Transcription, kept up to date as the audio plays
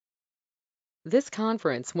This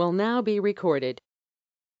conference will now be recorded.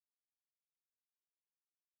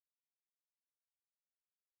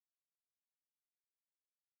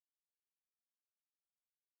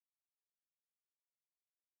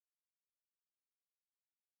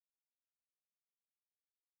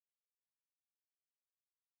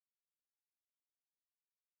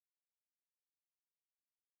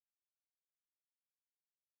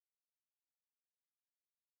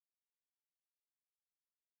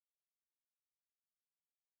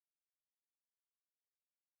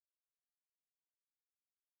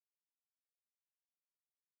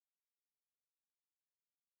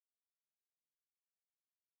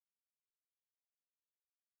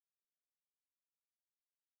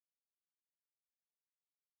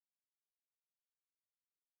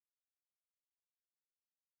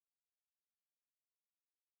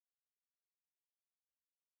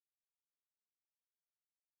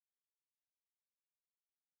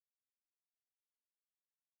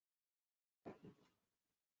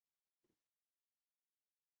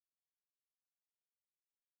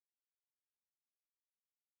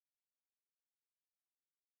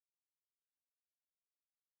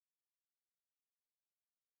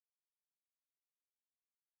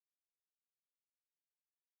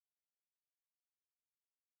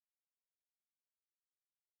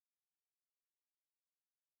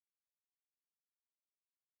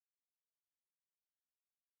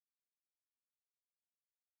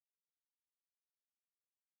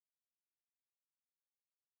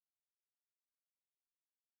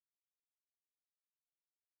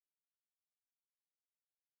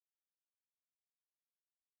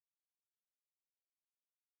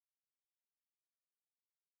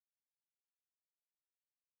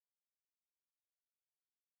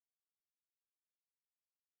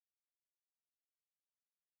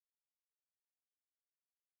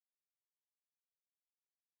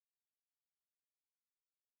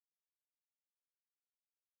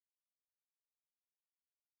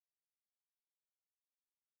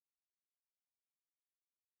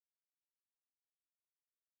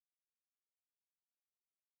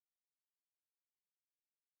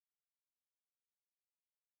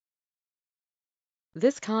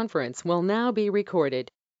 This conference will now be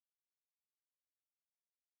recorded.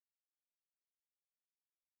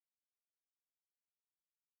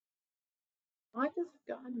 I just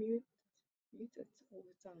got muted all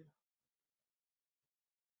the time.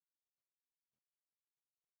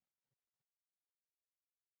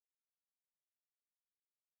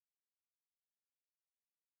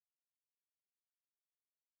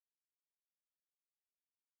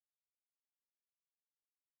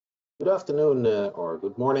 Good afternoon, or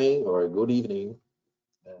good morning, or good evening,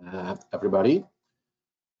 everybody.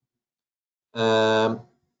 Um,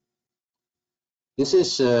 this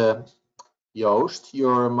is Joost,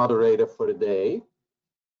 your moderator for the day.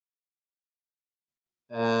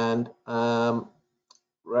 And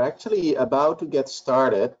we're actually about to get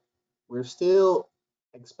started. We're still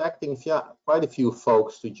expecting quite a few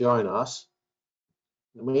folks to join us.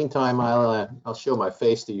 In the meantime, I'll show my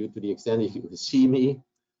face to you to the extent that you can see me.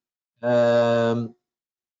 But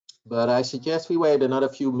I suggest we wait another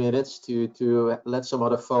few minutes to let some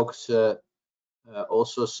other folks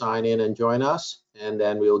also sign in and join us, and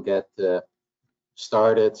then we'll get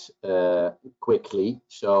started quickly.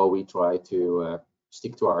 So we try to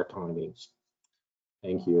stick to our timings.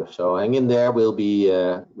 Thank you. So hang in there. We'll be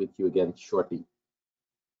with you again shortly.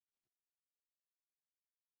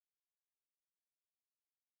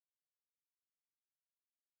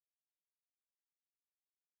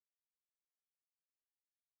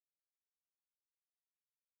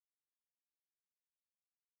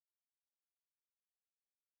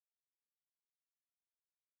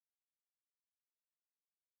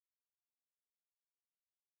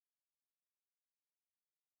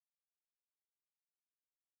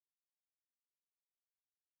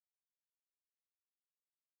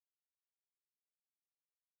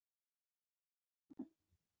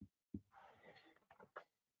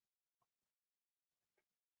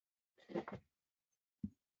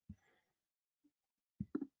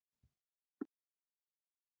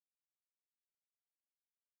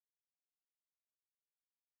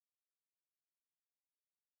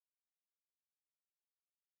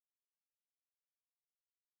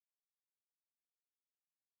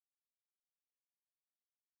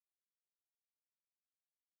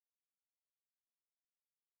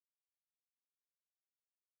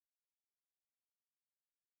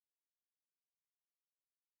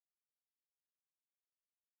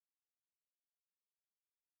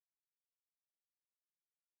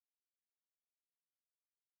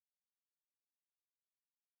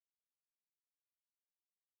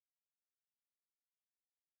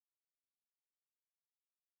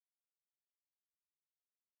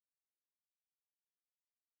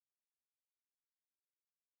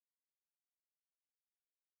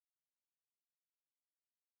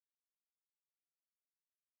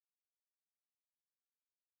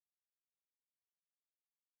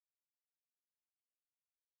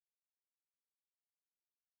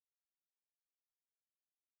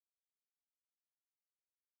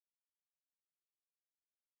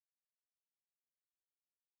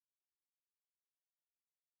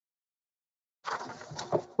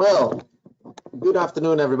 Well, good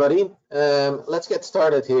afternoon, everybody. Let's get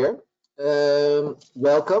started here.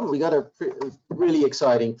 Welcome. We got a really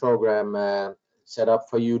exciting program set up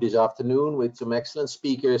for you this afternoon with some excellent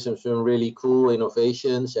speakers and some really cool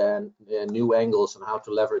innovations and new angles on how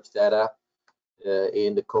to leverage data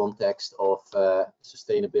in the context of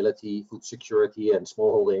sustainability, food security, and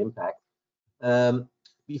smallholder impact.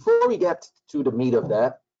 Before we get to the meat of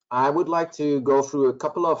that, I would like to go through a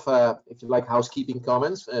couple of, if you like, housekeeping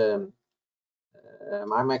comments. I'm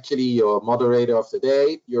actually your moderator of the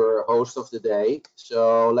day, your host of the day.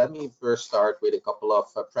 So let me first start with a couple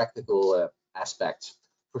of practical aspects.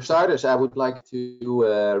 For starters, I would like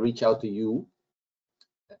to reach out to you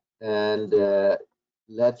and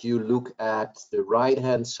let you look at the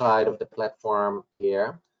right-hand side of the platform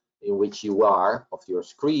here in which you are of your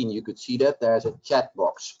screen. You could see that there's a chat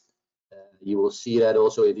box. You will see that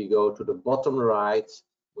also if you go to the bottom right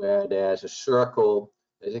where there's a circle,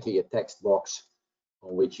 basically a text box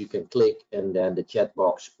on which you can click, and then the chat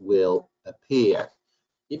box will appear.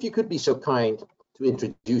 If you could be so kind to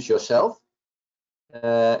introduce yourself,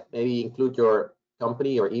 maybe include your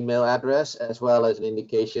company or email address, as well as an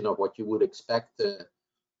indication of what you would expect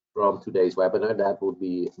from today's webinar, that would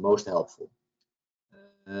be most helpful.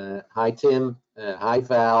 Hi, Tim. Hi,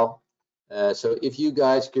 Val. So if you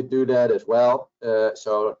guys could do that as well.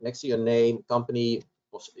 So next to your name, company,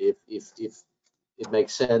 if it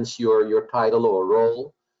makes sense, your title or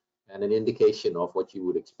role, and an indication of what you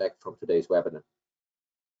would expect from today's webinar.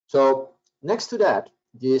 So next to that,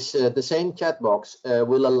 the same chat box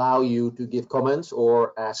will allow you to give comments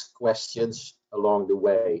or ask questions along the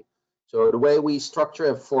way. So the way we structure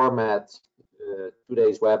and format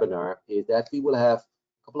today's webinar is that we will have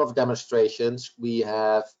a couple of demonstrations. We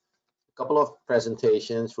have a couple of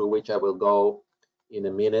presentations through which I will go in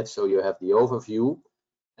a minute, so you have the overview.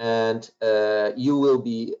 And you will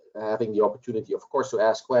be having the opportunity, of course, to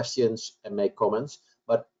ask questions and make comments.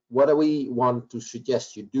 But what we want to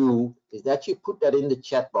suggest you do is that you put that in the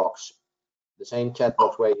chat box, the same chat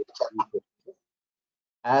box where you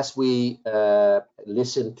as we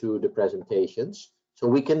listen to the presentations. So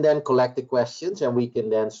we can then collect the questions and we can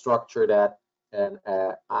then structure that and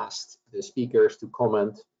ask the speakers to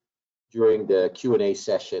comment during the Q&A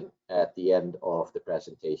session at the end of the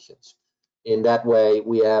presentations. In that way,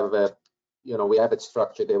 we have it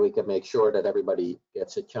structured that we can make sure that everybody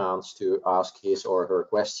gets a chance to ask his or her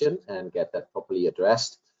question and get that properly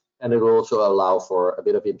addressed. And it will also allow for a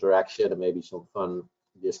bit of interaction and maybe some fun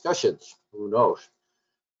discussions, who knows.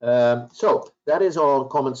 So that is all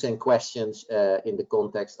comments and questions in the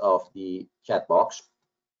context of the chat box.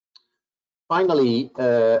 Finally,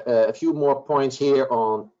 a few more points here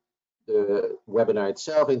on the webinar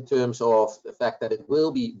itself in terms of the fact that it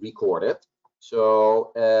will be recorded.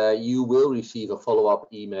 So you will receive a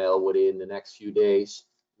follow-up email within the next few days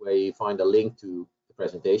where you find a link to the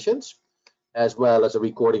presentations, as well as a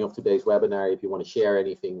recording of today's webinar if you want to share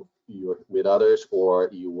anything with others or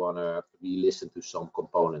you want to re-listen to some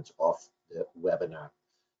components of the webinar.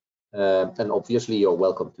 And obviously, you're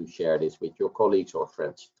welcome to share this with your colleagues or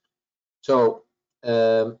friends. So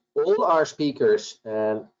all our speakers,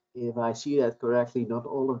 and if I see that correctly, not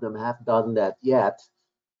all of them have done that yet,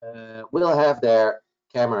 will have their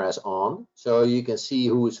cameras on, so you can see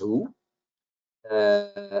who is who,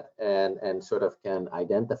 and sort of can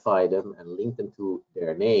identify them and link them to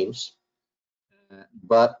their names.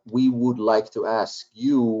 But we would like to ask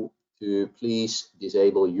you to please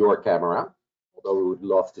disable your camera, although we would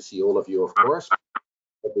love to see all of you, of course.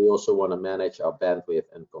 But we also want to manage our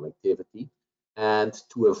bandwidth and connectivity, and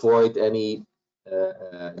to avoid any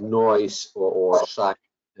noise or side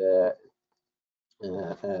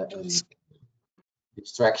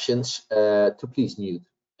distractions, to please mute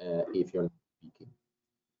if you're not speaking.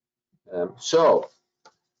 So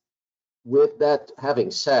with that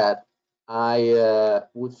having said, I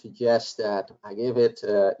would suggest that I give it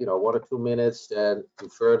 1 or 2 minutes then to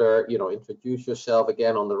further introduce yourself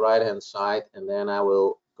again on the right hand side, and then I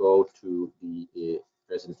will go to the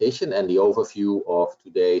presentation and the overview of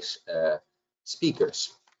today's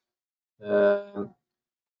speakers.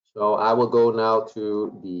 So I will go now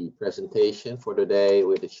to the presentation for today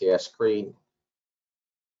with the share screen.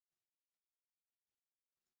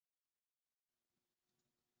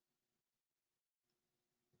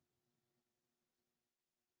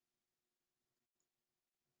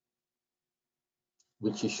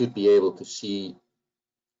 Which you should be able to see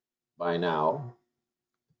by now.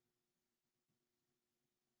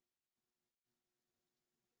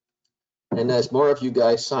 And as more of you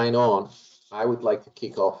guys sign on, I would like to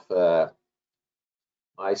kick off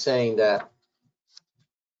by saying that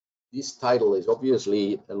this title is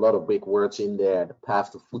obviously a lot of big words in there: the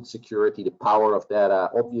path to food security, the power of data,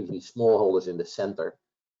 obviously smallholders in the center.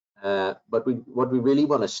 But what we really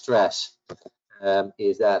want to stress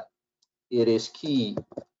is that it is key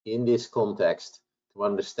in this context to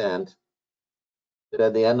understand that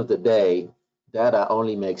at the end of the day, data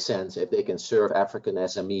only makes sense if they can serve African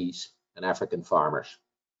SMEs and African farmers.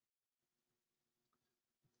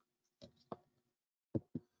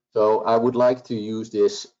 So I would like to use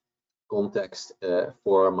this context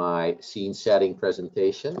for my scene setting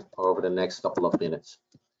presentation over the next couple of minutes.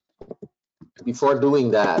 Before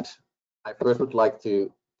doing that, I first would like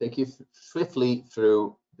to take you swiftly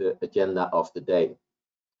through the agenda of the day.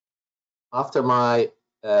 After my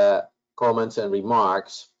comments and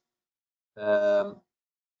remarks,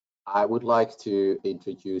 I would like to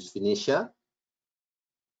introduce Venetia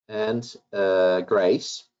and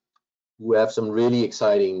Grace, who have some really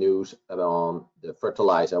exciting news on the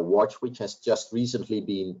fertilizer watch, which has just recently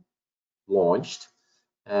been launched.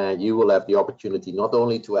 And you will have the opportunity not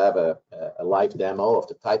only to have a live demo of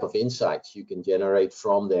the type of insights you can generate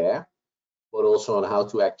from there, but also on how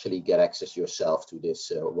to actually get access yourself to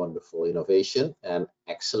this wonderful innovation and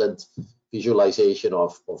excellent visualization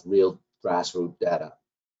of real grassroots data.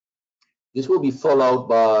 This will be followed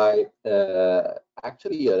by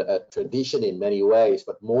actually a tradition in many ways,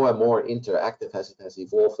 but more and more interactive as it has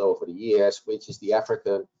evolved over the years, which is the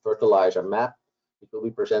African fertilizer map. It will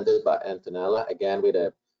be presented by Antonella, again with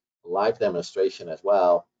a live demonstration as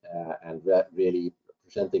well, and really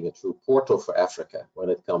presenting a true portal for Africa when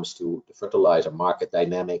it comes to the fertilizer market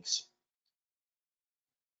dynamics.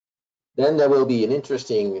 Then there will be an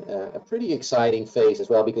interesting, a pretty exciting phase as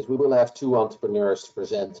well, because we will have two entrepreneurs to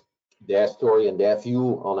present their story and their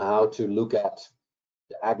view on how to look at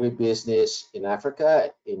the agribusiness in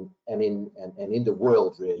Africa and in the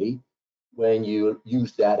world, really, when you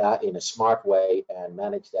use data in a smart way and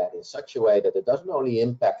manage that in such a way that it doesn't only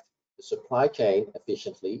impact the supply chain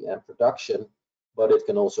efficiently and production, but it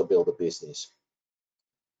can also build a business.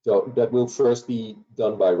 So that will first be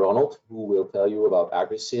done by Ronald, who will tell you about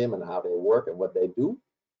AgriSim and how they work and what they do,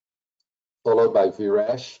 followed by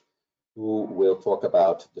Viresh, who will talk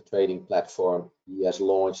about the trading platform he has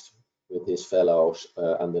launched with his fellows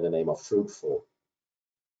under the name of Fruitful.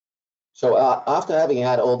 So after having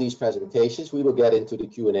had all these presentations, we will get into the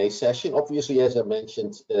Q&A session. Obviously, as I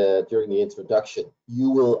mentioned during the introduction,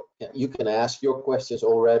 you can ask your questions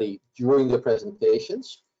already during the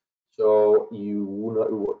presentations. So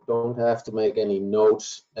you don't have to make any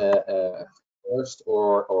notes first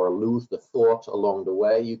or lose the thought along the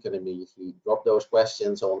way. You can immediately drop those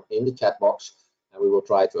questions in the chat box, and we will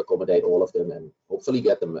try to accommodate all of them and hopefully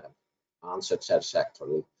get them answered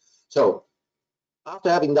satisfactorily. So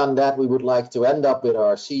after having done that, we would like to end up with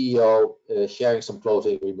our CEO sharing some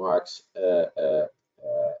closing remarks to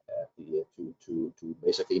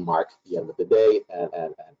basically mark the end of the day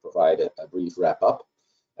and provide a brief wrap up.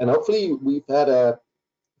 And hopefully we've had a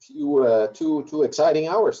few two exciting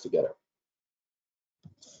hours together.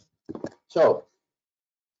 So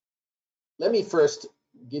let me first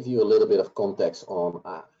give you a little bit of context on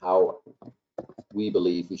how we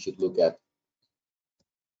believe we should look at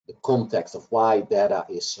the context of why data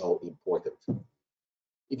is so important.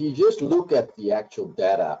 If you just look at the actual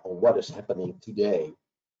data on what is happening today,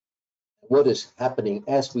 what is happening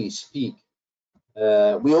as we speak,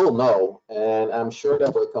 we all know, and I'm sure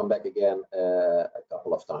that will come back again a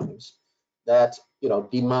couple of times, that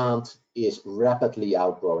demand is rapidly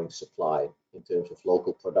outgrowing supply in terms of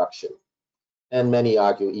local production, and many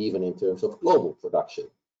argue even in terms of global production.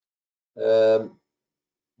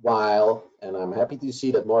 While, and I'm happy to see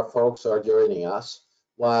that more folks are joining us,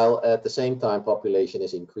 while at the same time population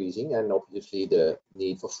is increasing, and obviously the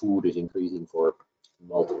need for food is increasing for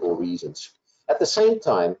multiple reasons. At the same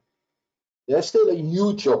time, there's still a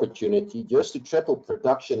huge opportunity just to triple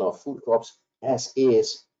production of food crops as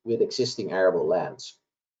is with existing arable lands.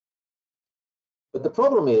 But the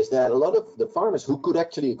problem is that a lot of the farmers who could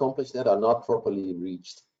actually accomplish that are not properly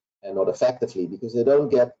reached and not effectively, because they don't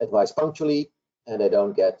get advice punctually and they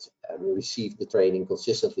don't get receive the training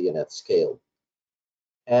consistently and at scale.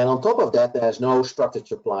 And on top of that, there's no structured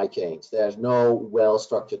supply chains. There's no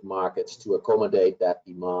well-structured markets to accommodate that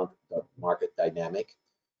demand, that market dynamic,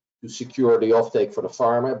 to secure the offtake for the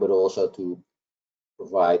farmer, but also to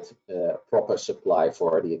provide proper supply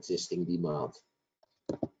for the existing demand.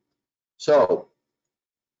 So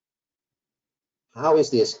how is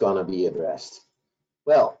this going to be addressed?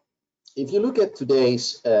 Well, if you look at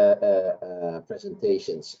today's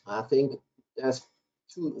presentations, I think there's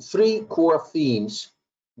three core themes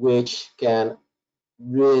which can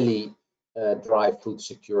really drive food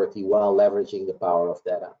security while leveraging the power of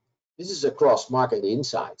data. This is across market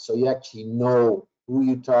insights, so you actually know who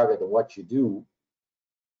you target and what you do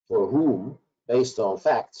for whom based on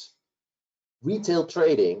facts. Retail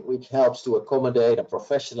trading, which helps to accommodate and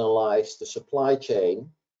professionalize the supply chain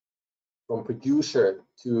from producer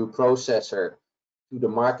to processor to the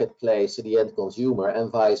marketplace to the end consumer,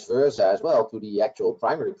 and vice versa as well to the actual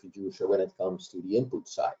primary producer when it comes to the input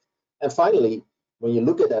side. And finally, when you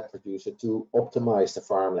look at that producer, to optimize the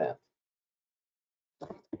farmland.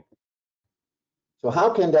 So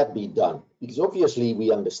how can that be done? Because obviously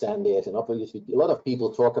we understand it, and obviously a lot of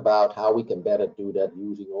people talk about how we can better do that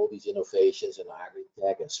using all these innovations and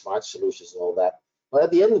agri-tech and smart solutions and all that. But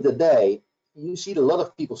at the end of the day, you see a lot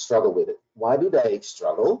of people struggle with it. Why do they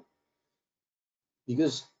struggle?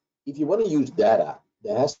 Because if you want to use data,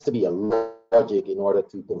 there has to be a logic in order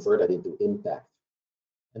to convert that into impact.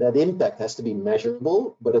 And that impact has to be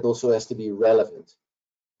measurable, but it also has to be relevant.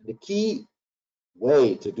 And the key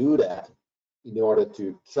way to do that, in order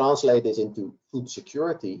to translate this into food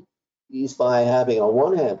security, is by having, on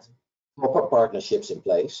one hand, proper partnerships in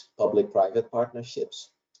place, public-private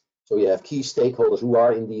partnerships. So you have key stakeholders who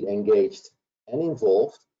are indeed engaged and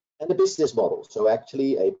involved, and the business model. So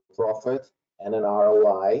actually a profit and an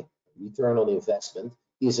ROI, return on investment,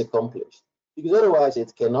 is accomplished. Because otherwise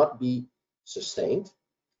it cannot be sustained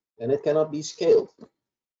and it cannot be scaled.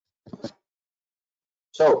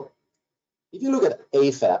 So if you look at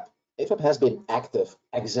AFAP, AFAP has been active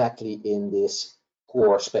exactly in this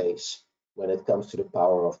core space when it comes to the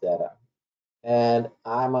power of data. And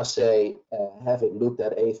I must say, having looked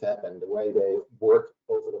at AFAP and the way they work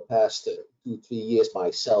over the past 2-3 years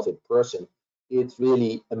myself in person, it's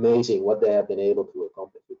really amazing what they have been able to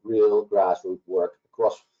accomplish with real grassroots work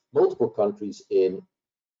across multiple countries in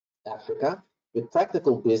Africa, with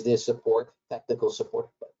practical business support, technical support,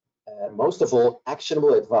 but most of all,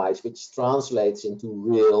 actionable advice, which translates into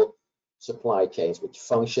real supply chains, which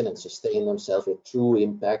function and sustain themselves with true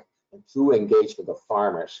impact and true engagement of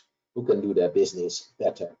farmers who can do their business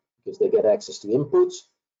better because they get access to inputs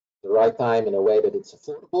the right time in a way that it's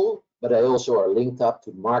affordable, but they also are linked up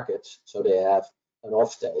to markets, so they have an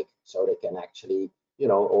offtake, so they can actually,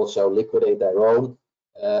 also liquidate their own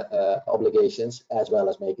obligations as well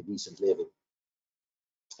as make a decent living.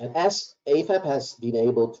 And as AFAP has been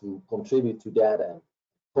able to contribute to that and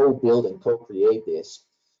co-build and co-create this,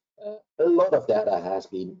 a lot of data has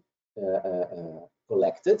been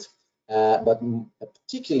collected, but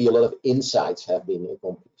particularly a lot of insights have been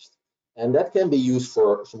accomplished. And that can be used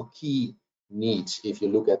for some key needs if you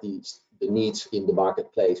look at the needs in the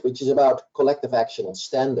marketplace, which is about collective action and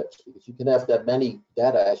standards, because you can have that many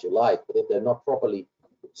data as you like, but if they're not properly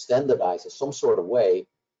standardized in some sort of way,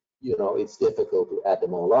 it's difficult to add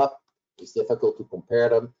them all up, it's difficult to compare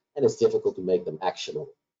them, and it's difficult to make them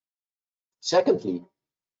actionable. Secondly,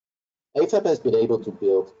 AFAP has been able to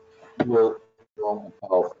build a real strong and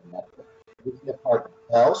powerful network, which their partner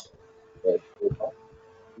tells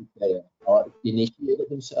they initiated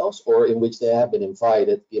themselves or in which they have been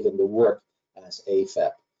invited given the work as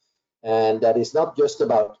AFAP. And that is not just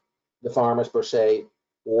about the farmers per se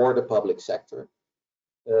or the public sector,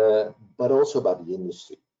 but also about the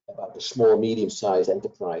industry, about the small, medium-sized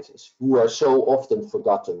enterprises who are so often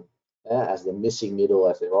forgotten as the missing middle,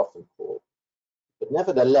 as they're often called. But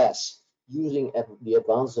nevertheless, using the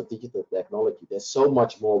advances of digital technology, there's so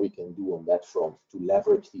much more we can do on that front to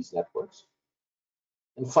leverage these networks.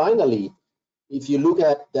 And finally, if you look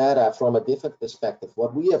at data from a different perspective,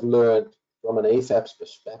 what we have learned from an AFAP's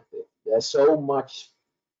perspective, there's so much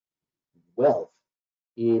wealth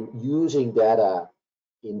in using data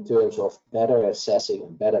in terms of better assessing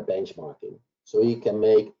and better benchmarking. So you can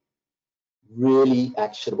make really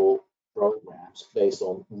actionable programs based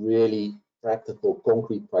on really practical,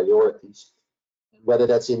 concrete priorities, whether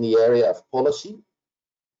that's in the area of policy,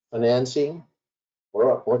 financing,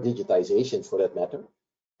 or digitization for that matter,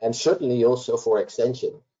 and certainly also for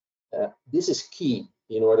extension. This is key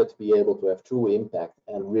in order to be able to have true impact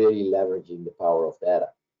and really leveraging the power of data.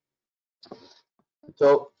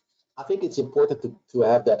 So I think it's important to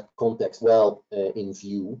have that context well in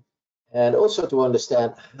view, and also to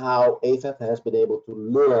understand how AFAP has been able to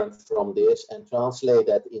learn from this and translate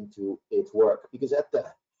that into its work. Because at the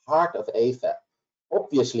heart of AFAP,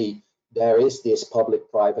 obviously, there is this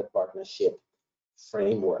public-private partnership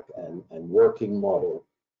framework and working model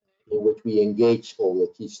in which we engage all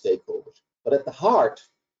the key stakeholders. But at the heart,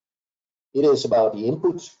 it is about the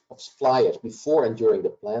inputs of suppliers before and during the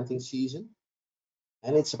planting season.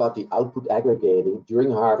 And it's about the output aggregating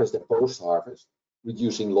during harvest and post-harvest,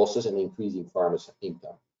 reducing losses and increasing farmers'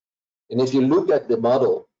 income. And if you look at the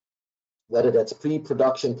model whether that's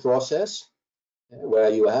pre-production process, where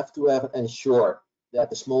you have to ensure that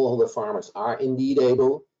the smallholder farmers are indeed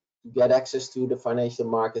able to get access to the financial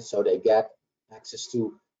market, so they get access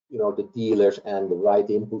to the dealers and the right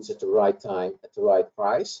inputs at the right time at the right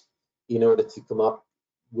price in order to come up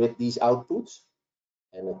with these outputs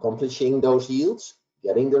and accomplishing those yields,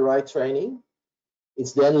 getting the right training.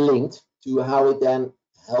 It's then linked to how it then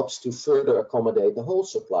helps to further accommodate the whole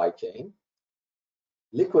supply chain,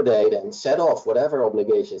 liquidate and set off whatever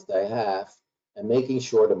obligations they have, and making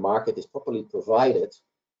sure the market is properly provided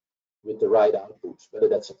with the right outputs, whether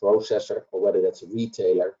that's a processor or whether that's a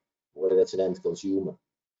retailer or whether that's an end consumer.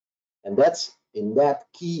 And that's in that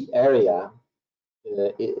key area,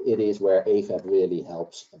 it is where AFAB really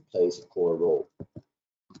helps and plays a core role.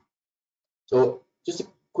 So just a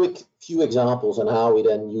quick few examples on how we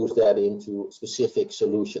then use that into specific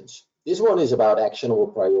solutions. This one is about actionable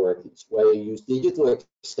priorities, where you use digital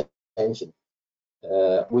extension,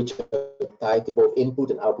 which are tied to both input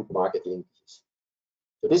and output market linkages.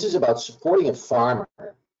 So this is about supporting a farmer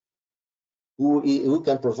who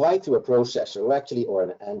can provide to a processor who actually,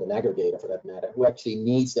 and an aggregator for that matter, who actually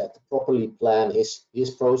needs that to properly plan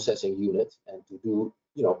his processing unit and to do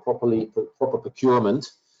proper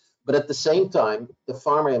procurement. But at the same time, the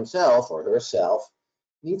farmer himself or herself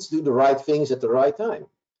needs to do the right things at the right time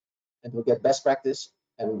and to get best practice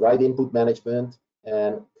and right input management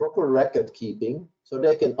and proper record keeping so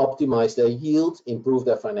they can optimize their yield, improve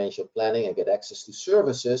their financial planning, and get access to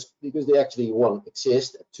services because they actually, one,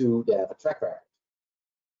 exist, two, they have a track record.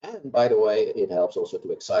 And by the way, it helps also to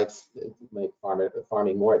make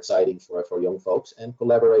farming more exciting for young folks and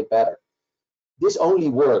collaborate better. This only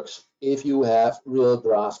works if you have real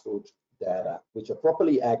grassroots data, which are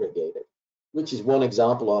properly aggregated, which is one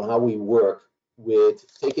example on how we work with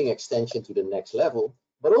taking extension to the next level,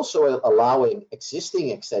 but also allowing existing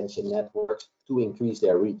extension networks to increase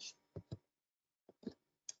their reach.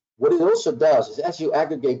 What it also does is as you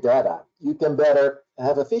aggregate data, you can better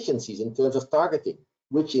have efficiencies in terms of targeting,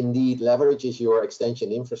 which indeed leverages your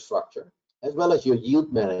extension infrastructure, as well as your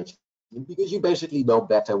yield management, because you basically know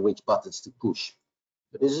better which buttons to push.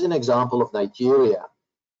 So this is an example of Nigeria,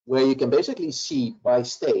 where you can basically see by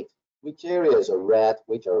state which areas are red,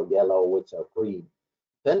 which are yellow, which are green.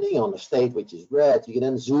 Depending on the state which is red, you can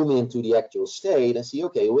then zoom into the actual state and see,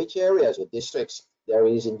 okay, which areas or districts there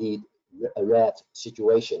is indeed a red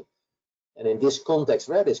situation. And in this context,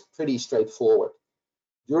 red is pretty straightforward.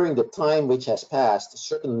 During the time which has passed, a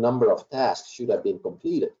certain number of tasks should have been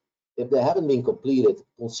completed. If they haven't been completed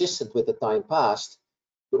consistent with the time passed,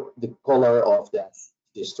 the color of that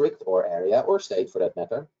district or area or state for that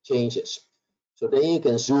matter changes. So then you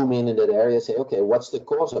can zoom in that area and say, okay, what's the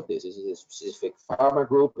cause of this? Is it a specific farmer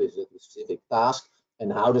group? Is it a specific task?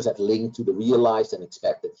 And how does that link to the realized and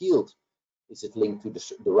expected yield? Is it linked to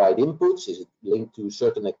the right inputs? Is it linked to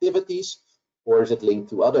certain activities? Or is it linked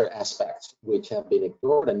to other aspects which have been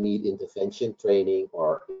ignored and need intervention, training,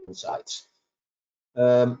 or insights?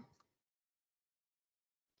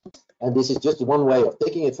 And this is just one way of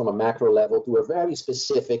taking it from a macro level to a very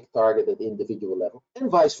specific targeted individual level, and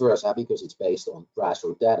vice versa, because it's based on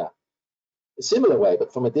grassroots data. A similar way,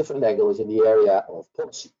 but from a different angle, is in the area of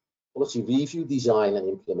policy review, design, and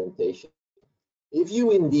implementation. If you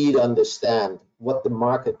indeed understand what the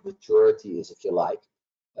market maturity is, if you like,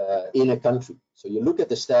 in a country, so you look at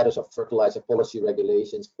the status of fertilizer policy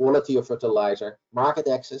regulations, quality of fertilizer, market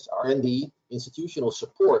access, R&D, institutional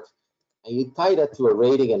support, and you tie that to a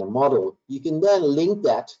rating and a model, you can then link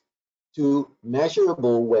that to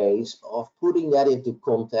measurable ways of putting that into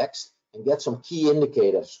context and get some key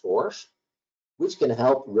indicator scores, which can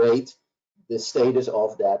help rate the status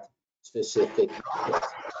of that specific market.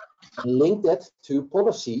 And link that to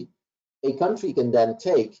policy a country can then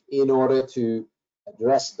take in order to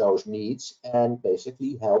address those needs and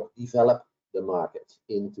basically help develop the market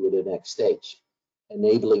into the next stage,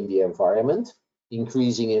 enabling the environment,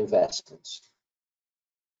 increasing investments,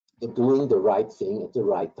 but doing the right thing at the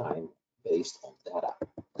right time based on data.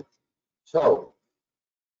 So,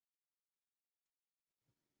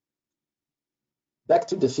 back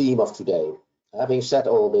to the theme of today. Having said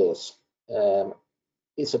all this,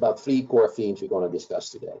 it's about three core themes we're going to discuss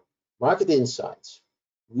today: market insights,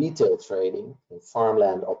 retail trading, and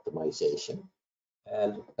farmland optimization.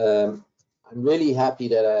 And I'm really happy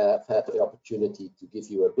that I've had the opportunity to give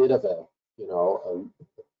you a bit of a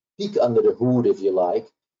peek under the hood, if you like,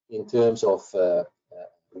 in terms of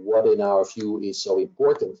what in our view is so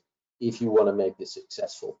important if you want to make this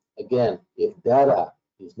successful. Again, if data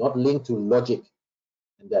is not linked to logic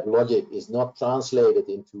and that logic is not translated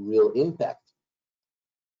into real impact,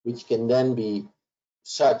 which can then be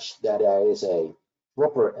such that there is a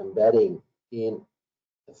proper embedding in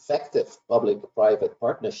effective public-private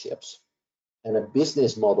partnerships and a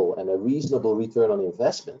business model and a reasonable return on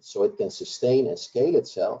investment so it can sustain and scale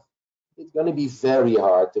itself, it's going to be very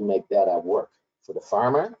hard to make data work for the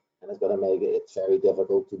farmer, and it's going to make it very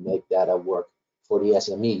difficult to make data work for the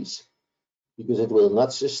SMEs, because it will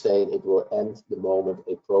not sustain, it will end the moment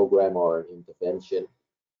a program or an intervention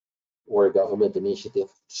or a government initiative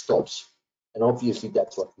stops. And obviously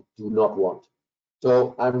that's what we do not want.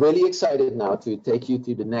 So I'm really excited now to take you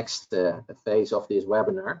to the next phase of this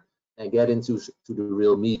webinar and get into the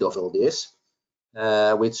real meat of all this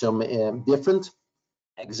with some different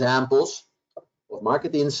examples of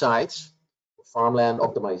market insights, farmland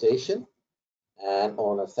optimization, and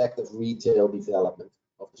on effective retail development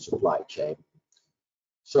of the supply chain.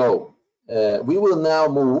 So we will now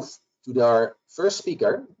move to our first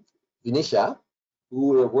speaker, Vinisha,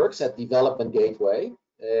 who works at Development Gateway,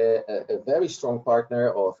 a very strong partner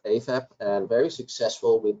of AFAP and very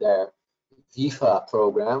successful with their VIFA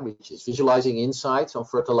program, which is Visualizing Insights on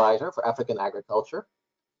Fertilizer for African Agriculture.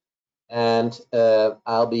 And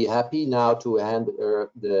I'll be happy now to hand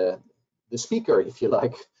the speaker, if you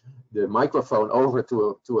like, the microphone over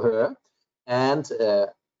to her, and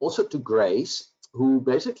also to Grace, who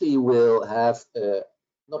basically will have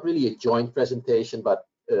not really a joint presentation, but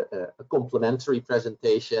a complementary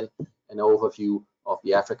presentation, an overview of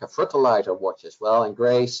the Africa Fertilizer Watch as well. And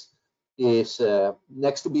Grace is,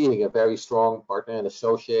 next to being a very strong partner and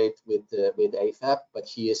associate with AFAP, but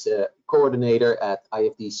she is a coordinator at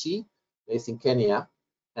IFDC based in Kenya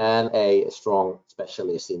and a strong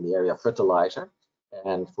specialist in the area of fertilizer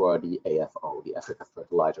and for the AFO, the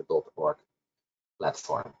AfricaFertilizer.org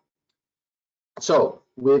platform. So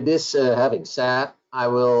with this having said, I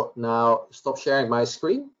will now stop sharing my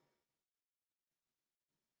screen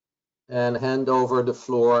and hand over the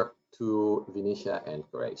floor to Vinisha and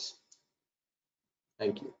Grace.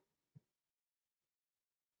 Thank you.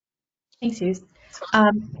 Thanks, Hughes.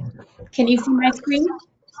 Can you see my screen?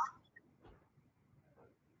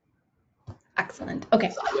 Excellent.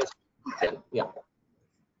 Okay. Yeah.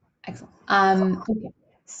 Excellent. Okay.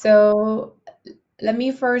 So let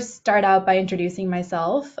me first start out by introducing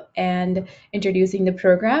myself and introducing the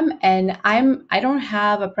program. And I don't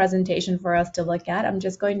have a presentation for us to look at. I'm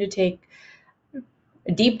just going to take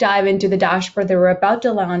a deep dive into the dashboard that we're about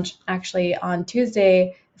to launch actually on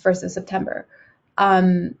Tuesday, 1st of September.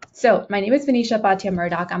 So my name is Vinisha Bhatia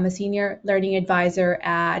Murdoch. I'm a senior learning advisor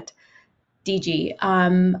at DG.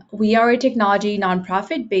 We are a technology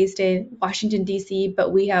nonprofit based in Washington, D.C.,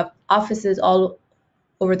 but we have offices all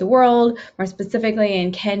over the world, more specifically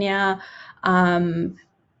in Kenya,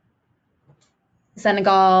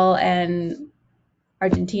 Senegal, and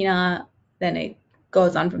Argentina. Then it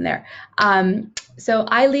goes on from there. So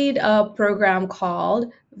I lead a program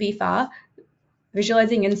called VIFA,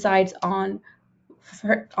 Visualizing Insights on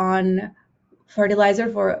Fertilizer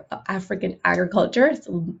for African Agriculture. It's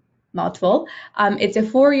a mouthful. It's a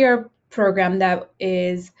 4-year program that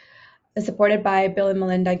is supported by Bill and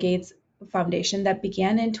Melinda Gates Foundation that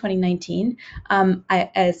began in 2019.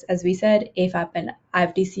 As we said, AFAP and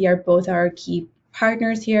IFDC are both our key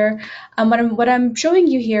partners here. What I'm showing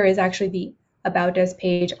you here is actually the About Us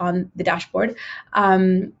page on the dashboard.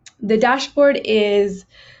 The dashboard is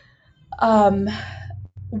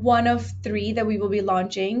one of 3 that we will be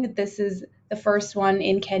launching. This is the first one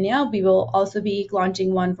in Kenya. We will also be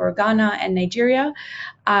launching one for Ghana and Nigeria.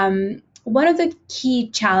 One of the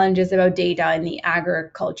key challenges about data in the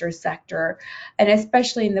agriculture sector, and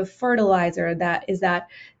especially in the fertilizer, is that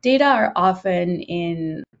data are often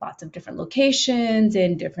in lots of different locations,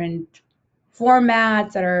 in different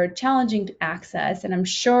formats that are challenging to access. And I'm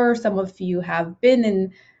sure some of you have been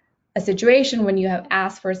in a situation when you have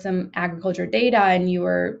asked for some agriculture data and you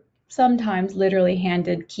were sometimes literally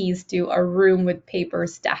handed keys to a room with paper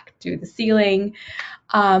stacked to the ceiling.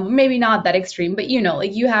 Maybe not that extreme, but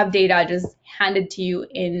like you have data just handed to you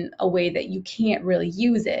in a way that you can't really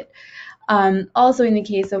use it. Also, in the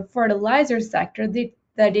case of fertilizer sector, the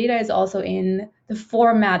data is also in the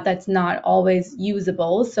format that's not always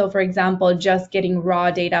usable. So, for example, just getting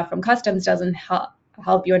raw data from customs doesn't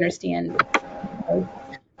help you understand.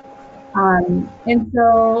 And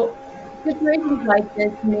so situations like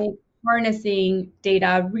this make harnessing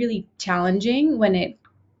data really challenging when it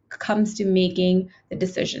comes to making the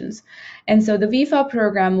decisions. And so the VIFA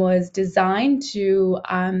program was designed to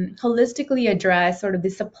holistically address sort of the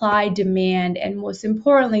supply, demand, and most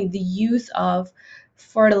importantly, the use of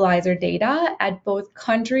fertilizer data at both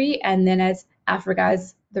country and then as Africa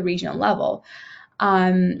as the regional level.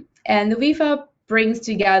 And the VIFA brings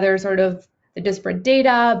together sort of the disparate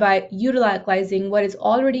data, but utilizing what is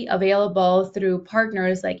already available through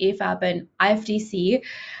partners like AFAP and IFDC,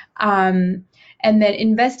 and then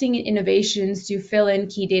investing in innovations to fill in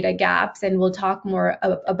key data gaps. And we'll talk more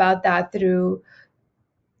about that through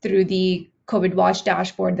the COVID Watch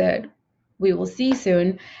dashboard that we will see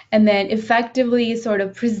soon, and then effectively sort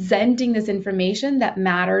of presenting this information that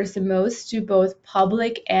matters the most to both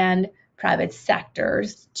public and private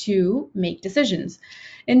sectors to make decisions.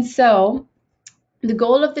 And so the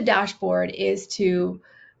goal of the dashboard is to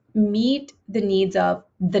meet the needs of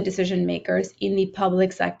the decision makers in the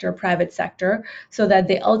public sector, private sector, so that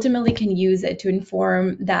they ultimately can use it to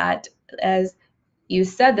inform that, as you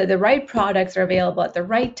said, that the right products are available at the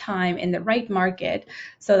right time in the right market,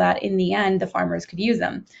 so that in the end the farmers could use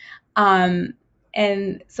them.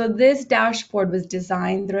 And so this dashboard was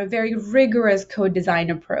designed through a very rigorous co-design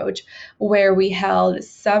approach, where we held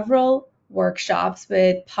several workshops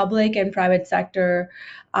with public and private sector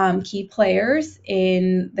key players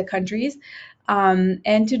in the countries,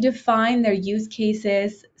 and to define their use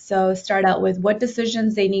cases. So start out with what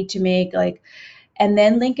decisions they need to make, and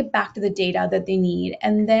then link it back to the data that they need,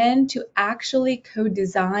 and then to actually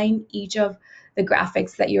co-design each of the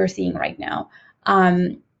graphics that you're seeing right now.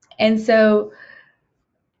 And so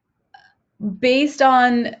based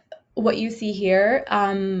on what you see here,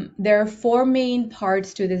 there are four main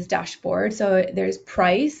parts to this dashboard. So there's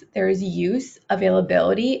price, there's use,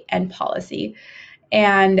 availability, and policy.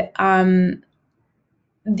 And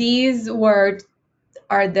these are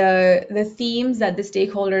the themes that the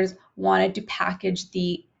stakeholders wanted to package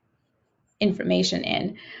the information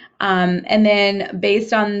in. And then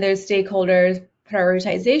based on their stakeholders'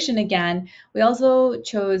 prioritization, again, we also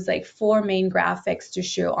chose four main graphics to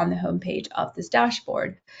show on the homepage of this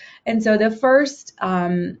dashboard. And so the first,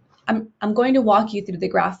 I'm going to walk you through the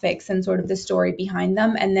graphics and sort of the story behind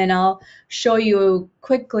them, and then I'll show you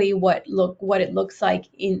quickly what it looks like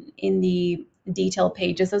in the detailed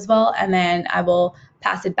pages as well, and then I will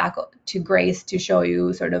pass it back to Grace to show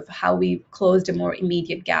you sort of how we closed a more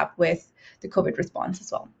immediate gap with the COVID response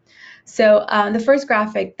as well. So the first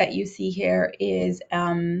graphic that you see here is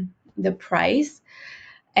the price,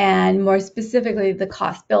 and more specifically the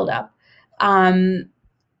cost buildup. Both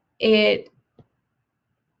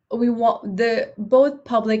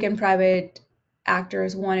public and private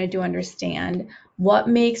actors wanted to understand what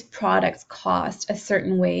makes products cost a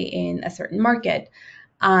certain way in a certain market.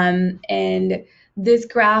 And this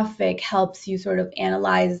graphic helps you sort of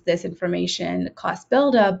analyze this information, cost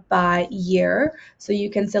buildup, by year. So you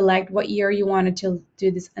can select what year you wanted to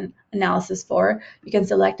do this analysis for. You can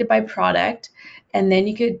select it by product, and then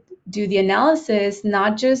you could do the analysis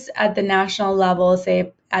not just at the national level,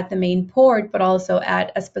 say at the main port, but also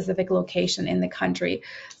at a specific location in the country.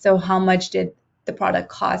 So how much did the product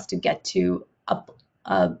cost to get to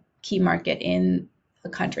a key market in a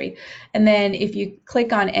country? And then if you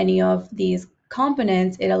click on any of these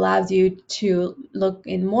components, it allows you to look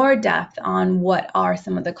in more depth on what are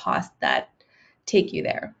some of the costs that take you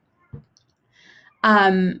there.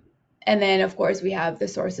 And then, of course, we have the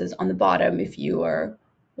sources on the bottom if you are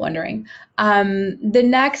wondering. The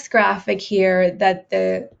next graphic here that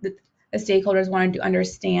the stakeholders wanted to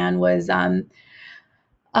understand was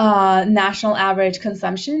national average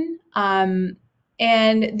consumption. And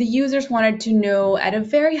the users wanted to know at a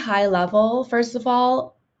very high level, first of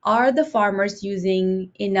all, are the farmers using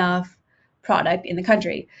enough product in the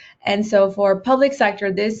country? And so for public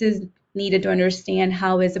sector, this is needed to understand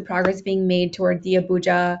how is the progress being made toward the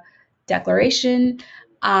Abuja Declaration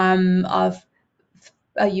of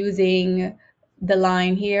using the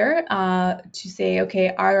line here to say,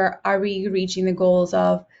 okay, are we reaching the goals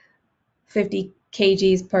of 50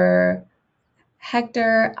 kgs per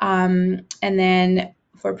hectare? And then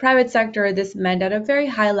for private sector, this meant at a very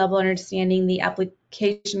high level understanding the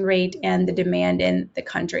application rate and the demand in the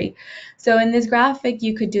country. So in this graphic,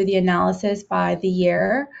 you could do the analysis by the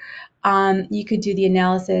year. You could do the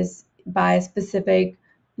analysis by specific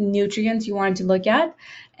nutrients you wanted to look at.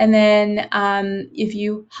 And then if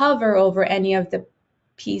you hover over any of the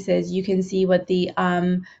pieces, you can see what the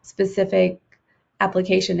specific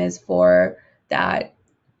application is for that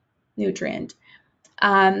nutrient.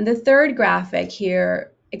 The third graphic here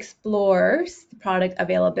explores the product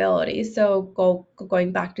availability. So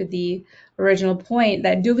going back to the original point,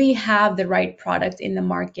 that do we have the right products in the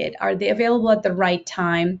market? Are they available at the right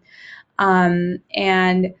time? And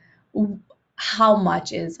how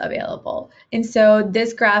much is available? And so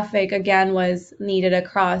this graphic, again, was needed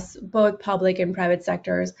across both public and private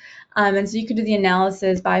sectors. And so you could do the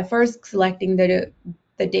analysis by first selecting the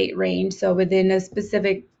date range. So within a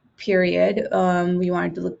specific period. We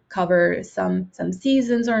wanted to cover some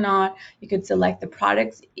seasons or not. You could select the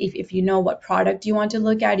products. If you know what product you want to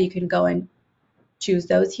look at, you can go and choose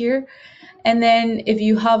those here. And then if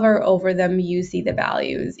you hover over them, you see the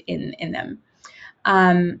values in them.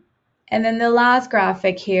 And then the last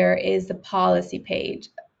graphic here is the policy page,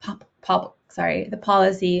 the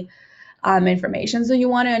policy information. So you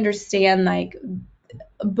want to understand like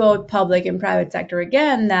both public and private sector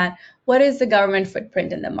again, that what is the government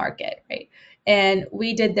footprint in the market, right? And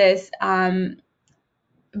we did this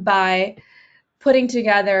by putting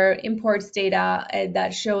together imports data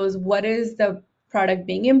that shows what is the product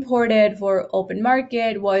being imported for open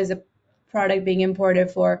market, what is the product being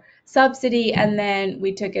imported for subsidy, and then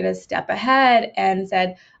we took it a step ahead and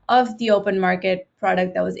said, of the open market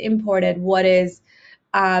product that was imported, what is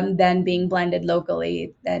then being blended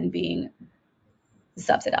locally, then being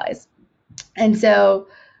subsidized. And so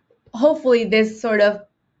hopefully this sort of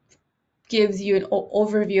gives you an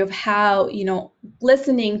overview of how,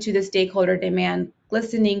 listening to the stakeholder demand,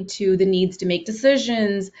 listening to the needs to make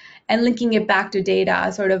decisions, and linking it back to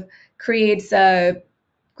data sort of creates a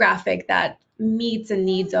graphic that meets the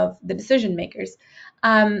needs of the decision makers.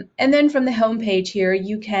 And then from the homepage here,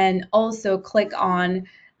 you can also click on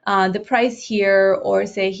the price here, or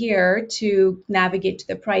say here, to navigate to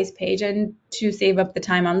the price page. And to save up the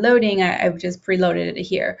time on loading, I've just preloaded it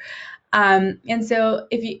here. And so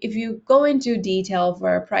if you go into detail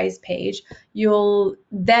for a price page, you'll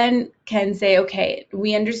then can say, okay,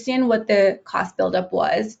 we understand what the cost buildup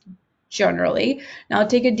was generally. Now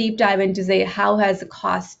take a deep dive into say, how has the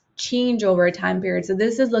cost changed over a time period? So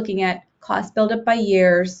this is looking at cost buildup by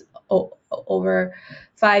years, over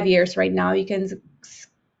 5 years right now. You can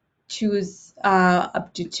choose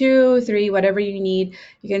up to 2, 3, whatever you need.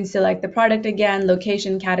 You can select the product again,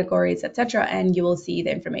 location, categories, etc., and you will see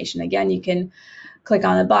the information. Again, you can click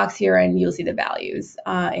on the box here and you'll see the values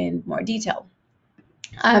in more detail.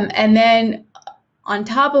 And then on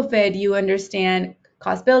top of it, you understand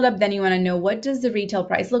cost buildup. Then you want to know, what does the retail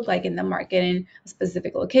price look like in the market in a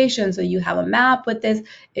specific location? So you have a map with this.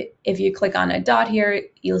 If you click on a dot here,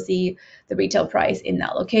 you'll see the retail price in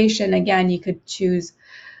that location. Again, you could choose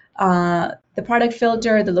the product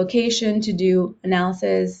filter, the location to do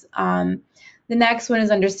analysis. The next one is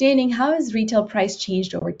understanding how has retail price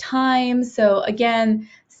changed over time. So again,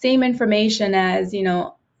 same information as,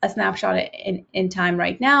 a snapshot in time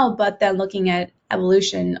right now, but then looking at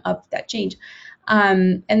evolution of that change.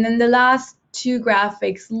 And then the last two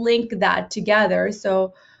graphics link that together.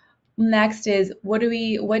 So next is,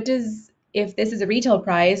 if this is a retail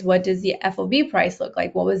price, what does the FOB price look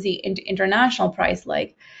like? What was the international price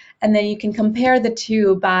like? And then you can compare the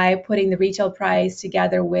two by putting the retail price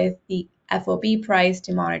together with the FOB price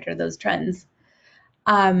to monitor those trends.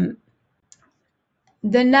 The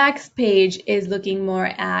next page is looking more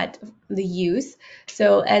at the use.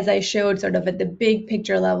 So as I showed sort of at the big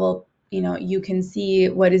picture level, you can see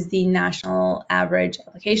what is the national average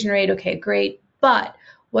application rate. Okay, great. But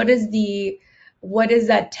what does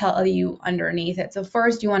that tell you underneath it? So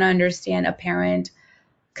first you want to understand apparent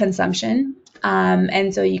consumption.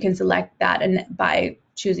 And so you can select that, and by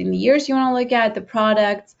choosing the years you want to look at, the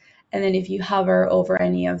products, and then if you hover over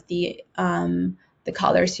any of the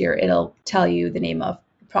colors here, it'll tell you the name of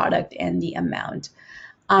the product and the amount.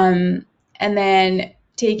 And then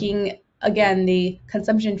taking, again, the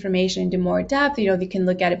consumption information into more depth, you can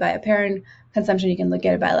look at it by apparent consumption, you can look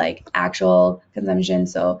at it by like actual consumption.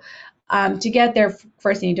 So to get there,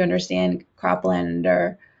 first you need to understand cropland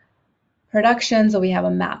under production. So we have a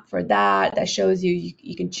map for that shows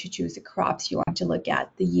you can choose the crops you want to look at,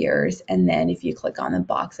 the years, and then if you click on the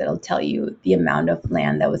box, it'll tell you the amount of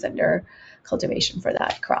land that was under cultivation for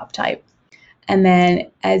that crop type. And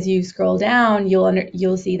then as you scroll down,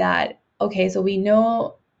 you'll see that, okay, so we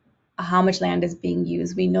know how much land is being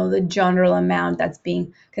used, we know the general amount that's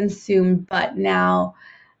being consumed, but now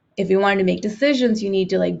if you wanted to make decisions, you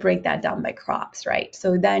need to like break that down by crops, right?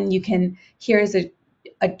 So then you can, here's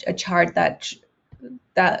a chart that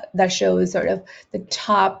shows sort of the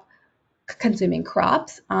top consuming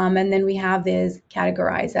crops, and then we have this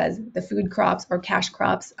categorized as the food crops or cash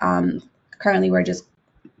crops. Currently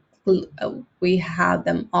we have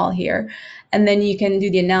them all here, and then you can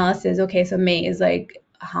do the analysis. Okay, so maize, like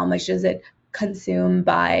how much does it consume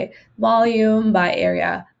by volume, by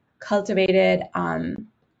area cultivated, and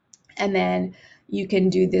then you can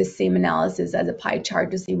do this same analysis as a pie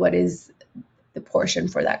chart to see what is the portion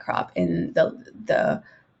for that crop in the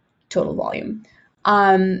total volume.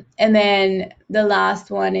 And then the last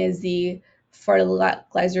one is the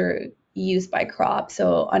fertilizer use by crop.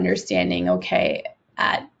 So understanding, okay,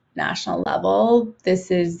 at national level.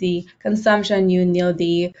 This is the consumption,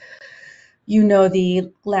 the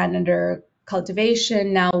land under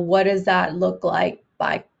cultivation. Now, what does that look like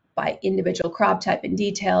by individual crop type in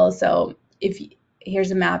detail? So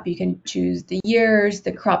here's a map, you can choose the years,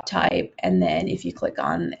 the crop type, and then if you click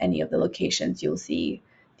on any of the locations, you'll see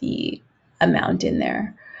the amount in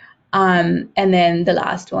there. And then the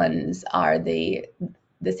last ones are the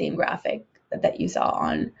same graphic that you saw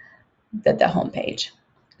on the homepage.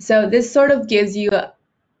 So this sort of gives you a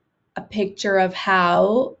picture of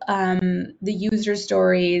how the user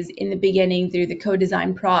stories in the beginning through the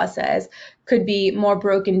co-design process could be more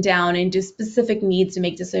broken down into specific needs to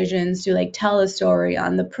make decisions, to like tell a story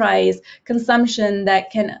on the price, consumption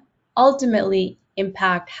that can ultimately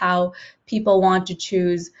impact how people want to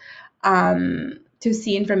choose to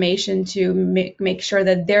see information, to make sure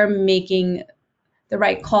that they're making the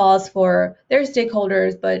right calls for their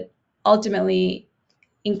stakeholders, but ultimately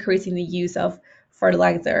increasing the use of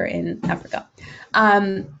fertilizer in Africa.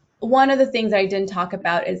 One of the things I didn't talk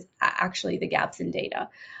about is actually the gaps in data.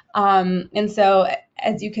 And so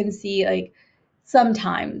as you can see, like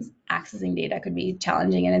sometimes accessing data could be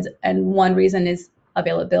challenging, and one reason is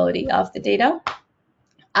availability of the data.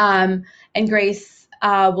 And Grace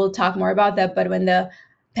will talk more about that, but when the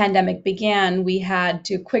pandemic began, we had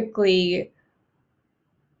to quickly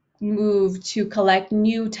move to collect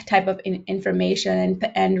new type of information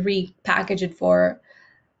and repackage it for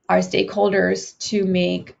our stakeholders to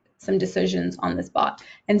make some decisions on the spot.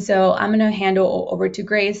 And so I'm going to hand over to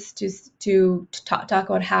Grace to talk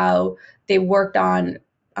about how they worked on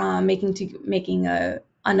making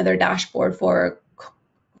another dashboard for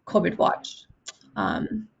COVID Watch.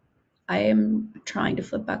 I am trying to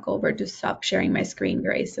flip back over to stop sharing my screen,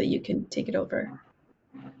 Grace, so you can take it over.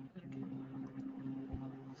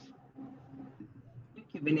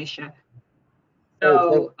 Thank you, Venetia.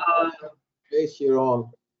 So, Grace, you're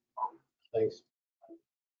on. Thanks.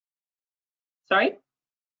 Sorry?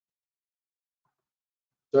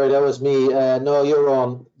 Sorry, that was me. No, you're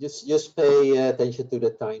on. Just pay attention to the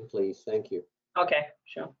time, please. Thank you. Okay,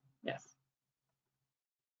 sure. Yes.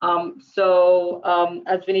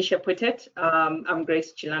 As Venetia put it, I'm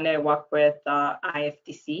Grace Chilane. I work with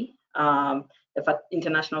IFDC, the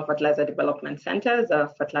International Fertilizer Development Center, as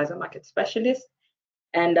a fertilizer market specialist.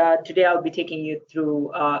 And today I'll be taking you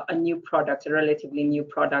through a new product, a relatively new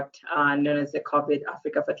product known as the COVID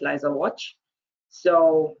Africa Fertilizer Watch.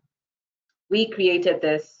 So we created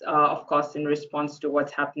this, of course, in response to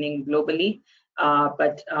what's happening globally,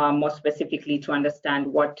 but more specifically to understand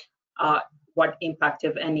what impact,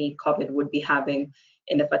 if any, COVID would be having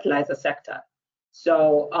in the fertilizer sector.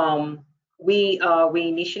 So we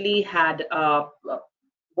initially had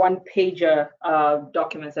one-pager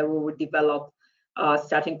documents that we would develop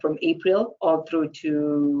starting from April all through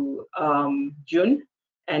to June.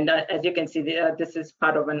 And as you can see, this is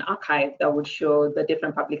part of an archive that would show the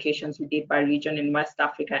different publications we did by region in West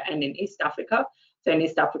Africa and in East Africa. So in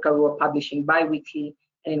East Africa, we were publishing bi-weekly,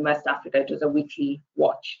 and in West Africa, it was a weekly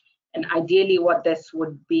watch. And ideally, what this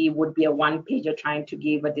would be a one-pager trying to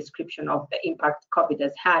give a description of the impact COVID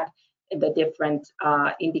has had in the different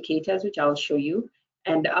indicators, which I'll show you.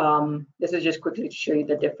 And this is just quickly to show you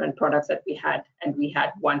the different products that we had. And we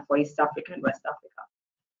had one for East Africa and West Africa.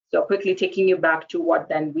 So quickly taking you back to what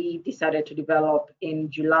then we decided to develop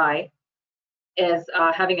in July is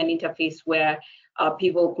having an interface where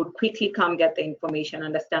people could quickly come get the information,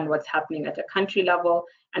 understand what's happening at a country level,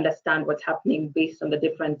 understand what's happening based on the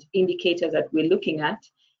different indicators that we're looking at.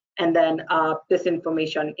 And then this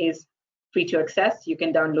information is free to access. You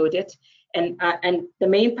can download it. And the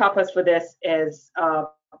main purpose for this is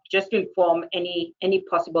just to inform any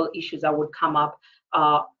possible issues that would come up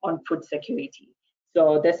on food security.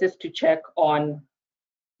 So this is to check on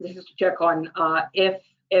if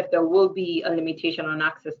there will be a limitation on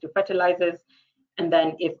access to fertilizers, and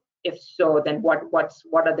then if so, then what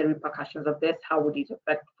are the repercussions of this? How would it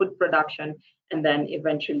affect food production, and then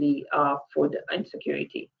eventually food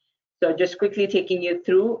insecurity? So just quickly taking you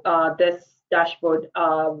through this dashboard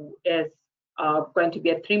is going to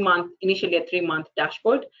be initially a 3-month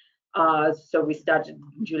dashboard. So we started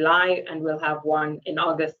in July, and we'll have one in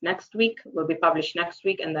August next week. Will be published next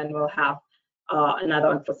week, and then we'll have another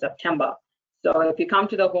one for September. So if you come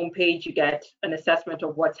to the homepage, you get an assessment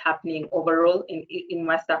of what's happening overall in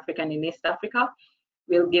West Africa and in East Africa.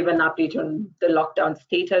 We'll give an update on the lockdown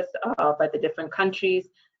status by the different countries,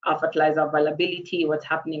 fertilizer availability, what's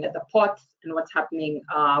happening at the ports, and what's happening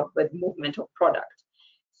with movement of product.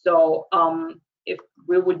 So if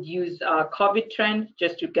we would use COVID trend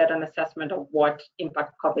just to get an assessment of what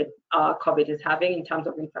impact COVID is having in terms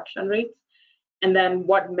of infection rates. And then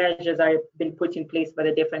what measures are being put in place by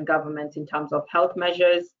the different governments in terms of health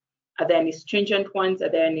measures? Are there any stringent ones? Are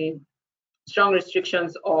there any strong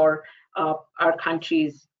restrictions, or are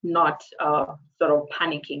countries not sort of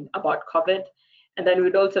panicking about COVID? And then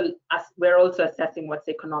we're also assessing what's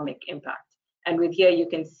the economic impact. And with here, you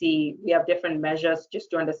can see we have different measures just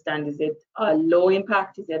to understand, is it a low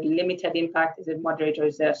impact? Is it limited impact? Is it moderate, or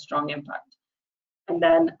is there a strong impact? And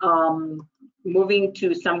then moving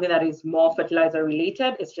to something that is more fertilizer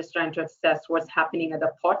related, is just trying to assess what's happening at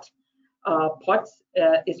the ports.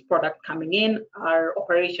 Is product coming in? Are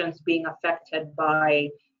operations being affected by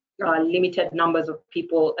limited numbers of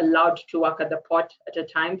people allowed to work at the port at a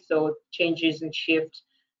time? So changes in shift.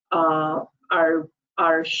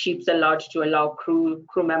 Are ships allowed to allow crew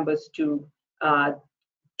members to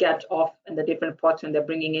get off in the different ports when they're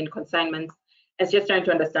bringing in consignments? It's just trying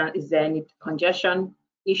to understand, is there any congestion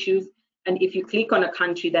issues? And if you click on a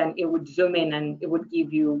country, then it would zoom in and it would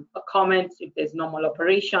give you a comment if there's normal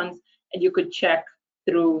operations, and you could check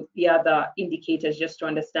through the other indicators just to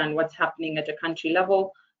understand what's happening at a country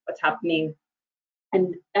level, what's happening,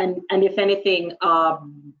 and if anything,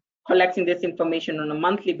 collecting this information on a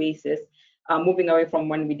monthly basis, moving away from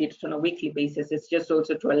when we did it on a weekly basis. It's just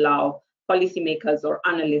also to allow policymakers or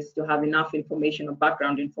analysts to have enough information or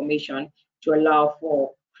background information to allow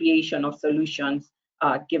for creation of solutions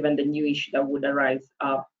given the new issue that would arise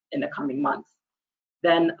in the coming months.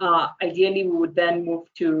 Then ideally we would then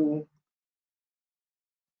move to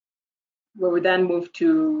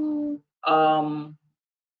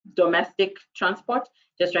domestic transport,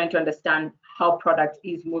 just trying to understand how product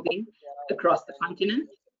is moving across the continent.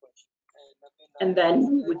 And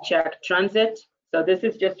then we would check transit. So this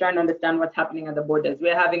is just trying to understand what's happening at the borders.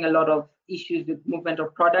 We're having a lot of issues with movement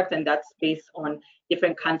of product, and that's based on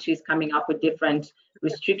different countries coming up with different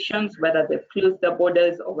restrictions, whether they've closed their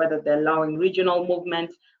borders or whether they're allowing regional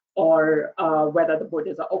movement, or whether the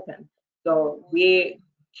borders are open. So we're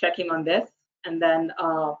checking on this, and then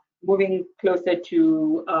moving closer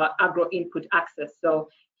to agro input access. So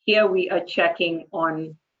here we are checking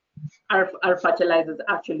on, are fertilizers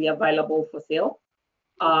actually available for sale?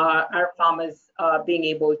 Are farmers being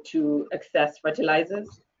able to access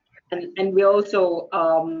fertilizers? And we also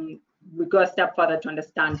we go a step further to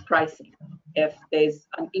understand pricing. If there's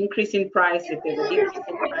an increase in price, if there's a decrease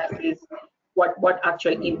in prices, what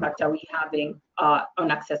actual impact are we having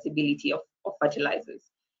on accessibility of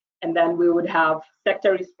fertilizers? And then we would have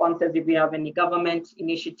sector responses if we have any government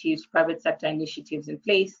initiatives, private sector initiatives in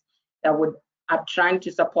place that are trying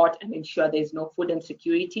to support and ensure there's no food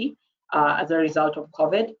insecurity as a result of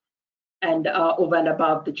COVID, and over and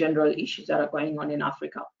above the general issues that are going on in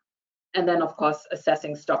Africa. And then, of course,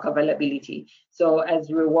 assessing stock availability. So as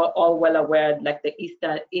we were all well aware, like the East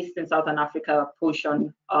and Southern Africa push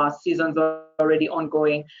on seasons already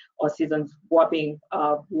ongoing, or seasons we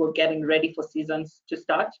were getting ready for seasons to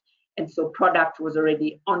start. And so product was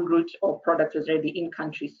already en route, or product was already in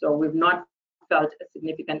country. So we've not felt a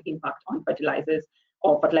significant impact on fertilizers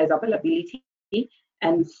or fertilizer availability.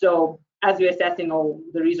 And so as we're assessing,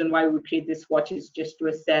 the reason why we create this watch is just to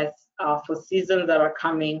assess for seasons that are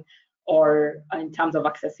coming, or in terms of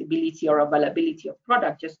accessibility or availability of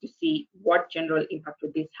product, just to see what general impact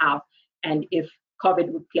would this have, and if COVID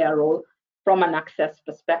would play a role from an access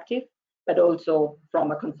perspective, but also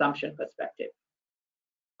from a consumption perspective.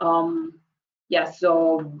 Yeah,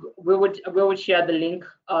 so we would share the link.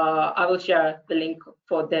 I will share the link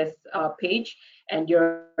for this page, and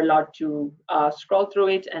you're allowed to scroll through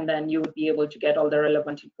it, and then you would be able to get all the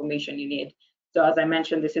relevant information you need. So as I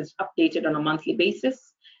mentioned, this is updated on a monthly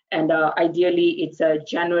basis, and ideally it's a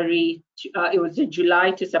it was a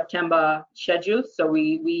July to September schedule. So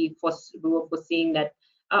we were foreseeing that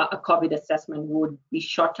a COVID assessment would be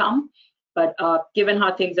short term, but given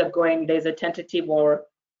how things are going, there's a tentative, or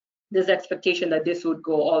there's expectation that this would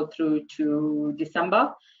go all through to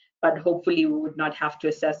December, but hopefully we would not have to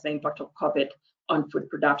assess the impact of COVID on food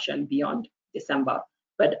production beyond December.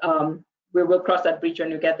 But we will cross that bridge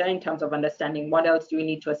when we get there, in terms of understanding what else do we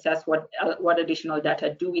need to assess, what additional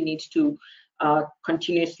data do we need to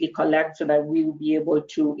continuously collect, so that we will be able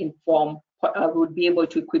to inform, would be able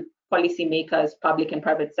to equip policymakers, public and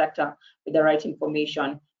private sector, with the right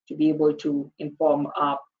information to be able to inform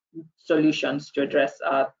solutions to address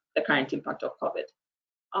the current impact of COVID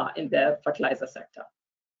in the fertilizer sector.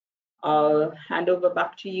 I'll hand over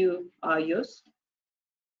back to you, Joost.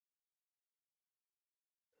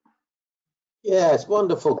 Yeah, it's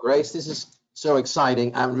wonderful, Grace. This is so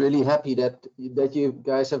exciting. I'm really happy that you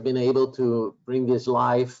guys have been able to bring this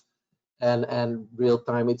live and real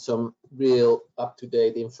time with some real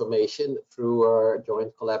up-to-date information through our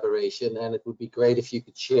joint collaboration. And it would be great if you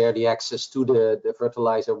could share the access to the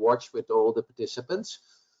Fertilizer Watch with all the participants.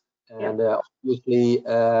 And obviously,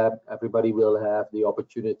 everybody will have the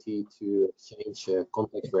opportunity to exchange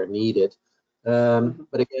contacts where needed. But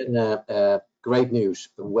again, great news.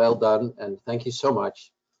 Well done, and thank you so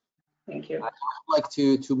much. Thank you. I'd like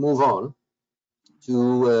to move on to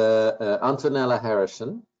Antonella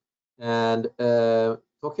Harrison, and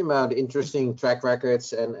talking about interesting track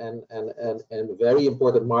records and very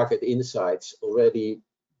important market insights already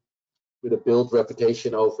with a built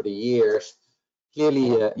reputation over the years.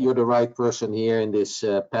 Clearly, you're the right person here in this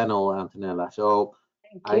panel, Antonella. So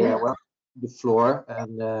I welcome the floor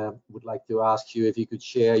and would like to ask you if you could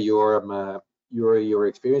share your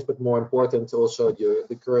experience, but more important, also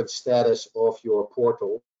the current status of your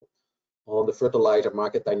portal on the fertilizer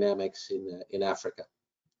market dynamics in Africa.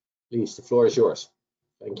 Please, the floor is yours.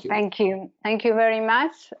 Thank you. Thank you. Thank you very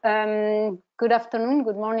much. Good afternoon,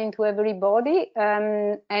 good morning to everybody.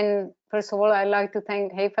 And first of all, I'd like to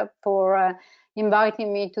thank HAFAP for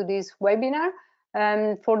inviting me to this webinar.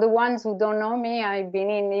 For the ones who don't know me, I've been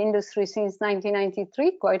in the industry since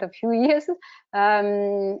 1993, quite a few years,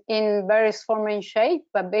 in various form and shape,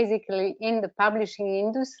 but basically in the publishing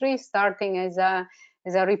industry, starting as a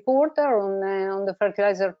reporter on the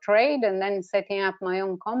fertilizer trade, and then setting up my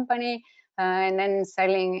own company, and then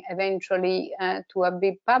selling eventually to a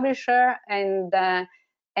big publisher. And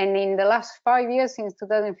in the last 5 years, since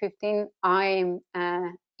 2015, I'm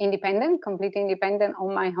independent, completely independent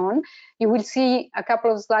on my own. You will see a couple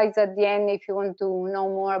of slides at the end if you want to know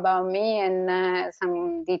more about me, and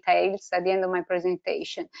some details at the end of my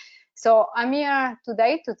presentation. So I'm here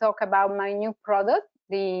today to talk about my new product,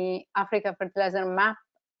 the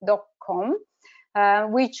AfricaFertilizerMap.com,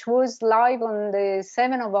 which was live on the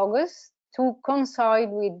 7th of August to coincide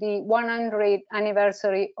with the 100th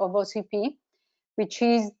anniversary of OCP, which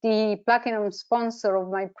is the platinum sponsor of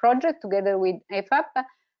my project together with HAFAP.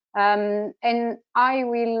 And I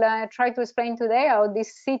will try to explain today how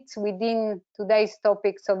this sits within today's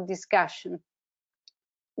topics of discussion.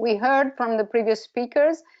 We heard from the previous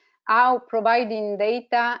speakers how providing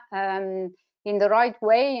data in the right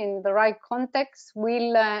way, in the right context,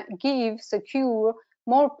 will give, secure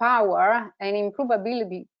more power and improve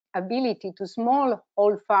ability to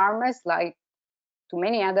smallhold farmers, like to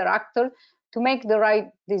many other actors, to make the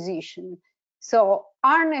right decision. So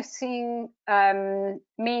harnessing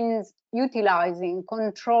means utilizing,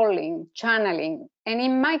 controlling, channeling, and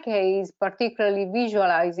in my case, particularly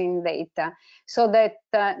visualizing data, so that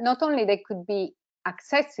not only they could be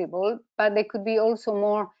accessible, but they could be also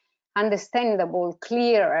more understandable,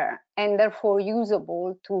 clearer, and therefore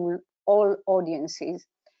usable to all audiences.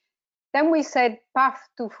 Then we said path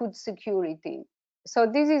to food security. So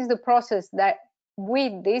this is the process that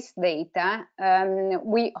with this data,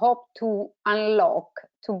 we hope to unlock,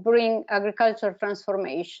 to bring agricultural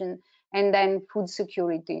transformation and then food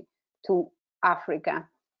security to Africa.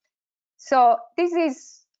 So this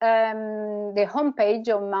is the homepage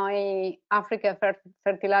of my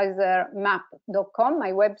AfricaFertilizerMap.com,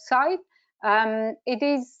 my website. It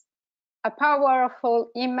is a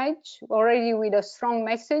powerful image already with a strong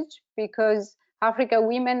message, because Africa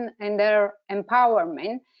women and their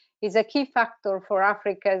empowerment is a key factor for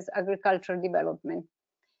Africa's agricultural development.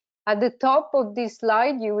 At the top of this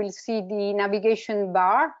slide, you will see the navigation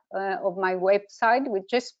bar of my website,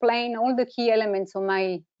 which explains all the key elements of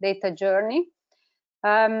my data journey.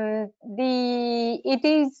 It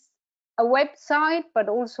is a website, but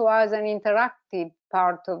also has an interactive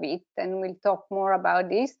part of it, and we'll talk more about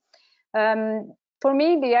this. For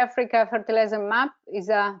me, the Africa Fertilizer Map is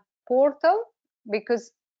a portal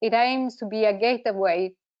because it aims to be a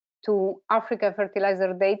gateway to Africa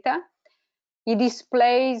fertilizer data. It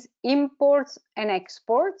displays imports and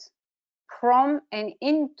exports from and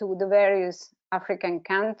into the various African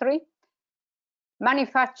countries,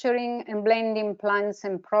 manufacturing and blending plants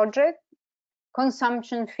and projects,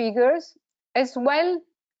 consumption figures, as well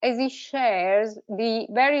as it shares the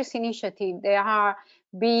various initiatives that are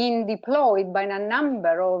being deployed by a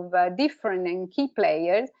number of different and key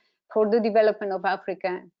players for the development of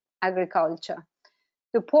African agriculture.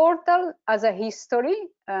 The portal has a history,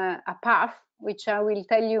 a path, which I will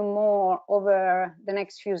tell you more over the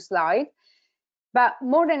next few slides. But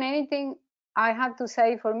more than anything, I have to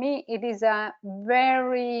say, for me, it is a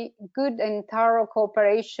very good and thorough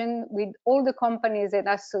cooperation with all the companies and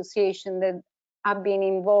associations that have been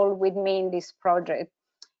involved with me in this project,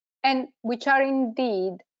 and which are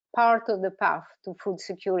indeed part of the path to food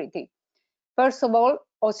security. First of all,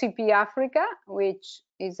 OCP Africa, which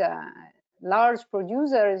is a large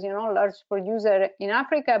producer, as you know, large producer in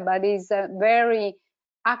Africa, but is a very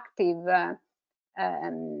active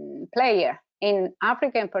player in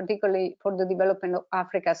Africa, and particularly for the development of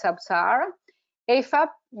Africa Sub-Sahara. AFAP,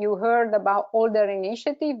 you heard about all their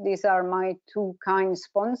initiatives. These are my two kind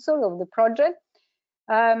sponsors of the project.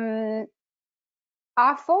 AFO,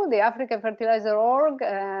 the Africa Fertilizer Org,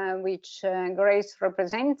 which Grace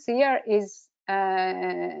represents here, is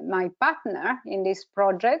my partner in this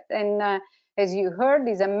project, and as you heard,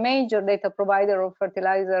 is a major data provider of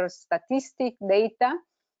fertilizer statistic data,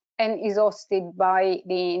 and is hosted by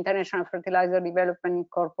the International Fertilizer Development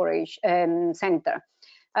Corporation Center.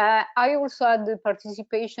 I also had the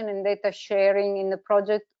participation and data sharing in the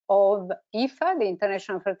project of IFA, the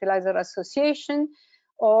International Fertilizer Association,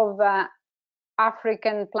 of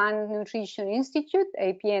African Plant Nutrition Institute,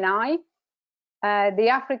 APNI, the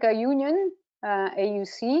Africa Union,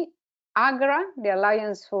 AUC, AGRA, the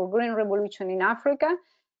Alliance for Green Revolution in Africa,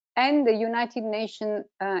 and the United Nations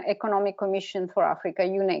Economic Commission for Africa,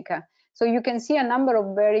 UNECA. So you can see a number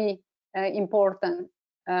of very important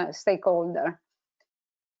stakeholders.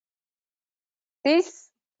 This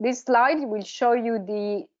slide will show you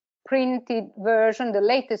the printed version, the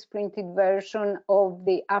latest printed version of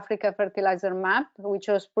the Africa Fertilizer Map, which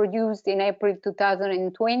was produced in April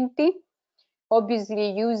 2020.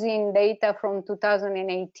 Obviously using data from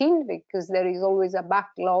 2018, because there is always a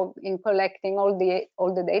backlog in collecting all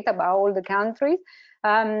the data about all the countries.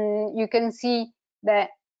 You can see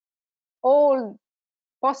that all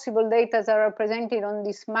possible data are represented on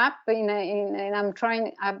this map, and I've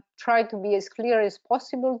tried to be as clear as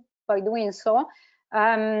possible by doing so.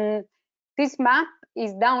 This map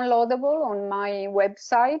is downloadable on my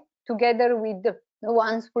website together with the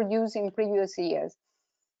ones produced in previous years.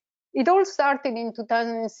 It all started in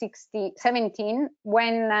 2017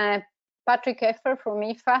 when Patrick Effer from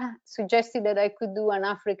IFA suggested that I could do an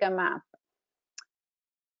Africa map.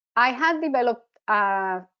 I had developed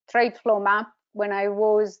a trade flow map when I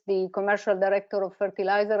was the commercial director of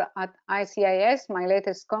fertilizer at ICIS, my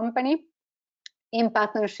latest company, in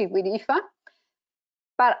partnership with IFA.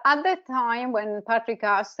 But at that time, when Patrick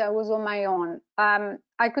asked, I was on my own.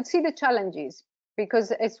 I could see the challenges,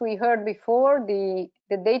 because as we heard before, the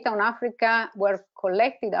data on Africa are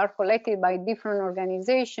collected by different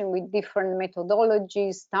organizations with different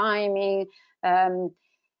methodologies, timing,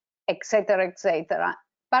 etc., etc.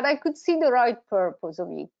 But I could see the right purpose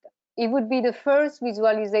of it. It would be the first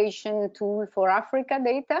visualization tool for Africa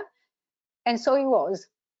data, and so it was.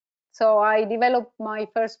 So I developed my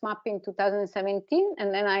first map in 2017,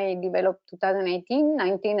 and then I developed 2018,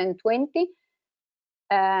 19, and 20.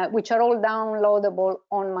 Which are all downloadable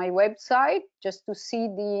on my website, just to see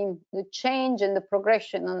the change and the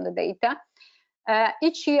progression on the data.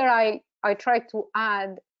 Each year I try to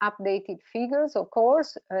add updated figures, of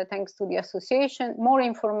course, thanks to the association, more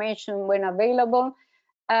information when available,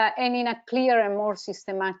 and in a clear and more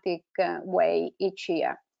systematic way each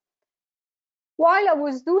year. While I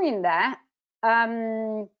was doing that,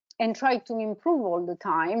 and try to improve all the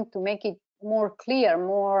time to make it more clear,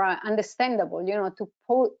 more understandable, to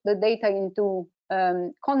put the data into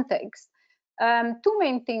context. Two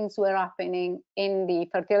main things were happening in the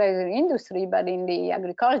fertilizer industry, but in the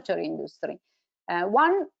agriculture industry.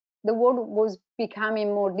 One, the world was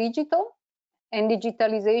becoming more digital, and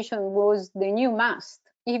digitalization was the new must,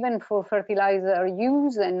 even for fertilizer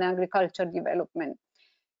use and agriculture development.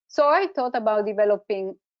 So I thought about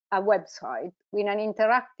developing a website with an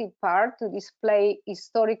interactive part to display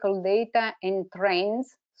historical data and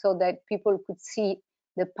trends, so that people could see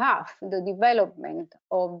the path, the development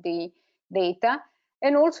of the data,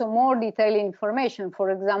 and also more detailed information, for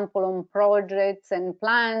example, on projects and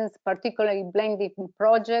plans, particularly blended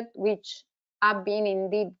projects, which have been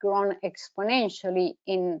indeed grown exponentially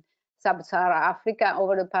in Sub-Saharan Africa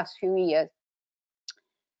over the past few years.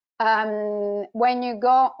 When you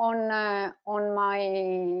go on the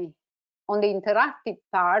interactive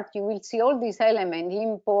part, you will see all these elements,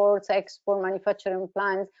 imports, export, manufacturing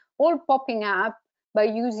plans, all popping up by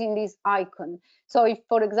using this icon. So if,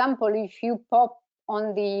 for example, if you pop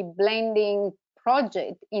on the blending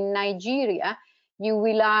project in Nigeria, you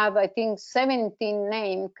will have, I think, 17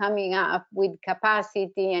 names coming up with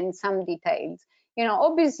capacity and some details.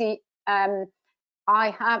 Obviously, I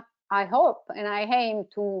hope and I aim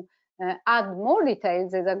to add more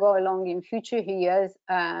details as I go along in future years,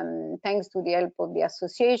 thanks to the help of the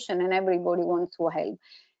association, and everybody wants to help.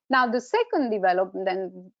 Now, the second development,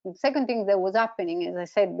 and the second thing that was happening, as I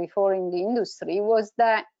said before, in the industry, was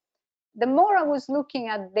that the more I was looking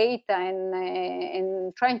at data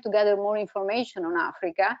and trying to gather more information on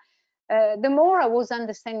Africa, the more I was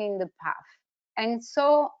understanding the path. And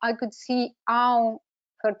so I could see how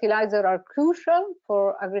fertilizers are crucial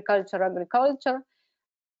for agriculture,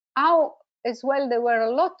 how as well there were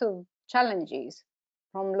a lot of challenges,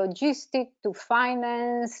 from logistics to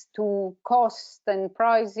finance to cost and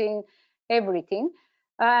pricing, everything,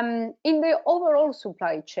 in the overall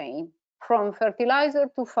supply chain, from fertilizer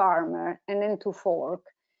to farmer and then to fork.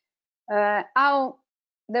 How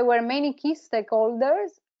there were many key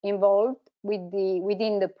stakeholders involved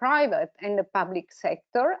within the private and the public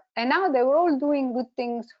sector, and now they were all doing good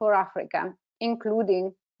things for Africa,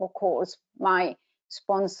 including, of course, my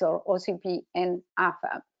sponsor, OCP and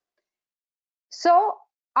AFAB. So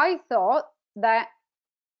I thought that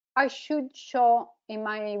I should show in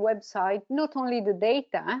my website not only the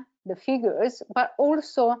data, the figures, but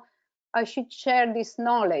also I should share this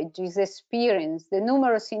knowledge, this experience, the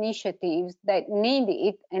numerous initiatives that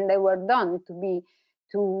needed and they were done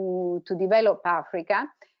to develop Africa.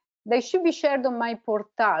 They should be shared on my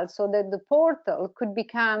portal so that the portal could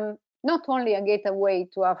become not only a gateway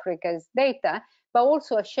to Africa's data, but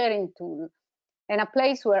also a sharing tool and a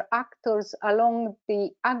place where actors along the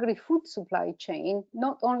agri-food supply chain,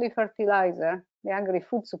 not only fertilizer, the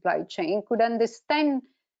agri-food supply chain, could understand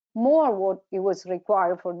more what it was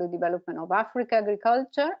required for the development of Africa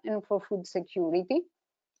agriculture and for food security,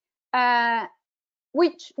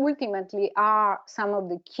 which ultimately are some of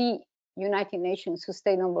the key United Nations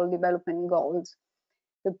Sustainable Development Goals.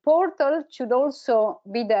 The portal should also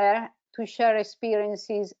be there to share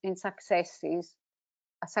experiences and successes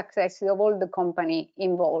of all the company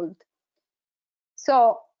involved.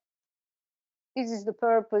 So this is the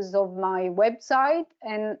purpose of my website,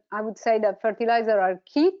 and I would say that fertilizers are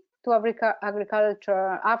key to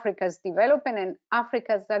Africa's development, and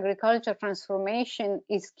Africa's agriculture transformation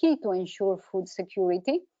is key to ensure food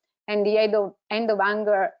security and the end of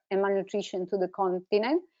hunger and malnutrition to the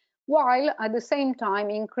continent, while at the same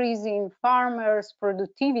time increasing farmers'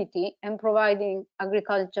 productivity and providing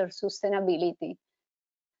agriculture sustainability.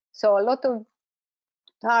 So a lot of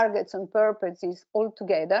targets and purposes all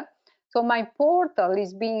together. So my portal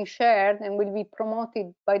is being shared and will be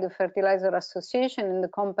promoted by the Fertilizer Association and the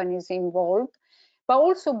companies involved, but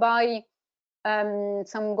also by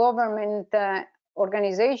some government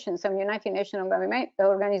organizations, some United Nations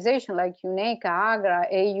organizations like UNECA, AGRA,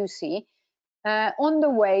 AUC, on the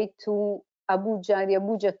way to Abuja, the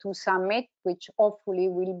Abuja 2 Summit, which hopefully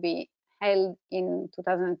will be held in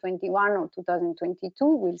 2021 or 2022,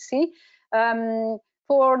 we'll see,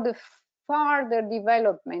 for the further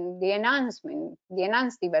development, the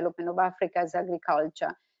enhanced development of Africa's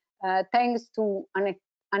agriculture, thanks to an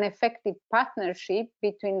effective partnership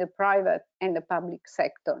between the private and the public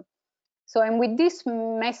sector. So, and with this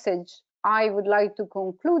message, I would like to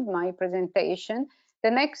conclude my presentation.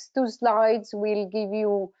 The next 2 slides will give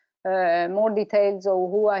you more details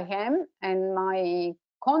of who I am and my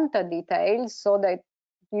contact details, so that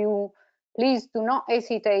you please do not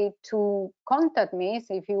hesitate to contact me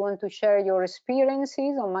if you want to share your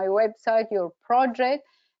experiences on my website, your project,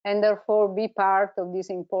 and therefore be part of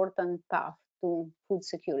this important path to food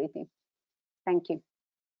security. Thank you.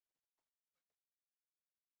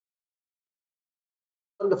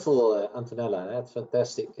 Wonderful, Antonella. That's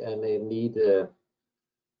fantastic, and indeed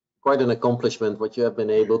quite an accomplishment what you have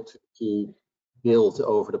been able to build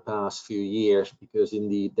over the past few years, because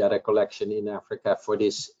indeed data collection in Africa for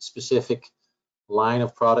this specific line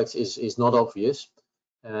of products is not obvious,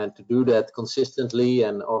 and to do that consistently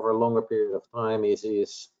and over a longer period of time is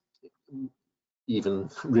even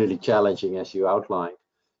really challenging, as you outlined.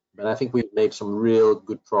 But I think we've made some real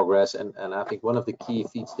good progress, and I think one of the key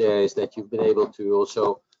feats there is that you've been able to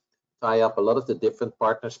also tie up a lot of the different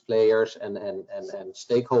partners, players, and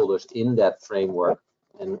stakeholders in that framework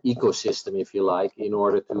and ecosystem, if you like, in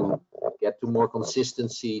order to get to more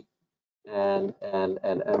consistency and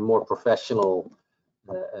more professional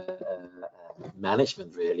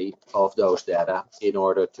management, really, of those data, in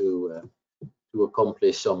order to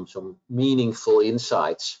accomplish some meaningful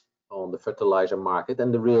insights on the fertilizer market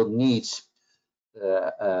and the real needs,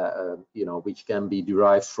 which can be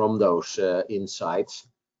derived from those insights.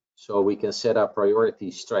 So we can set our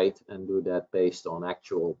priorities straight and do that based on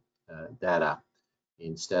actual data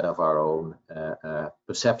instead of our own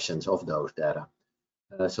perceptions of those data.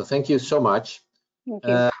 So thank you so much. Thank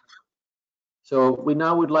you. So we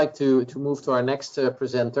now would like to move to our next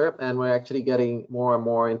presenter, and we're actually getting more and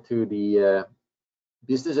more into the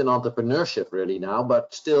business and entrepreneurship really now,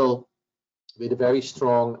 but still with a very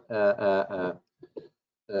strong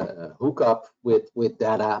hook up with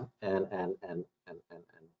data and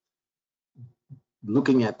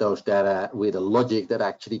looking at those data with a logic that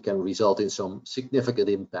actually can result in some significant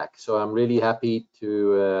impact. So I'm really happy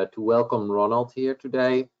to welcome Ronald here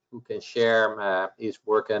today, who can share his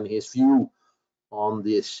work and his view on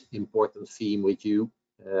this important theme with you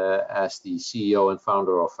as the CEO and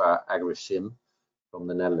founder of AgriSim from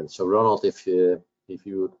the Netherlands. So Ronald, if you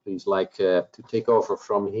would please like to take over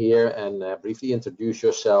from here and briefly introduce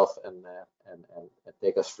yourself and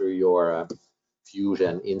take us through your views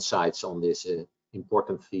and insights on this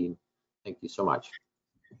important theme. Thank you so much.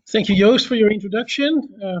 Thank you, Joost, for your introduction.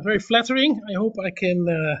 Very flattering. I hope I can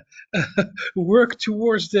work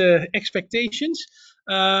towards the expectations.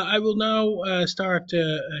 I will now start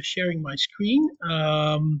sharing my screen.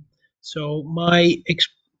 So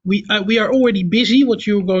we are already busy, what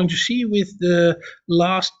you're going to see, with the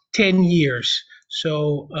last 10 years.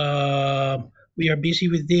 So we are busy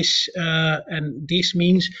with this, and this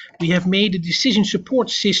means we have made a decision support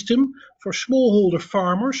system for smallholder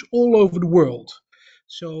farmers all over the world.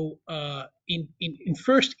 So in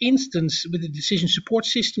first instance, with the decision support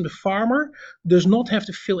system, the farmer does not have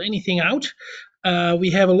to fill anything out.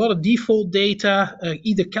 We have a lot of default data,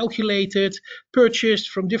 either calculated, purchased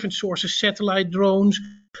from different sources, satellite drones,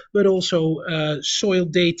 but also soil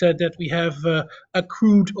data that we have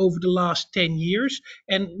accrued over the last 10 years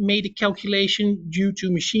and made a calculation due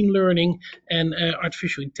to machine learning and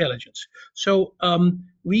artificial intelligence. So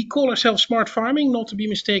we call ourselves smart farming, not to be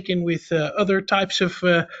mistaken with other types of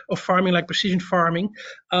farming like precision farming.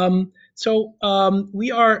 So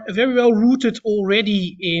we are very well rooted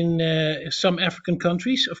already in some African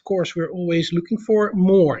countries. Of course, we're always looking for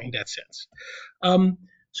more in that sense.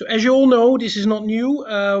 So as you all know, this is not new.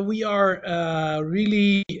 We are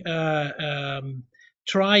really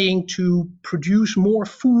trying to produce more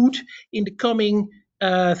food in the coming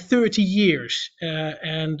 30 years.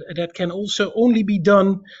 And that can also only be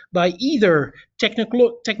done by either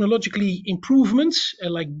technologically improvements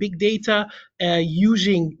like big data,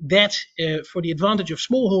 using that for the advantage of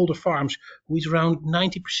smallholder farms, who is around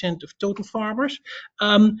 90% of total farmers.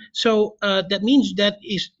 So that means that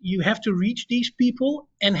you have to reach these people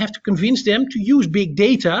and have to convince them to use big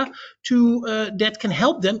data that can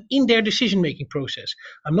help them in their decision-making process.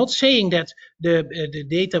 I'm not saying that the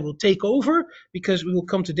data will take over, because we will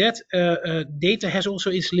come to that. Data has also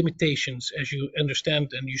its limitations, as you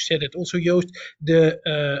understand, and you said it also, Joost. The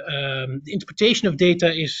interpretation of data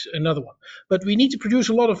is another one. But we need to produce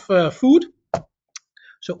a lot of food.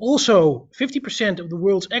 So also 50% of the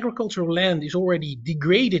world's agricultural land is already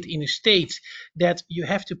degraded in a state that you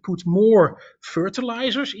have to put more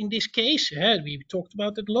fertilizers in this case. We talked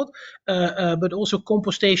about that a lot, but also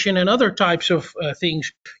compostation and other types of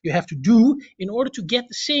things you have to do in order to get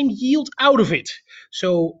the same yield out of it.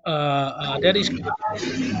 So that is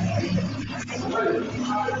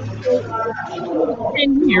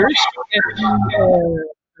 10 years.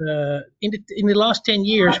 In the last 10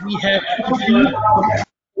 years, we have interviewed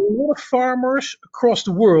a lot of farmers across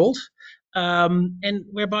the world, and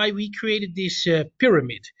whereby we created this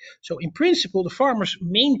pyramid. So in principle, the farmer's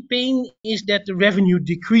main pain is that the revenue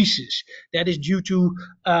decreases. That is due to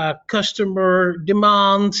customer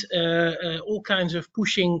demand, all kinds of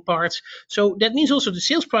pushing parts. So that means also the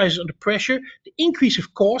sales price is under pressure, the increase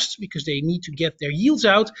of costs because they need to get their yields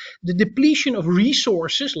out, the depletion of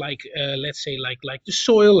resources like let's say like the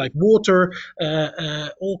soil, like water,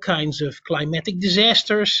 all kinds of climatic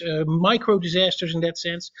disasters, micro disasters in that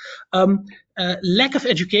sense. Lack of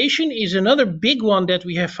education is another big one that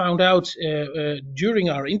we have found out during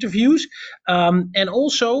our interviews, and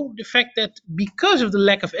also the fact that because of the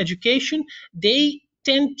lack of education, they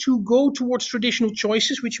tend to go towards traditional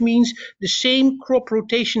choices, which means the same crop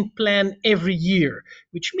rotation plan every year,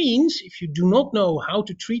 which means if you do not know how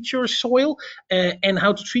to treat your soil and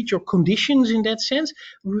how to treat your conditions in that sense,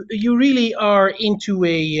 you really are into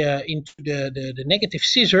the negative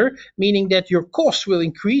scissor, meaning that your cost will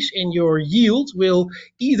increase and your yield will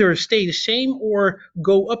either stay the same or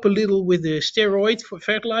go up a little with the steroid for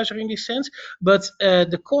fertilizer in this sense, but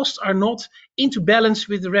the costs are not into balance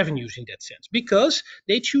with the revenues in that sense, because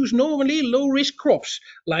they choose normally low-risk crops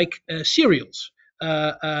like cereals.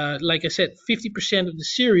 Like I said, 50% of the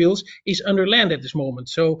cereals is under land at this moment.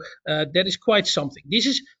 So that is quite something. This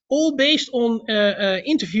is all based on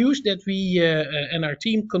interviews that we and our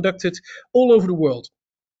team conducted all over the world.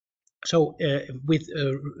 So with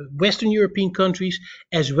Western European countries,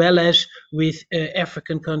 as well as with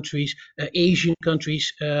African countries, Asian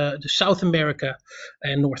countries, South America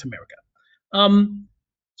and North America.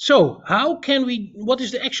 So how can we, what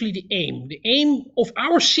is actually the aim? The aim of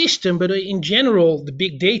our system, but in general, the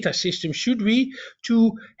big data system should be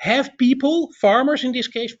to have people, farmers in this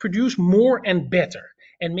case, produce more and better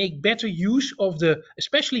and make better use of the,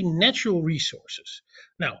 especially natural resources.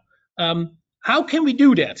 Now, how can we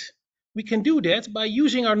do that? We can do that by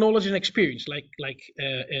using our knowledge and experience, like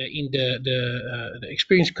in the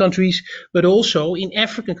experienced countries, but also in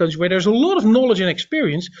African countries where there's a lot of knowledge and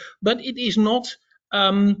experience, but it is not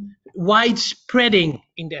widespreading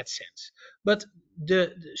in that sense. But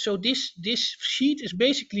so this sheet is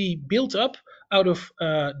basically built up out of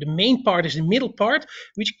the main part is the middle part,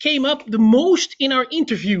 which came up the most in our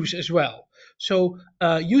interviews as well. So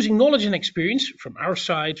using knowledge and experience from our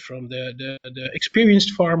side, from the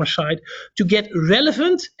experienced farmer side, to get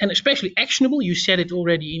relevant and especially actionable, you said it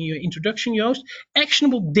already in your introduction, Joost,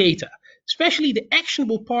 actionable data. Especially the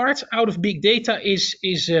actionable part out of big data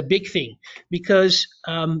is a big thing, because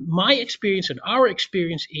my experience and our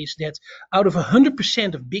experience is that out of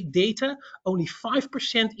 100% of big data, only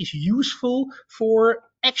 5% is useful for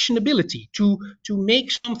actionability, to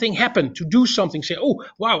make something happen, to do something, say, oh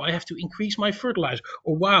wow, I have to increase my fertilizer,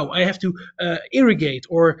 or wow, I have to irrigate,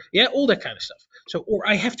 or yeah, all that kind of stuff. So, or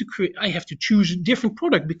I have to choose a different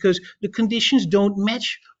product because the conditions don't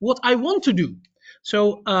match what I want to do.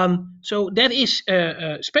 So, so that is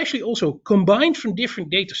especially also combined from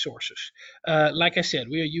different data sources. Like I said,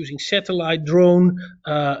 we are using satellite, drone,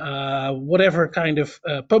 whatever kind of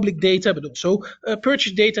public data, but also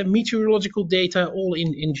purchase data, meteorological data, all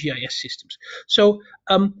in GIS systems. So,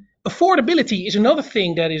 affordability is another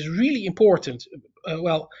thing that is really important.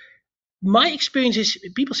 Well, my experience is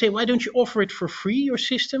people say, why don't you offer it for free, your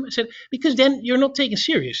system? I said, because then you're not taken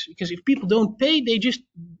serious. Because if people don't pay, they just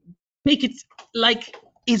take it like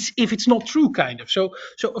it's if it's not true, kind of. So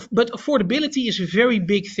but affordability is a very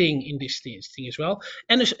big thing in this thing as well,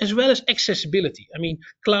 and as well as accessibility. I mean,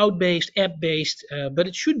 cloud-based, app-based, but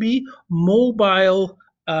it should be mobile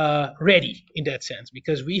ready in that sense,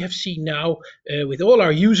 because we have seen now with all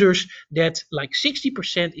our users that like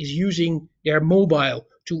 60% is using their mobile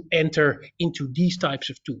to enter into these types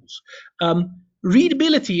of tools.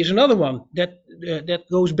 Readability is another one that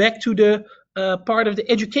goes back to the part of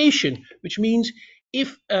the education, which means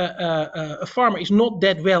if a farmer is not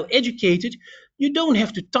that well educated, you don't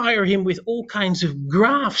have to tire him with all kinds of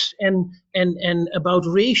graphs and about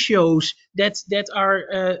ratios that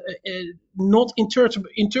are not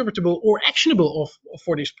interpretable or actionable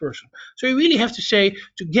for this person. So you really have to say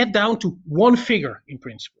to get down to one figure in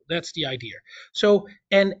principle. That's the idea. So,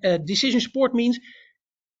 and decision support means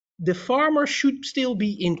the farmer should still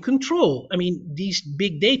be in control. I mean, these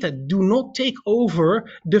big data do not take over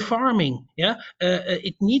the farming. Yeah,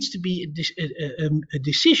 it needs to be a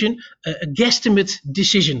decision, a guesstimate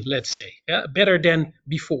decision, let's say, yeah, better than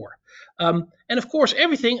before. And of course,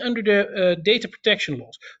 everything under the data protection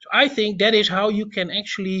laws. So I think that is how you can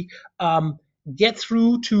actually get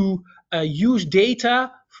through to use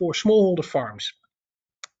data for smallholder farms.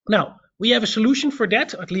 Now, we have a solution for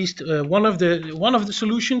that, at least one of the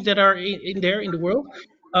solutions that are in there in the world.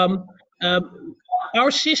 Um,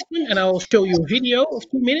 our system, and I'll show you a video of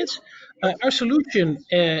 2 minutes. Our solution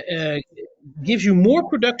gives you more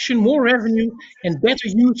production, more revenue, and better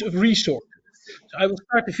use of resources. So I will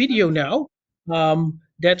start the video now.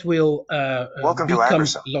 That will Welcome to become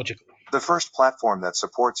Agrisome, logical. the first platform that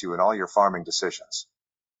supports you in all your farming decisions.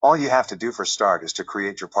 All you have to do for start is to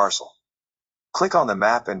create your parcel. Click on the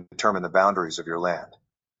map and determine the boundaries of your land.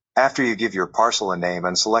 After you give your parcel a name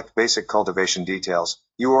and select basic cultivation details,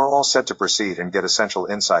 you are all set to proceed and get essential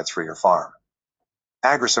insights for your farm.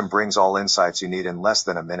 Agrisome brings all insights you need in less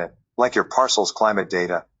than a minute, like your parcel's climate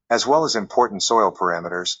data, as well as important soil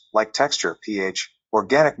parameters, like texture, pH,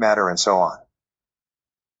 organic matter, and so on.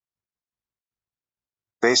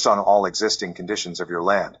 Based on all existing conditions of your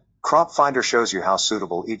land, Crop Finder shows you how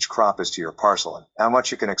suitable each crop is to your parcel and how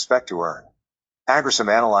much you can expect to earn.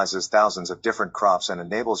 Agrisome analyzes thousands of different crops and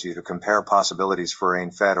enables you to compare possibilities for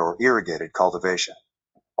rain-fed or irrigated cultivation.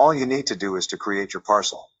 All you need to do is to create your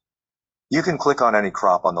parcel. You can click on any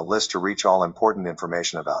crop on the list to reach all important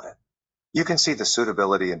information about it. You can see the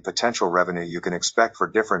suitability and potential revenue you can expect for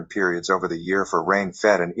different periods over the year for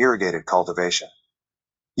rain-fed and irrigated cultivation.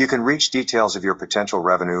 You can reach details of your potential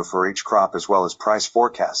revenue for each crop as well as price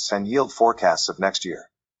forecasts and yield forecasts of next year.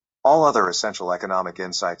 All other essential economic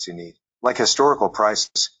insights you need, like historical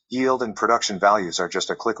prices, yield, and production values, are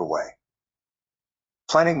just a click away.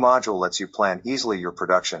 Planning module lets you plan easily your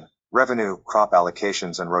production, revenue, crop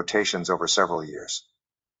allocations, and rotations over several years.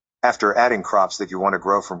 After adding crops that you want to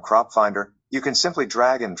grow from Crop Finder, you can simply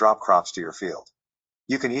drag and drop crops to your field.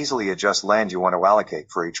 You can easily adjust land you want to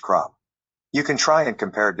allocate for each crop. You can try and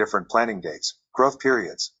compare different planting dates, growth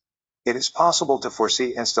periods. It is possible to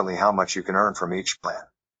foresee instantly how much you can earn from each plan.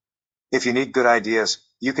 If you need good ideas,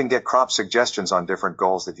 you can get crop suggestions on different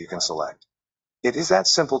goals that you can select. It is that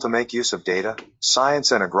simple to make use of data,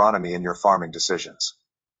 science, and agronomy in your farming decisions.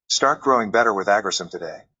 Start growing better with AgriSim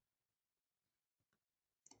today.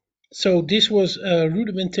 So this was a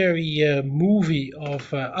rudimentary movie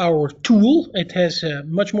of our tool. It has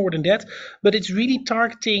much more than that, but it's really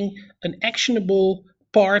targeting an actionable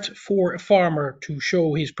part for a farmer to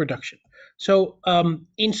show his production. So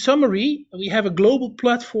in summary, we have a global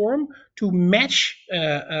platform to match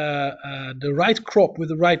the right crop with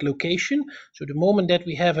the right location. So the moment that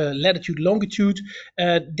we have a latitude, longitude,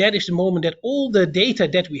 that is the moment that all the data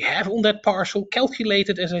that we have on that parcel,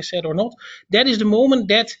 calculated as I said or not, that is the moment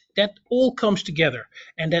that all comes together.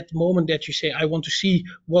 And that moment that you say, I want to see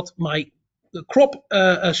what my crop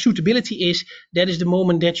suitability is, that is the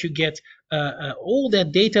moment that you get all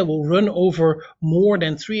that data will run over more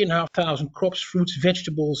than 3,500 crops, fruits,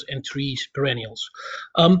 vegetables, and trees, perennials.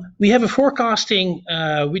 We have a forecasting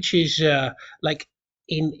which is like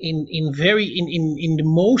in the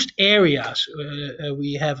most areas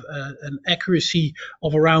we have an accuracy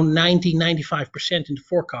of around 90-95% in the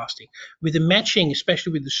forecasting. With the matching,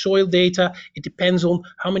 especially with the soil data, it depends on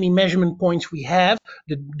how many measurement points we have.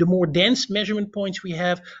 The more dense measurement points we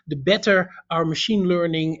have, the better our machine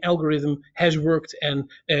learning algorithm has worked and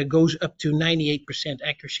goes up to 98%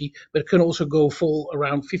 accuracy, but it can also go full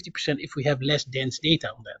around 50% if we have less dense data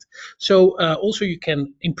on that. So also you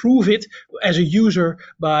can improve it as a user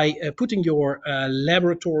by putting your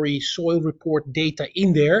laboratory soil report data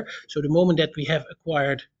in there. So the moment that we have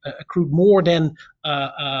accrued more than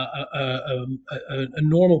a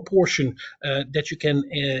normal portion, that you can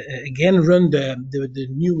again run the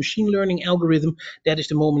new machine learning algorithm, that is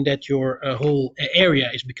the moment that your whole area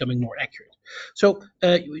is becoming more accurate. So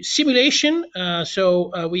simulation,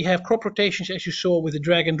 we have crop rotations as you saw with the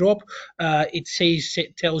drag and drop. It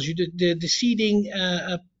tells you the seeding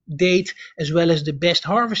date as well as the best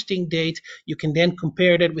harvesting date. You can then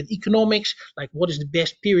compare that with economics, like what is the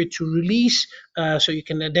best period to release. So you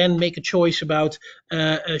can then make a choice about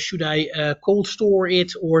should I cold store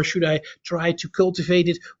it, or should I try to cultivate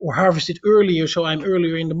it or harvest it earlier so I'm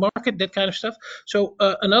earlier in the market, that kind of stuff. So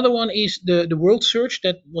another one is the world search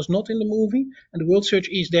that was not in the movie. And the world search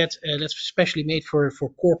is that's specially made for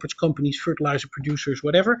corporate companies, fertilizer producers,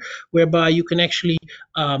 whatever, whereby you can actually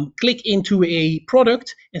click into a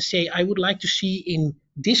product and say, I would like to see in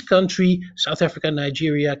this country, South Africa,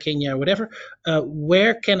 Nigeria, Kenya, whatever,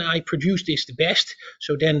 where can I produce this the best?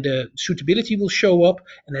 So then the suitability will show up.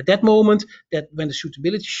 And at that moment, that when the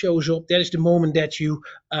suitability shows up, that is the moment that you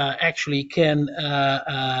actually can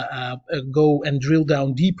go and drill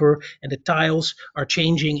down deeper, and the tiles are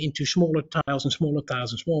changing into smaller tiles and smaller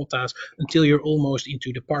tiles and smaller tiles until you're almost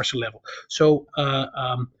into the parcel level.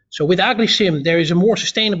 So with AgriSim, there is a more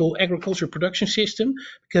sustainable agriculture production system,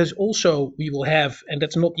 because also we will have, and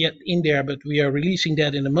that's not yet in there, but we are releasing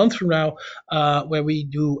that in a month from now, where we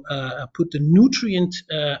do put the nutrient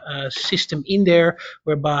system in there,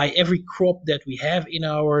 whereby every crop that we have in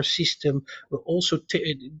our system will also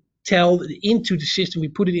tell into the system, we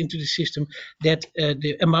put it into the system, that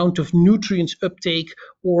the amount of nutrients uptake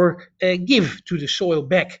or give to the soil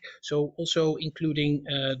back. So also including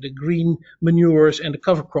the green manures and the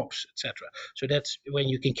cover crops, etc. So that's when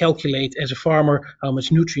you can calculate as a farmer how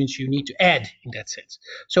much nutrients you need to add in that sense.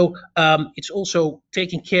 So it's also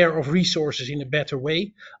taking care of resources in a better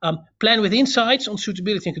way. Plan with insights on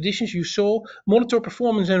suitability and conditions. You saw monitor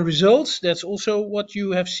performance and results. That's also what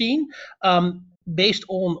you have seen. Based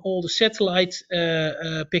on all the satellite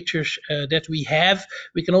pictures that we have,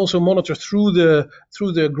 we can also monitor through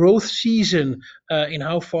the growth season in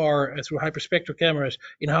how far, through hyperspectral cameras,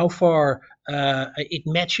 in how far it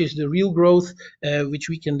matches the real growth, which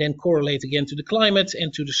we can then correlate again to the climate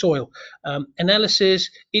and to the soil. Analysis,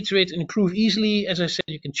 iterate and improve easily. As I said,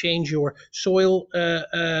 you can change your soil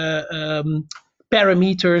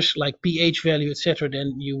parameters like pH value, etc.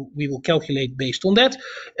 Then we will calculate based on that.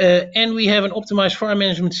 And we have an optimized farm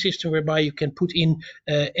management system whereby you can put in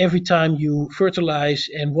every time you fertilize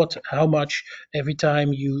and how much, every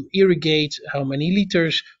time you irrigate, how many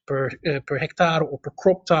liters per hectare or per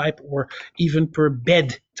crop type, or even per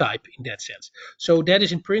bed type in that sense. So that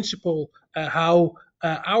is in principle how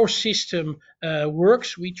our system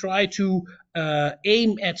works. We try to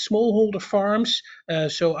aim at smallholder farms.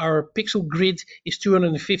 So our pixel grid is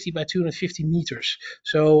 250 by 250 meters.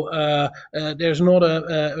 So there's not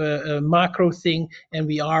a macro thing, and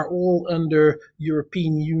we are all under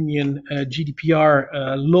European Union GDPR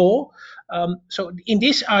law. So in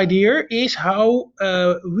this idea is how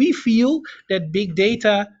we feel that big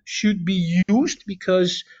data should be used,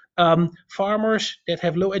 because farmers that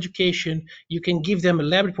have low education, you can give them a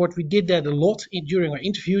lab report. We did that a lot during our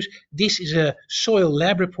interviews. This is a soil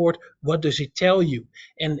lab report. What does it tell you?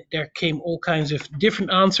 And there came all kinds of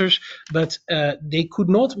different answers, but they could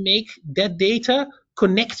not make that data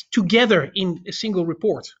connect together in a single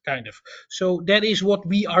report, kind of. So that is what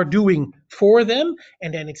we are doing for them,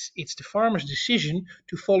 and then it's the farmer's decision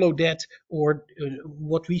to follow that, or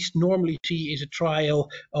what we normally see is a trial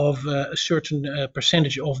of a certain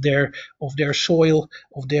percentage of their soil,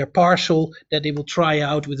 of their parcel, that they will try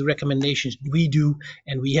out with the recommendations we do,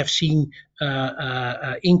 and we have seen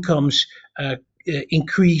incomes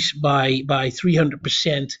increase by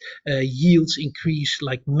 300%, yields increase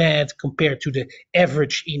like mad compared to the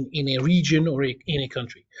average in a region or in a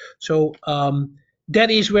country. So that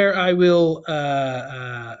is where I will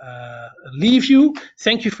leave you.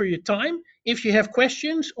 Thank you for your time. If you have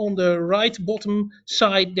questions, on the right bottom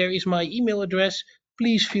side there is my email address.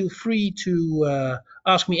 Please feel free to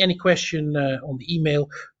ask me any question on the email,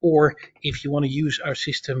 or if you want to use our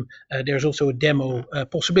system, there's also a demo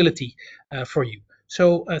possibility for you.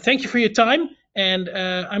 So thank you for your time, and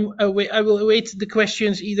I will await the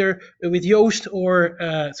questions either with Joost or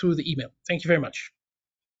through the email. Thank you very much.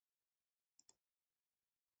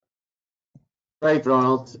 Great,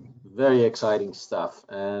 Ronald. Very exciting stuff,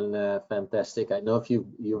 and fantastic. I know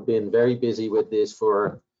you've been very busy with this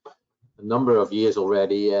for a number of years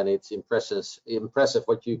already, and it's impressive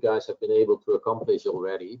what you guys have been able to accomplish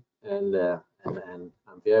already. And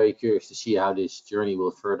I'm very curious to see how this journey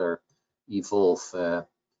will further evolve,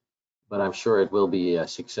 but I'm sure it will be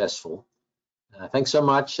successful. Thanks so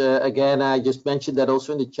much. Again, I just mentioned that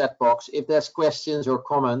also in the chat box. If there's questions or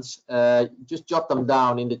comments, just jot them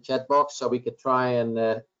down in the chat box so we could try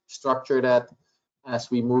and structure that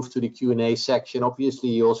as we move to the Q&A section. Obviously,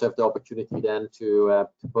 you also have the opportunity then to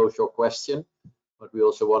pose your question, but we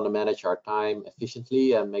also want to manage our time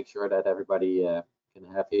efficiently and make sure that everybody can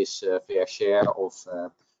have his fair share of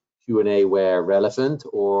Q&A where relevant,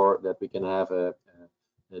 or that we can have a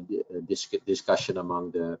discussion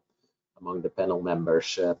among the panel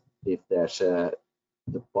members if there's the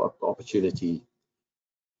opportunity.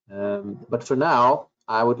 But for now,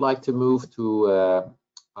 I would like to move to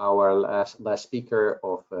our last speaker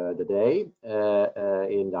of the day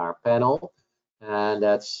in our panel, and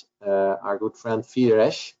that's our good friend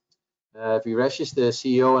Viresh. Viresh is the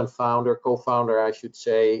CEO and co-founder, I should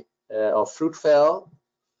say, of Fruitvale.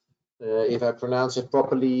 If I pronounce it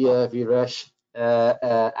properly, Viresh,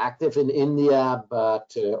 active in India,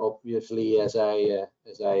 but obviously, as I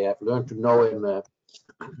have learned to know him,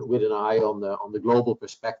 with an eye on the global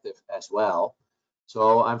perspective as well.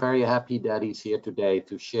 So I'm very happy that he's here today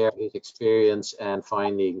to share his experience and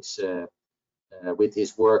findings with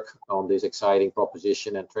his work on this exciting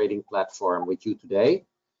proposition and trading platform with you today.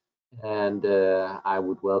 And I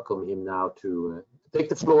would welcome him now to take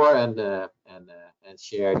the floor and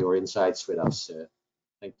share your insights with us.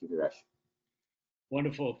 Thank you, Viresh.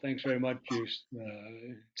 Wonderful. Thanks very much, Joost.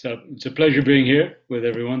 It's a pleasure being here with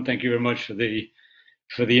everyone. Thank you very much for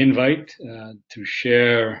the invite to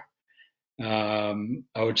share.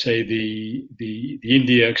 I would say the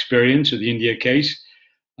India experience, or the India case.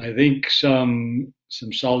 I think some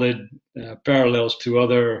solid parallels to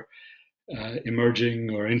other emerging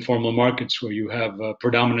or informal markets where you have a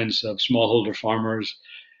predominance of smallholder farmers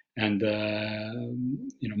and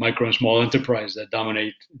micro and small enterprise that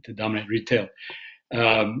dominate retail.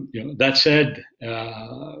 That said,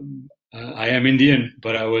 I am Indian,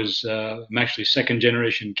 but I'm actually second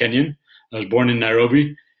generation Kenyan. I was born in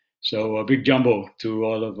Nairobi, so a big jumbo to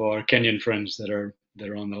all of our Kenyan friends that are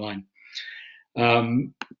on the line.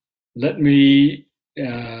 Let me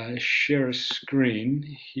share a screen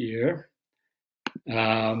here,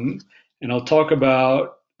 and I'll talk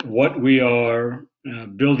about what we are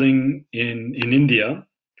building in India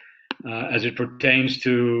as it pertains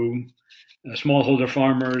to smallholder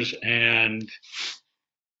farmers and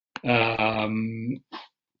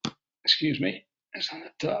excuse me, it's on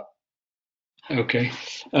the top. Okay,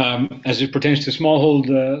 as it pertains to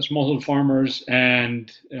smallholder farmers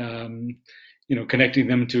and connecting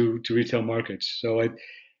them to retail markets. So I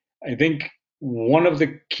think one of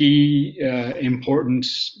the key important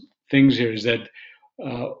things here is that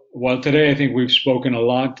while today I think we've spoken a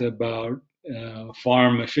lot about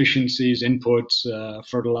farm efficiencies, inputs,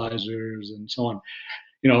 fertilizers, and so on,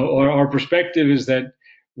 our perspective is that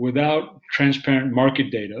without transparent market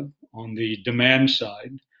data on the demand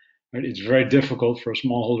side, right, it's very difficult for a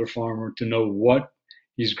smallholder farmer to know what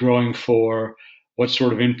he's growing for, what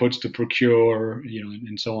sort of inputs to procure,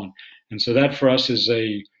 and so on. And so that for us is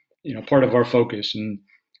a part of our focus. And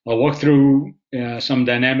I'll walk through some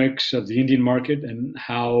dynamics of the Indian market and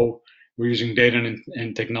how we're using data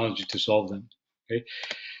and technology to solve them. Okay.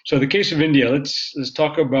 So the case of India, let's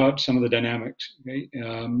talk about some of the dynamics. Okay,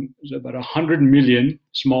 there's about 100 million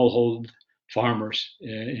smallhold farmers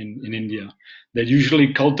in India that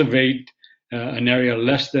usually cultivate an area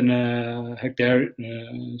less than a hectare,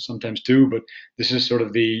 sometimes two, but this is sort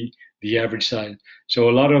of the average size. So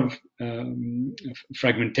a lot of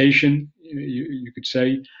fragmentation, you could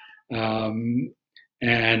say,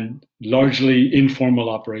 and largely informal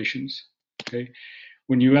operations. Okay,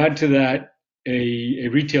 when you add to that a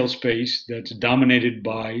retail space that's dominated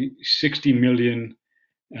by 60 million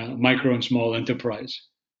micro and small enterprise.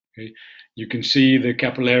 Okay? You can see the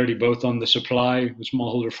capillarity both on the supply with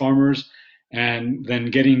smallholder farmers and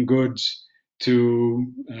then getting goods to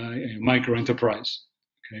micro enterprise.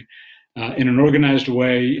 Okay? In an organized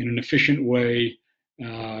way, in an efficient way,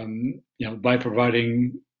 by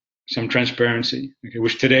providing some transparency, okay,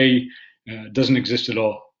 which today doesn't exist at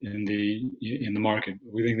all in the market.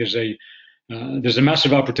 We think there's a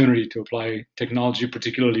massive opportunity to apply technology,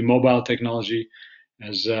 particularly mobile technology,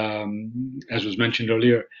 as was mentioned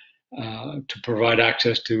earlier, to provide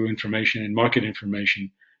access to information and market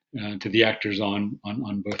information to the actors on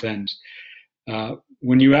both ends.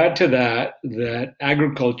 When you add to that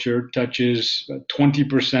agriculture touches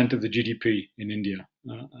 20% of the GDP in India,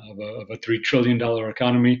 of a $3 trillion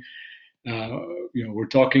economy, we're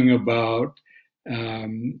talking about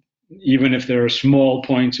even if there are small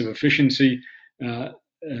points of efficiency,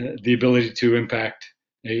 the ability to impact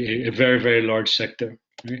a very, very large sector.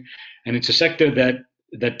 Right? And it's a sector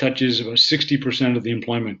that touches about 60% of the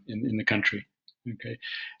employment in the country. Okay,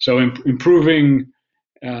 so improving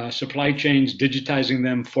supply chains, digitizing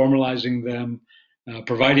them, formalizing them,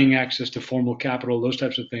 providing access to formal capital, those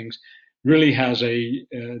types of things, really has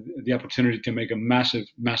the opportunity to make a massive,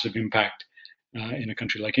 massive impact in a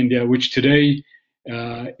country like India, which today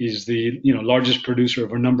is the largest producer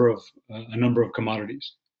of a number of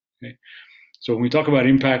commodities. Okay, so when we talk about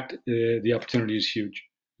impact, the opportunity is huge.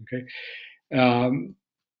 Okay,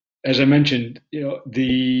 as I mentioned,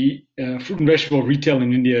 the fruit and vegetable retail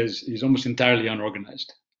in India is almost entirely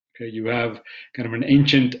unorganized. Okay, you have kind of an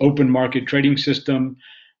ancient open market trading system.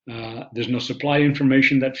 There's no supply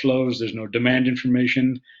information that flows. There's no demand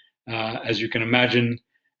information. As you can imagine,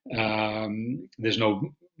 there's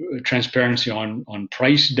no transparency on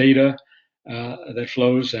price data that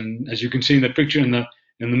flows. And as you can see in the picture in the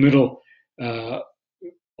middle,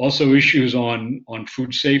 also issues on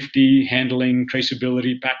food safety, handling,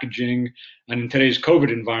 traceability, packaging, and in today's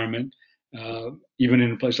COVID environment, even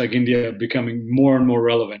in a place like India, becoming more and more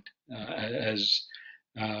relevant as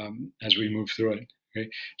we move through it. Okay,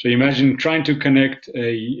 so you imagine trying to connect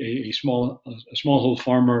a smallhold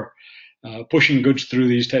farmer pushing goods through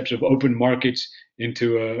these types of open markets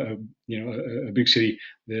into a big city.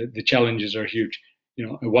 The challenges are huge.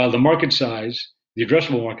 While the market size, the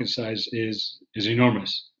addressable market size is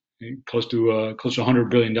enormous, okay? close to $100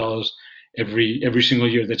 billion every single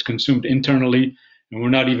year that's consumed internally, and we're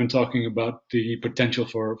not even talking about the potential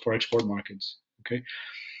for export markets. Okay,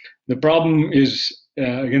 the problem is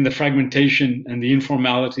again the fragmentation and the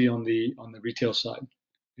informality on the retail side.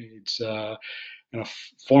 It's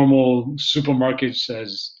formal supermarkets,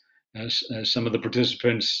 as some of the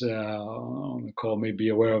participants on the call may be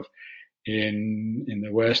aware of, in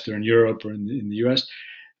the West or in Europe or in the US,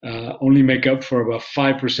 only make up for about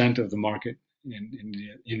 5% of the market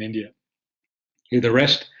in India. The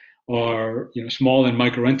rest are small and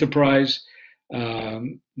micro enterprise.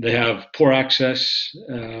 They have poor access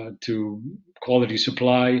to quality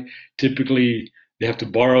supply. Typically, they have to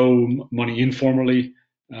borrow money informally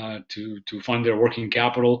to fund their working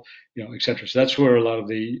capital, etc. So that's where a lot of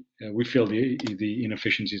we feel the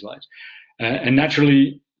inefficiencies lies. And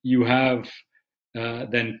naturally, you have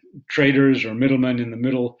then traders or middlemen in the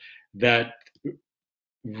middle that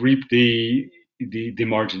reap the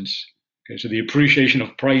margins. Okay, so the appreciation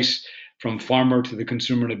of price from farmer to the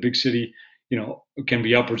consumer in a big city, can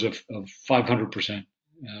be upwards of 500%,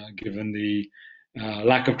 given the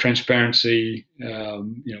lack of transparency,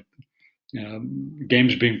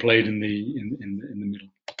 games being played in the middle.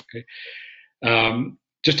 Okay,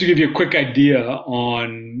 just to give you a quick idea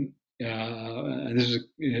on and this is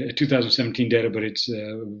 2017 data, but it's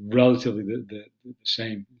relatively the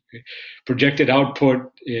same. Okay. Projected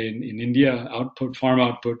output in India, farm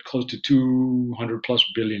output, close to 200 plus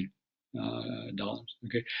billion dollars.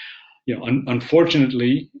 Okay.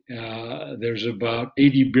 Unfortunately, there's about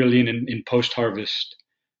 80 billion in post-harvest,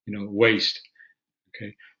 waste.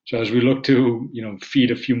 Okay. So as we look to,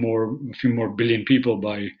 feed a few more billion people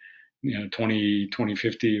by,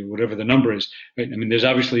 2050, or whatever the number is, right? I mean, there's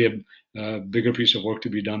obviously a bigger piece of work to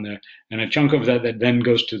be done there, and a chunk of that then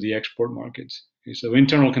goes to the export markets. Okay, so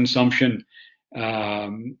internal consumption,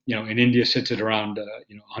 in India sits at around,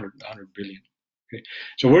 100 billion. Okay,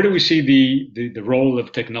 so where do we see the role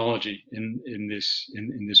of technology in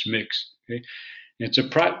this mix? Okay, it's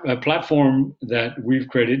a platform that we've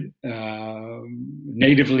created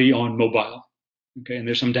natively on mobile. Okay, and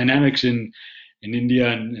there's some dynamics in India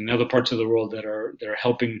and in other parts of the world that are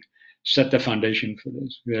helping set the foundation for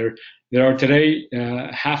this. There are today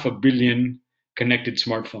 500 million connected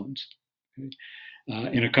smartphones. Okay?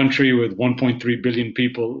 In a country with 1.3 billion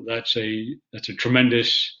people, that's a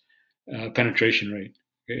tremendous penetration rate.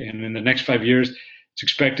 Okay? And in the next 5 years, it's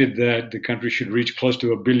expected that the country should reach close to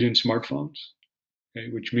 1 billion smartphones. Okay,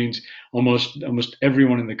 which means almost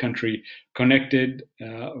everyone in the country connected,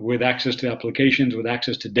 with access to applications, with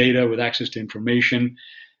access to data, with access to information.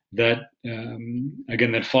 That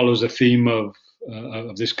again, that follows the theme of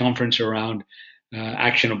this conference around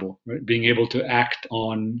actionable, right? Being able to act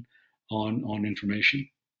on information.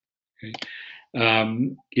 Okay.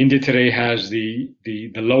 India today has the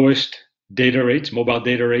lowest data rates, mobile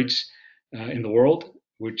data rates in the world,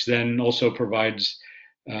 which then also provides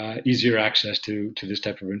easier access to this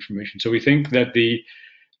type of information. So we think that the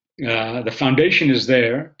foundation is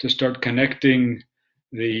there to start connecting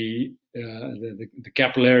the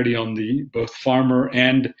capillarity on the both farmer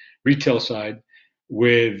and retail side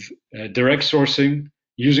with direct sourcing,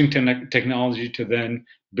 using technology to then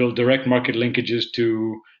build direct market linkages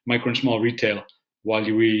to micro and small retail, while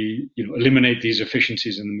we eliminate these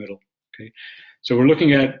efficiencies in the middle. Okay, so we're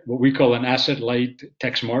looking at what we call an asset-light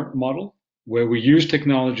tech smart model, where we use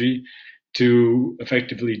technology to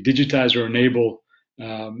effectively digitize or enable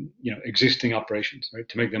existing operations, right,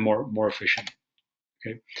 to make them more efficient.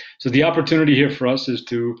 Okay, so the opportunity here for us is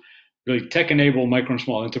to really tech enable micro and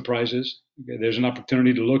small enterprises. Okay? There's an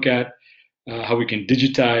opportunity to look at how we can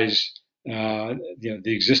digitize the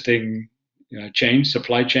existing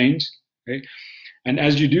supply chains. Okay? And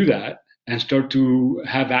as you do that and start to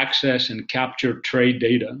have access and capture trade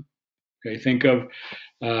data, okay, think of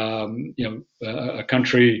a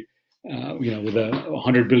country with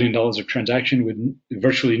 $100 billion of transaction with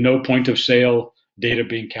virtually no point of sale data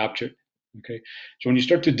being captured. Okay, so when you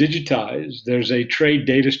start to digitize, there's a trade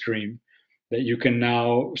data stream that you can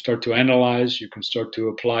now start to analyze. You can start to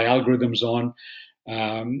apply algorithms on,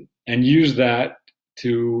 and use that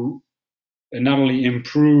to not only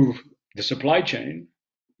improve the supply chain,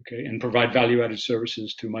 okay, and provide value-added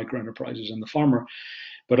services to micro enterprises and the farmer,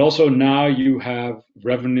 but also now you have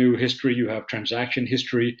revenue history, you have transaction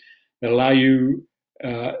history that allow you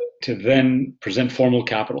to then present formal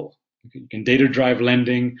capital. You can data drive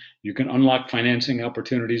lending, you can unlock financing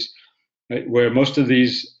opportunities, right, where most of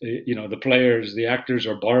these, the players, the actors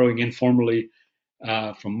are borrowing informally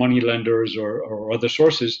from money lenders or other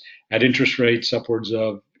sources at interest rates upwards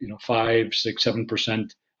of 5, 6,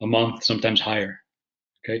 7% a month, sometimes higher.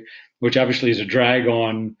 Okay, which obviously is a drag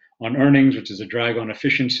on earnings, which is a drag on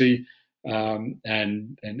efficiency, and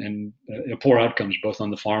poor outcomes both on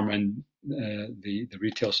the farm and the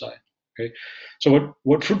retail side. Okay, so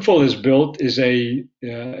what Fruitful has built is a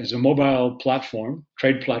mobile platform,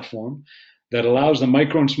 trade platform, that allows the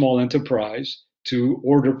micro and small enterprise to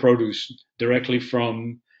order produce directly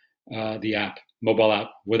from the mobile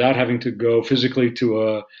app, without having to go physically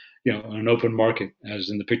to an open market, as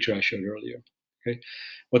in the picture I showed earlier. Okay,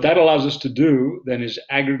 what that allows us to do then is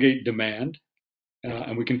aggregate demand,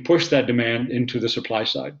 and we can push that demand into the supply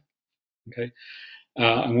side. Okay.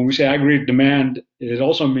 And when we say aggregate demand, it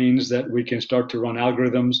also means that we can start to run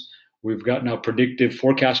algorithms. We've got now predictive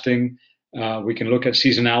forecasting. We can look at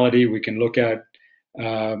seasonality. We can look at,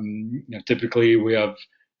 typically we have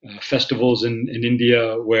festivals in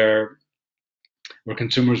India where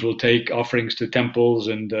consumers will take offerings to temples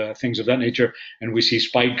and things of that nature, and we see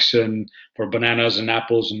spikes for bananas and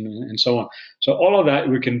apples and so on. So all of that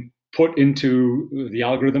we can put into the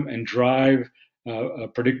algorithm and drive a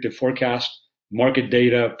predictive forecast, market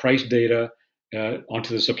data, price data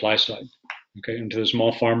onto the supply side, okay, into the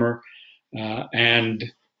small farmer, and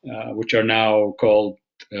which are now called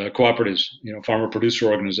cooperatives, farmer producer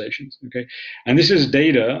organizations, okay. And this is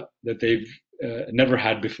data that they've never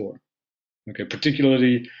had before. Okay,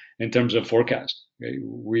 particularly in terms of forecast. Okay,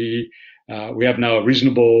 we have now a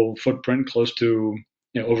reasonable footprint, close to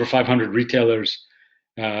over 500 retailers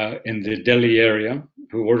in the Delhi area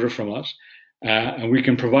who order from us, and we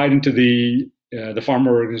can provide into the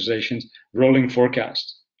farmer organizations rolling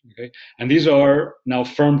forecasts. Okay, and these are now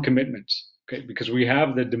firm commitments. Okay, because we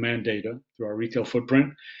have the demand data through our retail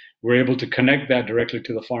footprint, we're able to connect that directly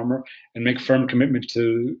to the farmer and make firm commitments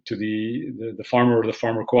to the farmer or the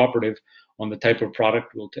farmer cooperative on the type of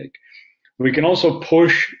product we'll take. We can also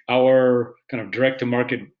push our kind of direct to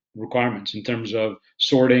market requirements in terms of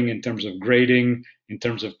sorting, in terms of grading, in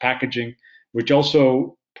terms of packaging, which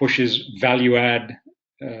also pushes value add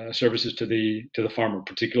services to the farmer,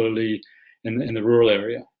 particularly in the rural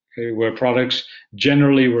area, okay, where products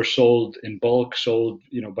generally were sold in bulk, sold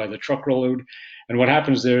by the truckload, and what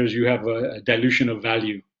happens there is you have a dilution of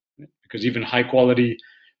value, because even high quality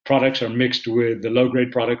products are mixed with the low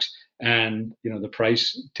grade products, and the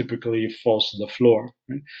price typically falls to the floor.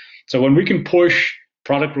 Right? So when we can push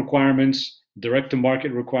product requirements, direct to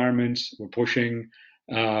market requirements, we're pushing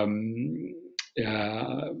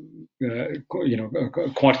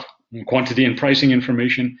quantity and pricing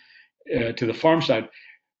information to the farm side.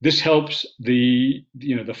 This helps the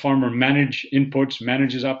farmer manage inputs,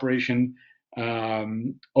 manage his operation,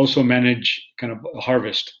 also manage kind of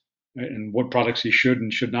harvest, right, and what products he should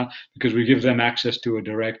and should not, because we give them access to a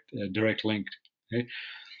direct link. Okay?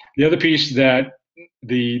 The other piece that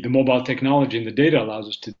the mobile technology and the data allows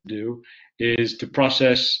us to do is to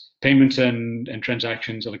process payments and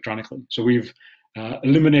transactions electronically. So we've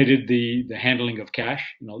eliminated the handling of cash,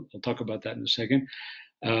 and I'll talk about that in a second.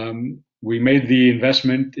 We made the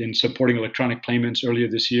investment in supporting electronic payments earlier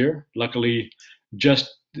this year, luckily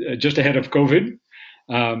just ahead of COVID.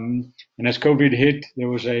 And as COVID hit, there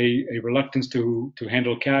was a reluctance to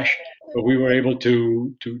handle cash, but we were able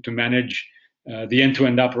to manage the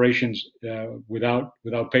end-to-end operations without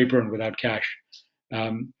paper and without cash,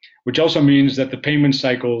 which also means that the payment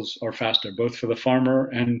cycles are faster, both for the farmer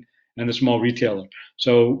and the small retailer.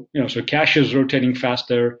 So so cash is rotating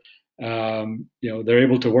faster. They're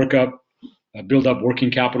able to build up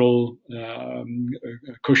working capital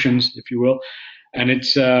cushions, if you will, and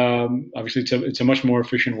it's obviously it's a much more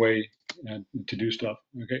efficient way to do stuff.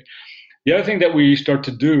 Okay. The other thing that we start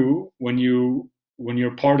to do when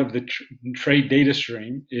you're part of the trade data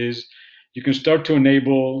stream is you can start to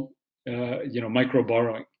enable micro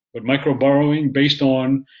borrowing, but micro borrowing based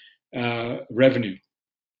on revenue.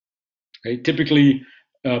 Okay. Typically,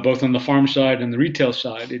 both on the farm side and the retail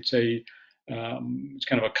side, it's kind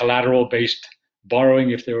of a collateral based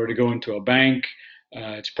borrowing. If they were to go into a bank,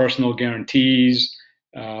 it's personal guarantees.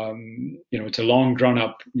 It's a long drawn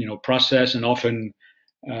up process, and often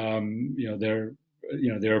they're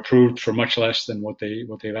approved for much less than what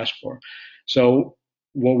they've asked for. So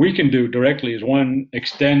what we can do directly is, one,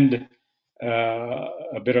 extend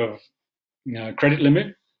a bit of credit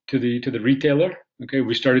limit to the retailer. Okay,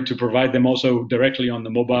 we started to provide them also directly on the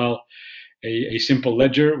mobile a simple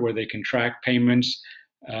ledger where they can track payments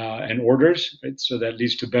and orders. Right? So that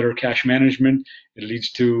leads to better cash management. It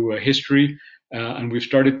leads to history, and we've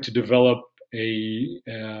started to develop a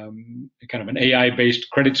kind of an AI-based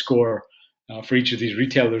credit score for each of these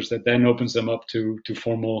retailers that then opens them up to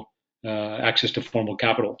formal access to formal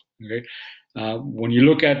capital. Okay, when you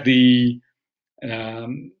look at the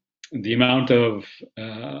amount of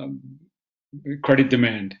credit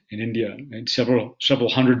demand in India, and several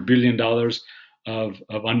 $100 billion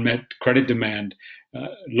of unmet credit demand,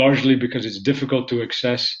 largely because it's difficult to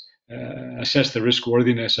assess the risk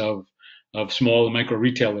worthiness of small and micro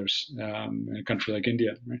retailers in a country like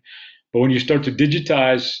India. Right? But when you start to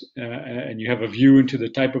digitize and you have a view into the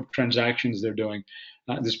type of transactions they're doing,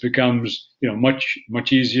 this becomes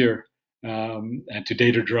much easier and to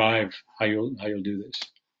data drive how you'll do this.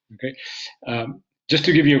 Okay. Just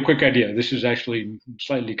to give you a quick idea, this is actually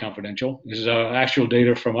slightly confidential. This is actual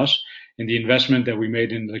data from us in the investment that we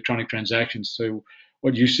made in electronic transactions. So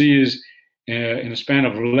what you see is in a span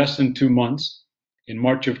of less than 2 months, in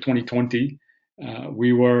March of 2020,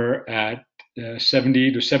 we were at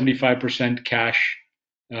 70 to 75% cash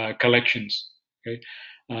collections. Okay,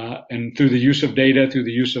 and through the use of data, through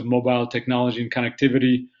the use of mobile technology and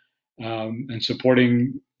connectivity, and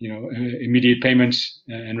supporting immediate payments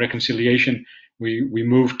and reconciliation, we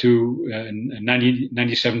moved to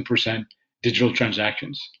 97% digital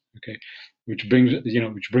transactions. Okay, which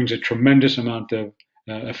brings a tremendous amount of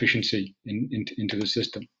efficiency into the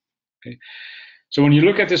system. Okay, so when you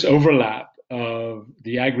look at this overlap of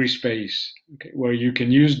the agri space, okay, where you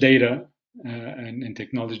can use data and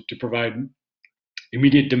technology to provide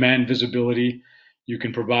immediate demand visibility, You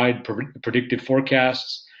can provide predictive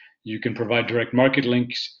forecasts. You can provide direct market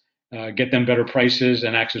links, get them better prices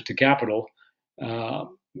and access to capital.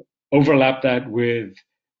 Overlap that with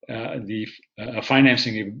the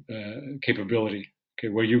financing capability, okay,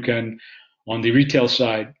 where you can, on the retail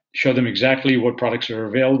side, show them exactly what products are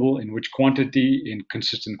available, in which quantity, in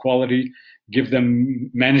consistent quality, give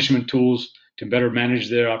them management tools to better manage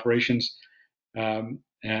their operations,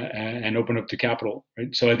 and open up to capital.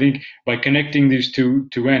 Right. So I think by connecting these two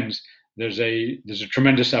ends, there's a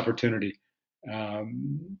tremendous opportunity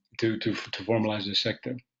to formalize this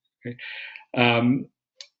sector. Okay.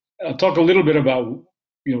 I'll talk a little bit about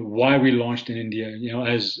why we launched in India.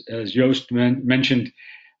 As Joost mentioned,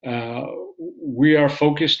 we are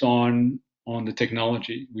focused on the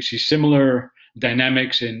technology. We see similar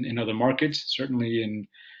dynamics in other markets, certainly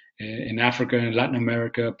in Africa and Latin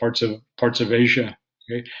America, parts of Asia.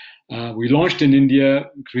 Okay, we launched in India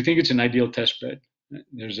because we think it's an ideal test bed.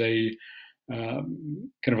 There's a kind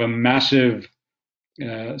of a massive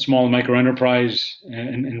small micro enterprise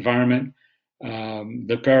environment.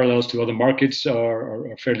 The parallels to other markets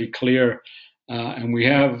are fairly clear, and we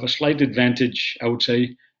have a slight advantage, I would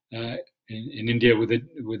say, in India with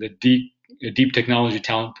a deep technology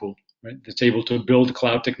talent pool, right? That's able to build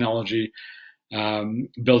cloud technology,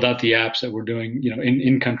 build out the apps that we're doing,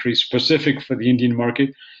 in countries specific for the Indian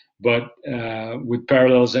market, but with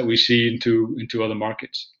parallels that we see into other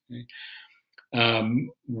markets. Okay?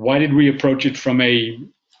 Why did we approach it from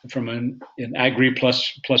an agri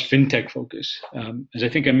plus fintech focus? As I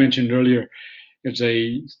think I mentioned earlier, it's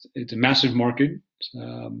a massive market,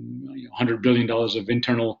 $100 billion of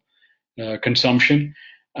internal consumption,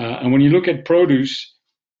 and when you look at produce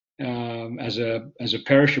as a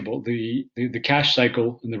perishable, the cash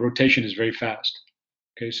cycle and the rotation is very fast.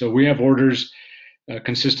 Okay, so we have orders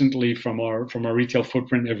consistently from our retail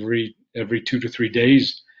footprint every 2 to 3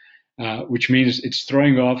 days. Which means it's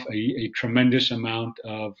throwing off a tremendous amount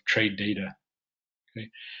of trade data. Okay,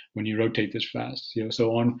 when you rotate this fast,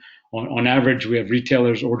 so on average, we have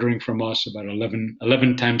retailers ordering from us about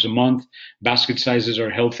 11 times a month. Basket sizes are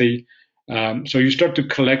healthy, so you start to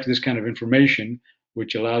collect this kind of information,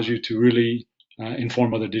 which allows you to really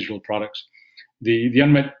inform other digital products. The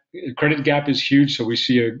unmet credit gap is huge, so we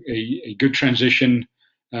see a good transition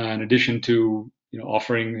in addition to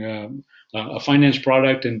offering a finance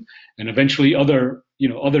product and eventually other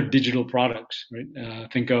digital products. Right?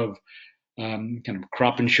 Think of kind of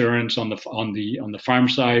crop insurance on the farm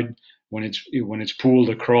side when it's pooled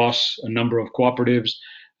across a number of cooperatives.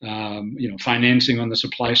 Financing on the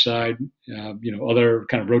supply side. Other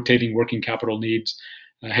kind of rotating working capital needs,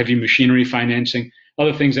 heavy machinery financing,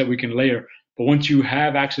 other things that we can layer. But once you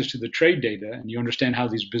have access to the trade data and you understand how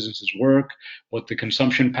these businesses work, what the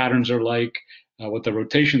consumption patterns are like, what the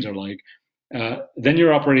rotations are like, then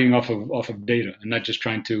you're operating off of data and not just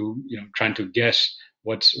trying to guess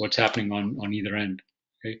what's happening on either end.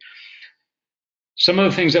 Okay. Some of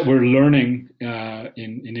the things that we're learning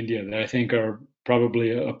in India that I think are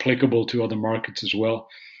probably applicable to other markets as well.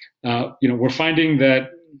 We're finding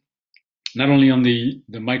that not only on the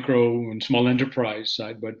micro and small enterprise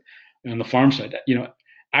side, but on the farm side,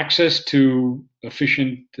 access to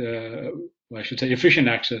efficient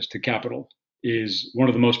access to capital is one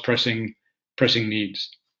of the most pressing needs.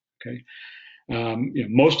 Okay,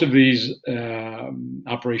 most of these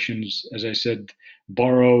operations, as I said,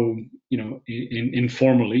 borrow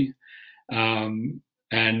informally,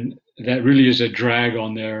 and that really is a drag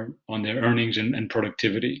on their earnings and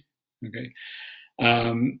productivity. Okay,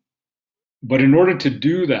 but in order to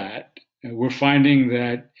do that, we're finding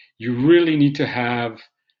that you really need to have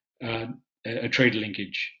a trade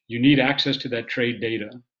linkage. You need access to that trade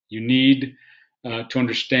data. You need to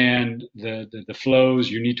understand the flows.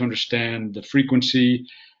 You need to understand the frequency,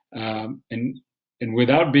 and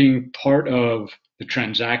without being part of the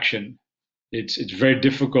transaction, it's very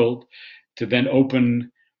difficult to then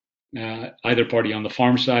open either party on the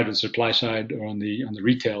farm side or the supply side or on the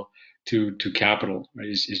retail to capital. Right?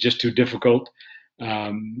 It's just too difficult. There are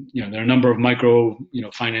a number of micro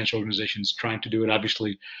finance organizations trying to do it.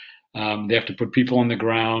 Obviously, they have to put people on the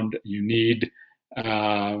ground. You need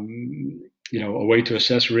a way to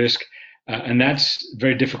assess risk, and that's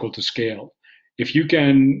very difficult to scale. If you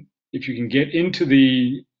can get into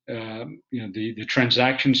the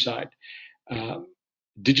transaction side,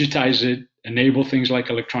 digitize it, enable things like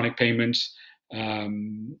electronic payments.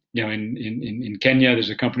 In Kenya, there's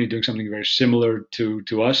a company doing something very similar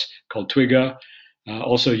to us called Twiga,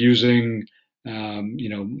 also using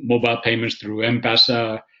mobile payments through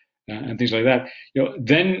M-Pesa and things like that.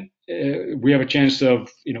 Then we have a chance of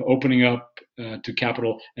opening up to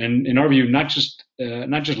capital, and in our view, not just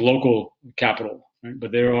local capital, right?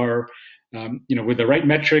 But there are with the right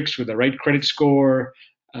metrics, with the right credit score,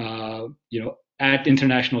 at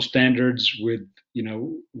international standards, with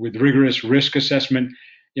rigorous risk assessment,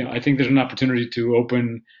 I think there's an opportunity to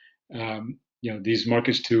open these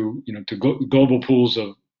markets to global pools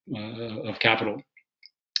of capital,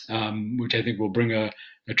 which I think will bring a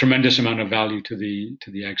tremendous amount of value to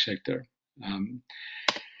the ag sector.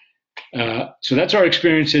 So that's our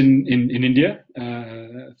experience in India.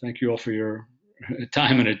 Thank you all for your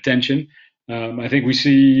time and attention. I think we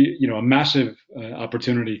see a massive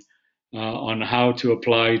opportunity on how to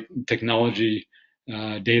apply technology,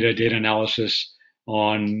 data analysis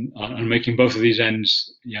on making both of these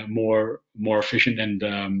ends more efficient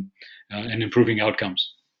and improving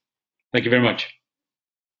outcomes. Thank you very much.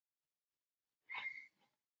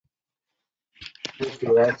 Thank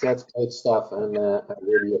you. That's great stuff, and I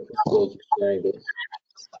really appreciate you sharing this.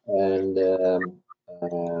 And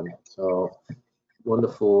so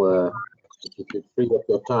wonderful that you could free up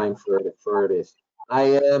your time for this.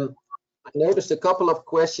 I noticed a couple of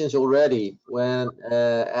questions already when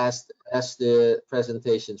as the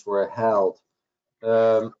presentations were held.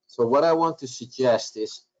 So what I want to suggest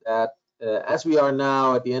is that as we are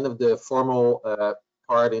now at the end of the formal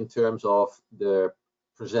part in terms of the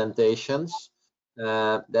presentations,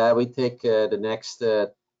 that we take the next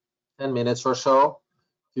 10 minutes or so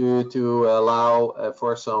to allow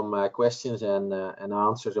for some questions and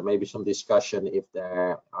answers, or maybe some discussion if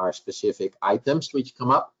there are specific items which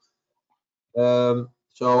come up.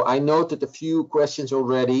 So I noted a few questions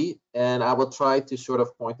already, and I will try to sort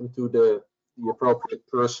of point them to the appropriate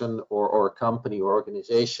person or company or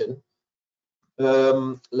organization.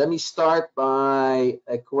 Let me start by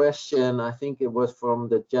a question. I think it was from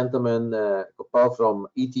the gentleman Gopal from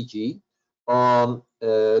ETG on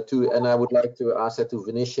and I would like to ask that to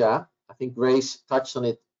Venetia. I think Grace touched on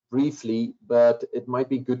it briefly, but it might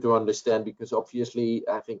be good to understand, because obviously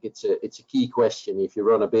I think it's a key question if you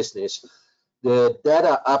run a business. The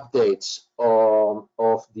data updates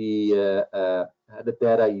of the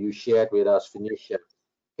data you shared with us, Venetia.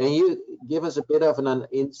 Can you give us a bit of an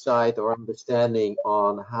insight or understanding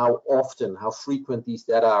on how often, how frequent these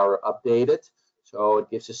data are updated? So it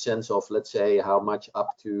gives a sense of, let's say, how much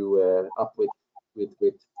up with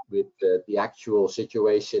the actual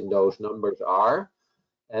situation those numbers are,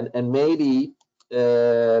 and maybe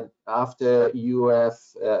after you have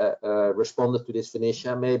responded to this,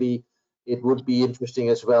 Venetia, maybe it would be interesting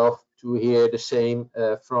as well to hear the same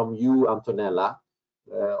from you, Antonella.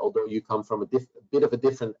 Although you come from a bit of a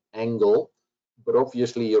different angle, but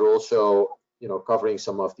obviously you're also, covering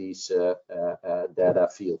some of these data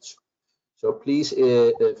fields. So please,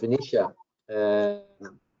 Venetia,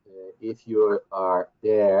 if you are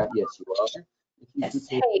there, yes, you are. Yes,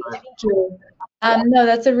 hey, thank you. No,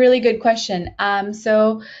 that's a really good question.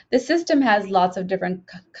 So the system has lots of different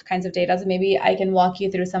kinds of data, so maybe I can walk you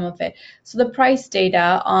through some of it. So the price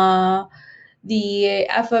data, the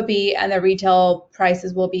FOB and the retail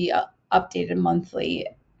prices will be updated monthly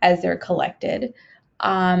as they're collected.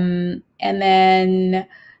 And then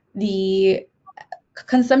the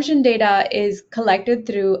consumption data is collected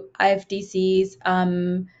through IFDC's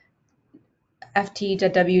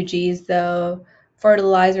FTWGs, the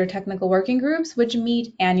fertilizer technical working groups, which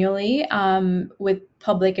meet annually with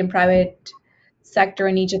public and private sector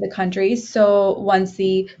in each of the countries. So once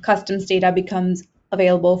the customs data becomes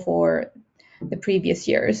available for the previous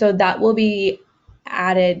year, so that will be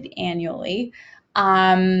added annually.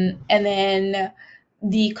 And then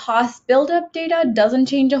the cost buildup data doesn't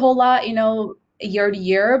change a whole lot, year to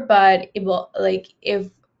year, but it will,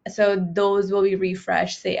 those will be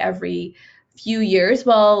refreshed, say, every few years.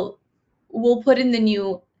 Well, we'll put in the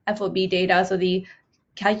new FOB data, so the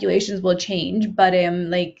calculations will change, but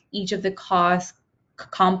each of the cost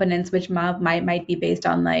components, which might be based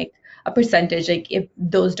on like a percentage, like if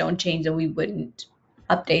those don't change, then we wouldn't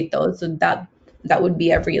update those. So that would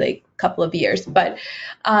be every couple of years. But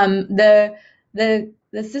the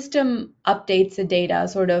system updates the data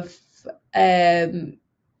sort of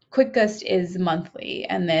quickest is monthly,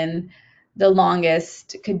 and then the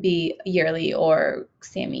longest could be yearly or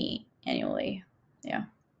semi-annually. Yeah.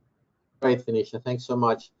 Great, Venetia. Thanks so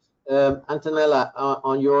much. Antonella,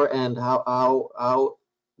 on your end, how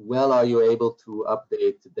well are you able to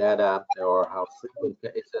update the data, or how frequent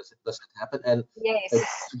does it happen? And yes, an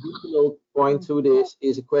additional point to this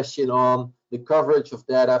is a question on the coverage of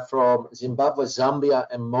data from Zimbabwe, Zambia,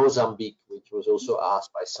 and Mozambique, which was also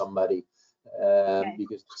asked by somebody,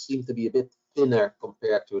 because it seemed to be a bit thinner compared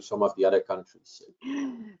compared to some of the other countries?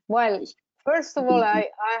 Well, first of all, I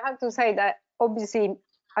have to say that obviously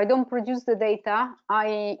I don't produce the data.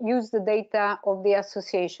 I use the data of the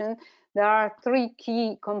association. There are three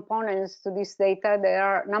key components to this data. There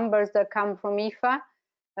are numbers that come from IFA,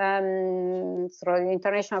 so the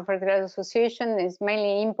International Fertilizer Association is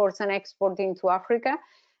mainly imports and export into Africa.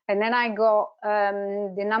 And then I got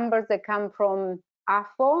the numbers that come from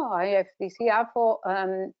AFO, IFDC, AFO,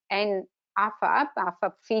 and AFAP.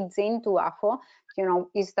 AFAP feeds into AFO, you know,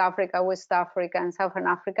 East Africa, West Africa, and Southern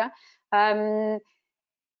Africa.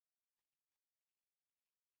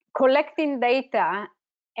 Collecting data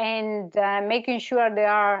and making sure they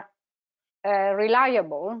are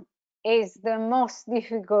reliable is the most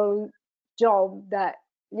difficult job that,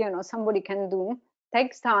 you know, somebody can do.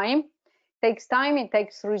 Takes time, it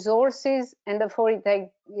takes resources, and therefore it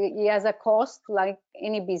has a cost like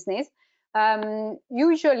any business.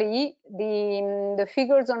 Usually the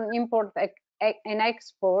figures on import and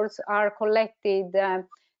exports are collected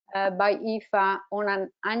by IFA on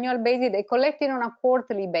an annual basis. They collect it on a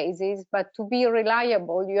quarterly basis, but to be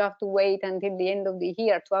reliable, you have to wait until the end of the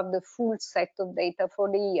year to have the full set of data for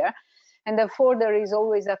the year. And therefore, there is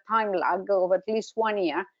always a time lag of at least 1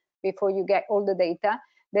 year before you get all the data.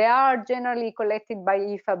 They are generally collected by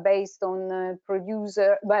IFA based on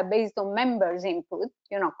based on members' input,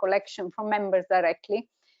 you know, collection from members directly.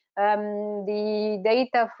 The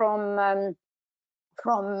data from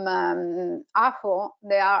AFO,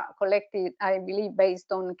 they are collected, I believe,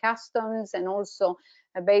 based on customs and also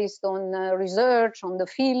based on research on the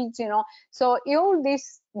fields, you know. So all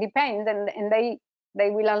this depends, and they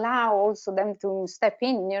will allow also them to step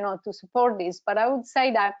in, you know, to support this. But I would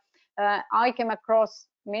say that I came across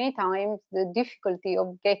many times the difficulty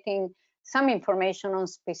of getting some information on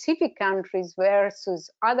specific countries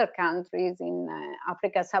versus other countries in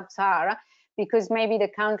Africa sub-Sahara, because maybe the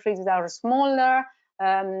countries are smaller,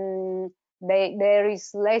 there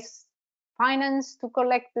is less finance to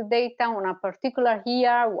collect the data on a particular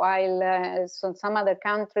year, while so some other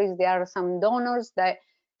countries, there are some donors that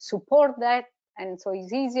support that, and so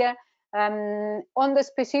it's easier. On the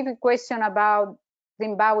specific question about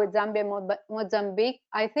Zimbabwe, Zambia, Mozambique,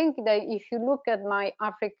 I think that if you look at my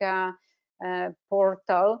Africa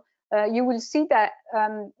portal, you will see that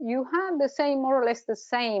you have the same, more or less the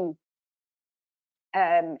same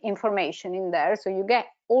information in there, so you get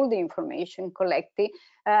all the information collected,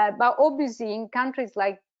 but obviously in countries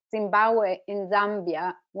like Zimbabwe and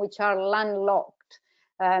Zambia, which are landlocked,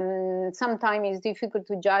 sometimes it's difficult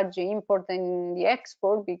to judge the import and the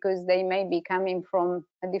export because they may be coming from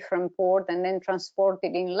a different port and then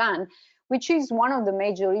transported inland, which is one of the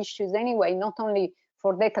major issues anyway, not only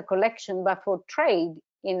for data collection but for trade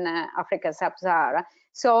in Africa sub-Sahara.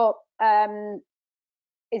 So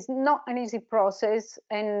it's not an easy process,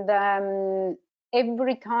 and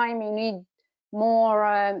every time you need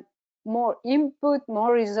more input,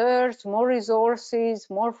 more research, more resources,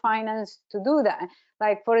 more finance to do that.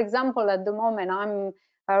 Like, for example, at the moment,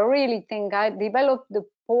 I really think I developed the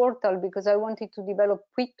portal because I wanted to develop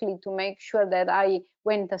quickly to make sure that I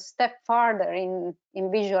went a step farther in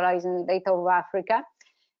visualizing the data of Africa.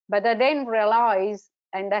 But I then realized,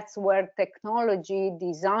 and that's where technology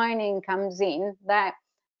designing comes in, that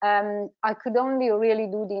I could only really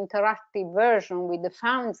do the interactive version with the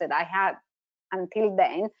funds that I had until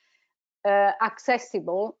then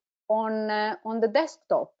accessible on the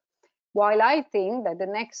desktop. While I think that the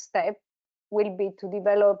next step will be to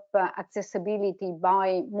develop accessibility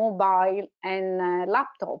by mobile and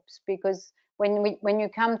laptops, because when you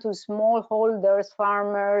come to smallholders,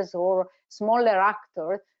 farmers, or smaller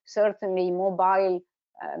actors, certainly mobile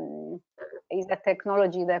is a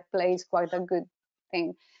technology that plays quite a good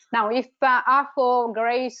thing. Now, if Afo,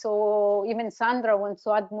 Grace, or even Sandra wants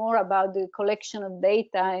to add more about the collection of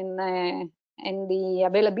data and the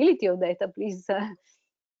availability of data, please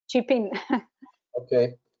chip in.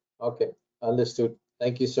 Okay, understood.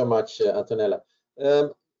 Thank you so much, Antonella.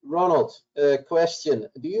 Ronald, question: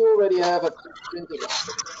 do you already have a footprint?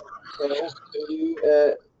 Can you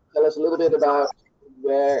tell us a little bit about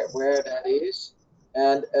where that is?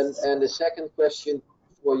 And the second question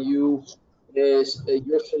for you is,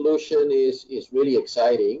 your solution is really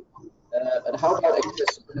exciting. And how about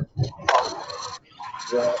accessibility?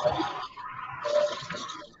 Where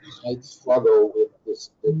might struggle with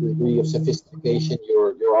the degree of sophistication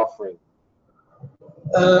you're offering.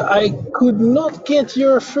 I could not get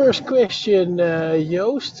your first question,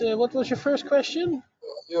 Joost. What was your first question?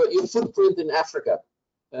 Your footprint in Africa,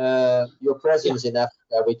 your presence in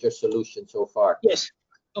Africa with your solution so far. Yes.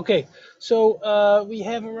 Okay. So we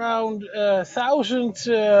have around 1,000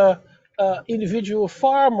 individual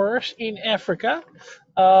farmers in Africa,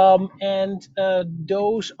 and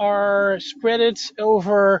those are spread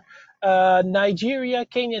over Nigeria,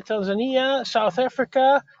 Kenya, Tanzania, South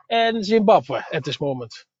Africa, and Zimbabwe at this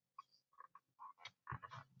moment.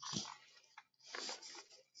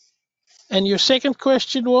 And your second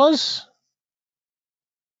question was?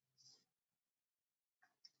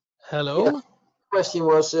 Hello? Yeah. Question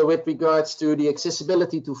was with regards to the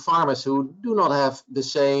accessibility to farmers who do not have the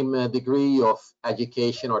same degree of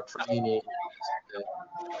education or training.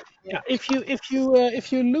 Yeah,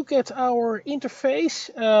 if you look at our interface,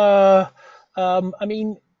 I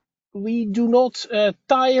mean, we do not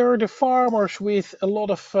tire the farmers with a lot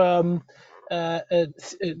of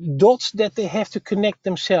dots that they have to connect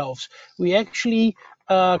themselves. We actually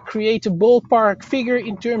create a ballpark figure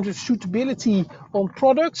in terms of suitability on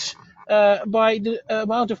products by the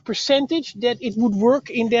amount of percentage that it would work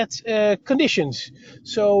in that conditions.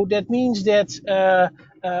 So that means that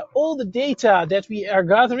all the data that we are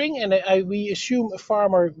gathering, and we assume a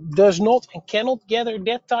farmer does not and cannot gather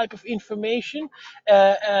that type of information,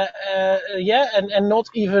 and not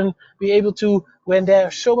even be able to, when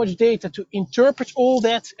there's so much data, to interpret all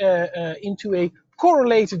that into a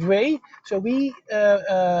correlated way. So we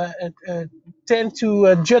tend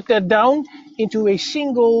to jot that down into a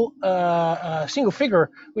single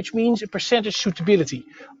figure, which means a percentage suitability.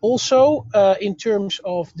 Also, in terms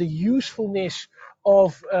of the usefulness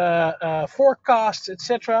of forecasts,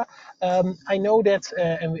 etc. I know that,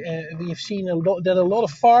 and we have seen that a lot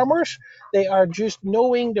of farmers, they are just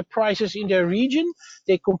knowing the prices in their region.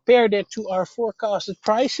 They compare that to our forecasted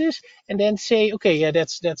prices, and then say, okay, yeah,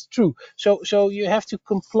 that's true. So you have to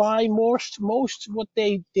comply most what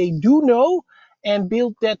they do know, and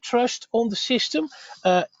build that trust on the system.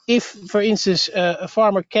 If, for instance, a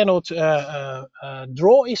farmer cannot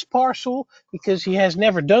draw his parcel because he has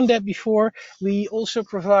never done that before, we also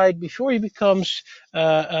provide, before he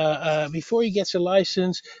gets a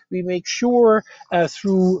license, we make sure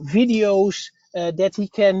through videos that he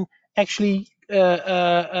can actually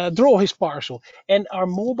draw his parcel. And our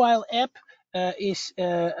mobile app is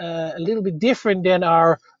a little bit different than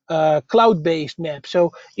our cloud-based map.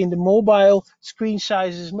 So in the mobile, screen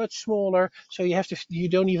size is much smaller, so you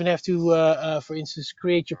don't even have to, for instance,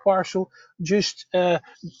 create your parcel. Just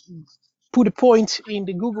put a point in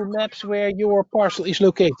the Google Maps where your parcel is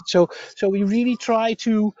located. So we really try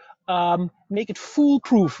to make it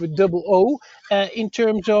foolproof with double O, in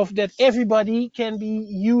terms of that everybody can be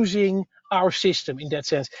using our system in that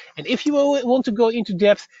sense. And if you want to go into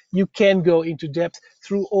depth, you can go into depth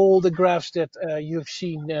through all the graphs that you've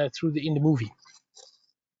seen in the movie.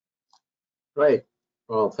 Great.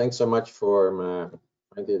 Well, thanks so much for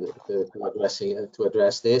to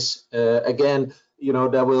address this. Again,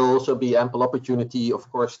 there will also be ample opportunity, of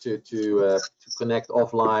course, to connect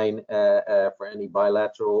offline for any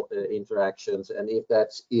bilateral interactions. And if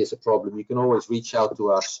that is a problem, you can always reach out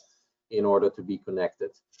to us in order to be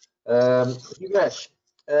connected. Yugesh,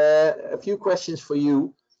 a few questions for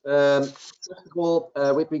you. First of all,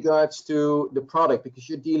 with regards to the product, because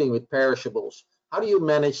you're dealing with perishables, how do you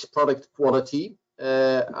manage product quality?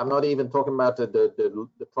 I'm not even talking about the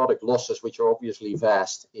product losses, which are obviously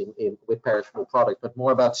vast with perishable product, but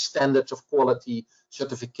more about standards of quality,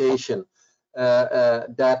 certification,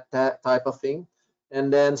 that type of thing.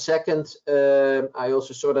 And then second, I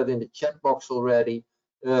also saw that in the chat box already.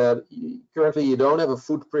 Currently, you don't have a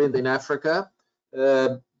footprint in Africa,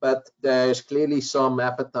 but there's clearly some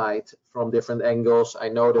appetite from different angles. I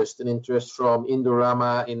noticed an interest from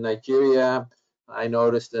Indorama in Nigeria. I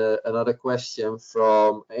noticed another question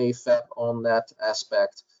from AFAB on that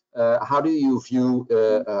aspect. How do you view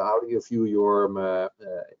your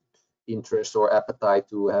interest or appetite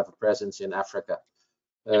to have a presence in Africa?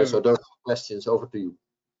 Sure. So those questions, over to you.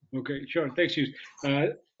 Okay, sure. Thanks, Hughes.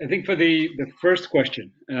 I think for the first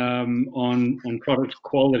question on product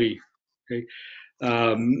quality, okay,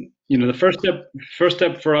 the first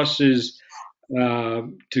step for us is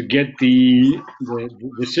to get the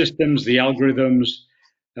systems, the algorithms,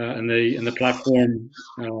 and the platform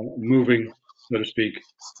moving, so to speak.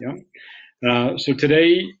 Yeah. So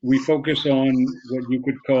today we focus on what you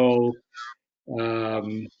could call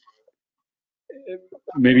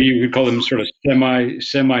maybe you could call them sort of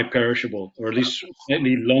semi-perishable, or at least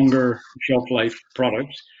slightly longer shelf life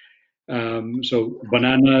products. So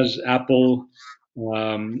bananas, apple,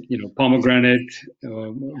 pomegranate,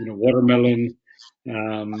 watermelon,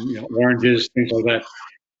 oranges, things like that.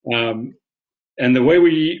 And the way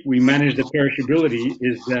we manage the perishability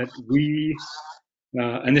is that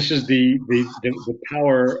and this is the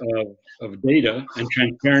power of data and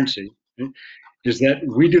transparency, right? is that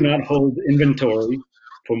we do not hold inventory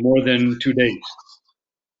for more than 2 days.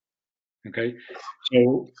 Okay,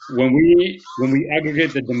 so when we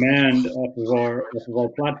aggregate the demand off of our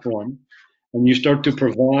platform, and you start to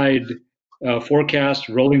provide forecast,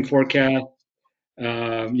 rolling forecast,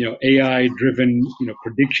 AI-driven,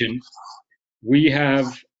 prediction, we have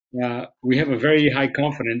a very high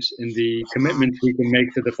confidence in the commitments we can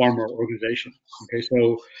make to the farmer organization. Okay,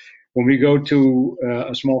 so when we go to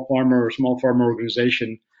a small farmer or small farmer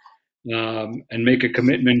organization and make a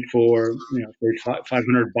commitment for say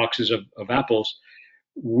 500 boxes of apples,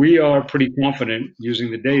 we are pretty confident using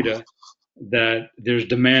the data that there's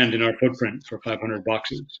demand in our footprint for 500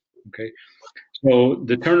 boxes. Okay, so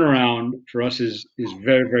the turnaround for us is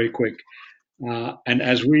very, very quick, and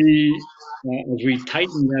as we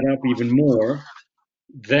tighten that up even more,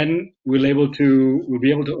 then we'll be able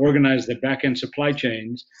to organize the back end supply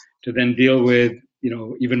chains to then deal with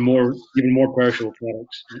even more perishable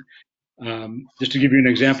products. Just to give you an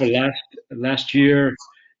example, last year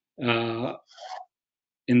uh,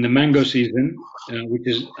 in the mango season, which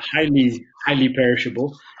is highly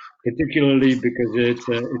perishable, particularly because it's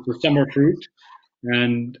a summer fruit,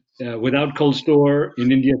 and without cold store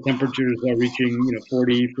in India, temperatures are reaching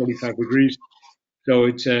 40, 45 degrees. So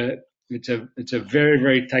it's a very,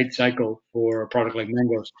 very tight cycle for a product like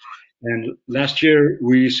mangoes. And last year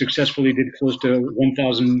we successfully did close to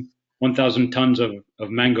 1,000 tons of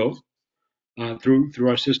mango through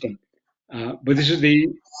our system. But this is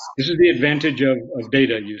the advantage of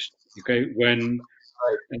data use. Okay,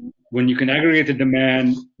 when you can aggregate the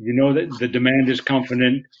demand, you know that the demand is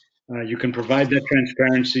confident. You can provide that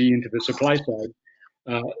transparency into the supply side.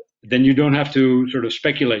 Uh, then you don't have to sort of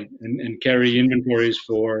speculate and carry inventories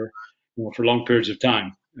for for long periods of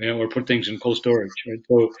time, or put things in cold storage. Right?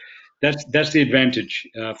 So that's the advantage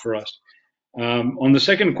for us. On the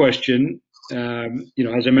second question,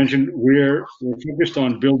 as I mentioned, we're focused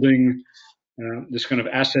on building this kind of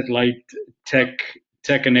asset light tech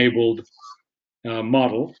enabled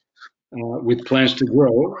model with plans to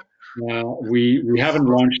grow. We haven't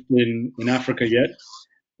launched in Africa yet,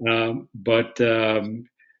 but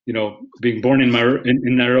being born in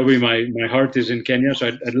Nairobi, my heart is in Kenya. So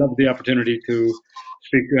I'd love the opportunity to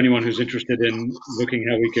speak to anyone who's interested in looking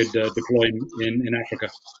how we could deploy in Africa.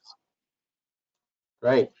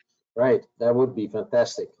 Right. That would be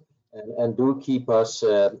fantastic. And do keep us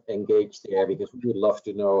engaged there, because we would love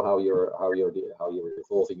to know how you're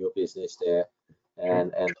evolving your business there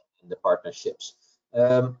and the partnerships.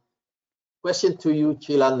 Question to you,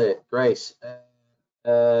 Chilande. Grace.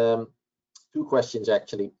 Two questions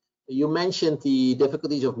actually. You mentioned the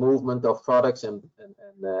difficulties of movement of products and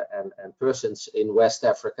persons in West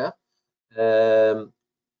Africa.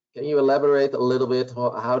 Can you elaborate a little bit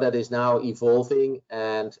how that is now evolving,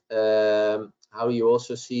 and how you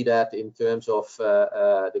also see that in terms of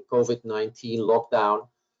the COVID-19 lockdown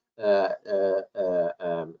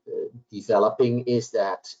developing? Is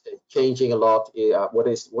that changing a lot?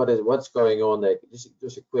 What's going on there?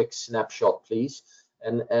 Just a quick snapshot, please.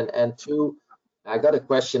 And two, I got a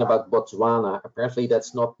question about Botswana. Apparently,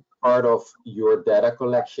 that's not part of your data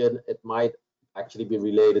collection. It might actually be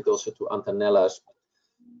related also to Antanella's.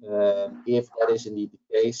 If that is indeed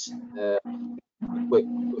the case, quick.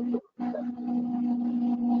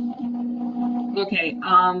 Okay,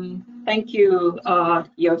 thank you,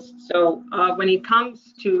 Jos. So when it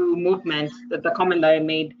comes to movement, the comment that I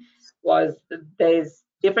made was that there's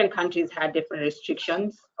different countries had different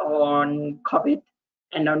restrictions on COVID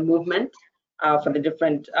and on movement for the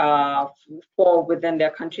different for within their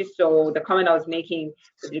countries. So the comment I was making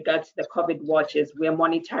with regards to the COVID watch is we're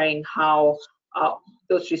monitoring how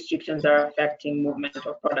those restrictions are affecting movement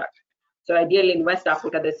of product. So ideally in West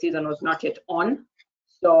Africa, the season was not yet on.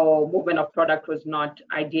 So movement of product was not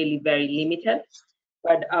ideally very limited.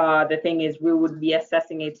 But the thing is, we would be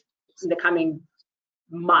assessing it in the coming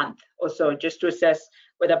month or so, just to assess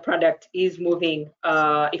whether product is moving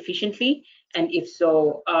efficiently, and if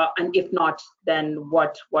so, and if not, then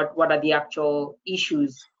what are the actual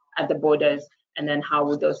issues at the borders, and then how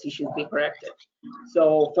would those issues be corrected?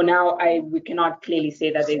 So for now, we cannot clearly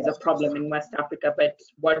say that there's a problem in West Africa, but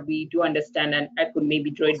what we do understand, and I could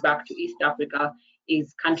maybe draw it back to East Africa,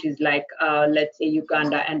 is countries like, let's say,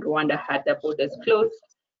 Uganda and Rwanda had their borders closed,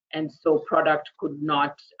 and so product could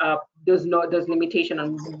not, there's limitation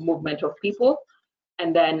on movement of people,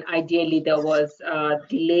 and then ideally there was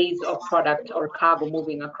delays of product or cargo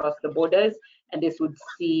moving across the borders, and this would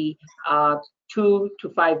see 2 to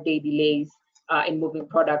 5 day delays in moving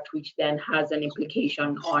product, which then has an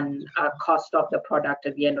implication on cost of the product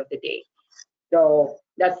at the end of the day. So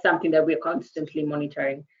that's something that we're constantly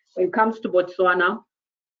monitoring. When it comes to Botswana,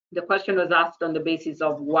 the question was asked on the basis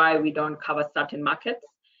of why we don't cover certain markets.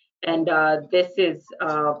 And this is,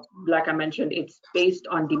 like I mentioned, it's based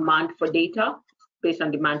on demand for data, based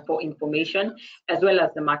on demand for information, as well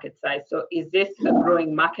as the market size. So is this a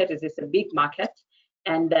growing market? Is this a big market?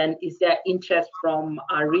 And then is there interest from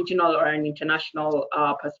a regional or an international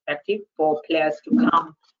perspective for players to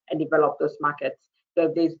come and develop those markets? So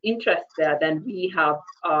if there's interest there, then we have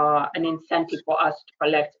an incentive for us to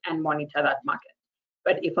collect and monitor that market.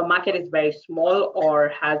 But if a market is very small or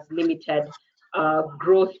has limited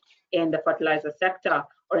growth in the fertilizer sector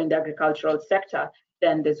or in the agricultural sector,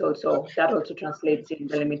 then that also translates in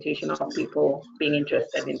the limitation of people being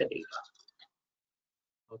interested in the data.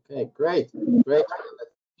 Okay, great.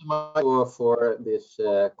 For this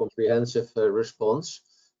comprehensive response.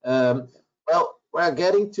 Well, we're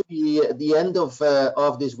getting to the end of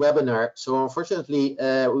this webinar, so unfortunately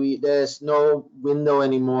there's no window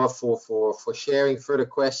anymore for sharing further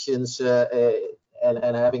questions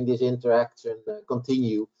and having this interaction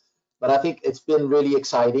continue. But I think it's been really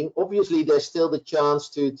exciting. Obviously, there's still the chance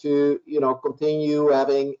to continue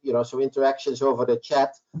having some interactions over the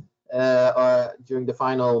chat or during the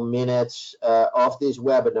final minutes of this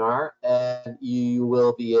webinar, and you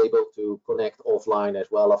will be able to connect offline as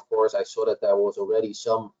well. Of course, I saw that there was already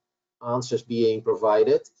some answers being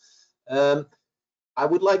provided. I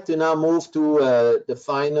would like to now move to the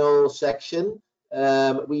final section.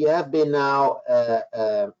 We have been now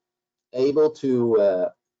able to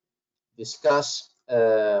discuss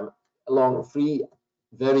along three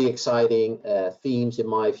very exciting themes in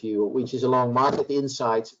my view, which is along market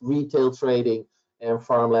insights, retail trading, and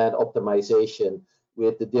farmland optimization,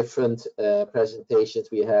 with the different presentations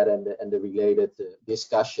we had and the related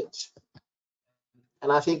discussions.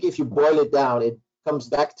 And I think if you boil it down, it comes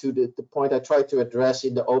back to the point I tried to address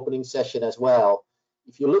in the opening session as well.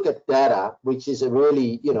 If you look at data, which is a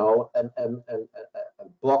really a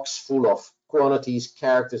box full of quantities,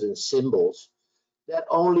 characters, and symbols, that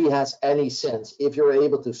only has any sense if you're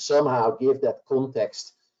able to somehow give that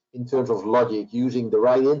context in terms of logic, using the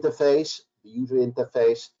right interface, the user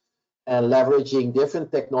interface, and leveraging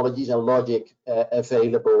different technologies and logic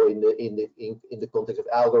available in the context of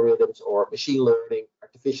algorithms or machine learning,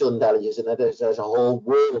 artificial intelligence, and there's a whole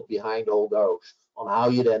world behind all those on how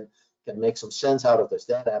you then can make some sense out of this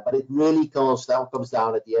data. But it really comes down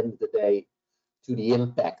at the end of the day to the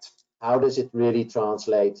impact. How does it really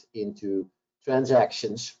translate into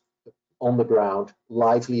transactions on the ground,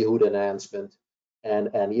 livelihood enhancement, and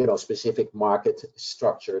specific market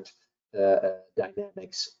structured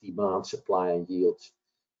dynamics, demand, supply, and yields.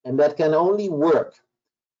 And that can only work,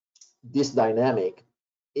 this dynamic,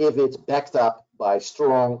 if it's backed up by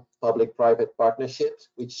strong public-private partnerships,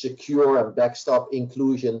 which secure and backstop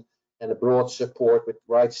inclusion and a broad support with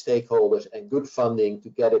right stakeholders and good funding to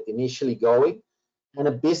get it initially going, and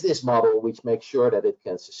a business model which makes sure that it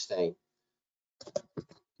can sustain.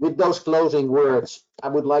 With those closing words, I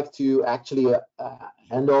would like to actually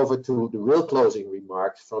hand over to the real closing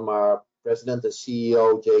remarks from our President and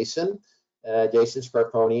CEO, Jason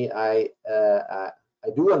Scarponi. I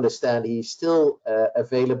do understand he's still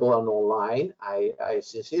available and online. I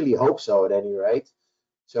sincerely hope so, at any rate.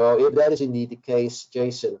 So if that is indeed the case,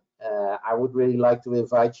 Jason, I would really like to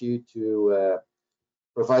invite you to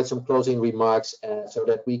provide some closing remarks so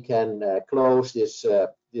that we can close this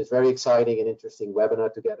very exciting and interesting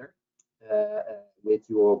webinar together with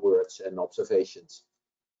your words and observations.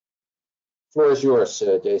 The floor is yours,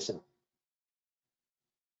 Jason.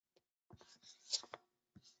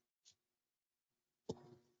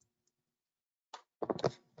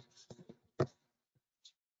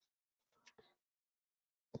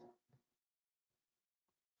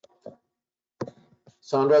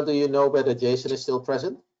 Sandra, do you know whether Jason is still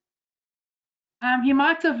present? He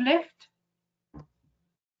might have left.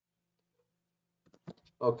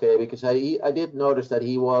 Okay, because I did notice that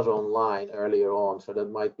he was online earlier on, so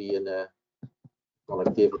that might be a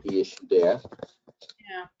connectivity issue there.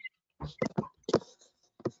 Yeah.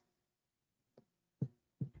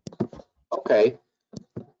 Okay.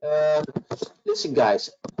 Listen, guys.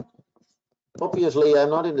 Obviously,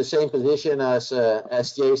 I'm not in the same position as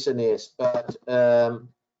Jason is, but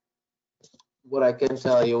what I can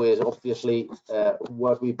tell you is obviously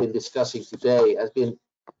what we've been discussing today has been,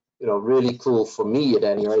 really cool for me at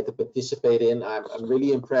any rate to participate in. I'm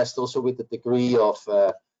really impressed also with the degree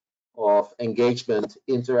of engagement,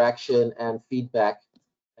 interaction, and feedback.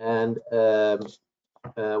 And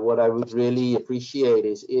what I would really appreciate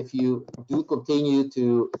is if you do continue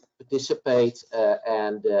to participate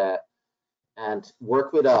and and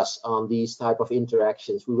work with us on these type of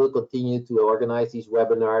interactions. We will continue to organize these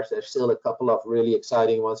webinars. There's still a couple of really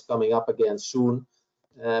exciting ones coming up again soon,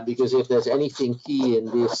 because if there's anything key in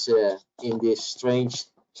this strange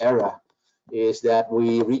era, is that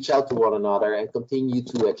we reach out to one another and continue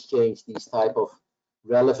to exchange these type of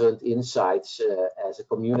relevant insights as a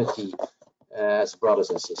community, as brothers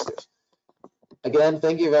and sisters. Again,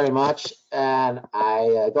 thank you very much, and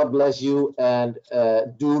God bless you, and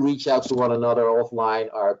do reach out to one another offline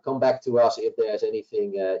or come back to us if there's anything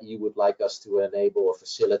you would like us to enable or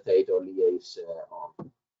facilitate or liaise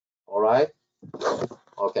on. All right?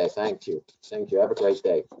 Okay, thank you. Thank you. Have a great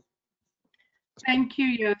day. Thank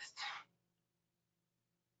you, Joost.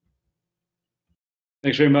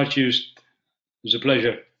 Thanks very much, Joost. It was a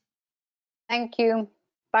pleasure. Thank you.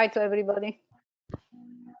 Bye to everybody.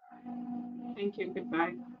 Thank you.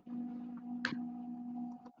 Goodbye.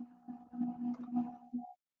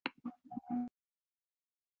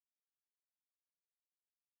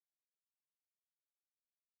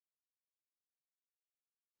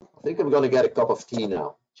 I think I'm going to get a cup of tea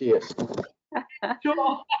now. Cheers.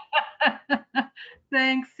 Sure.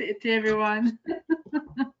 Thanks to everyone.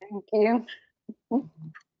 Thank you.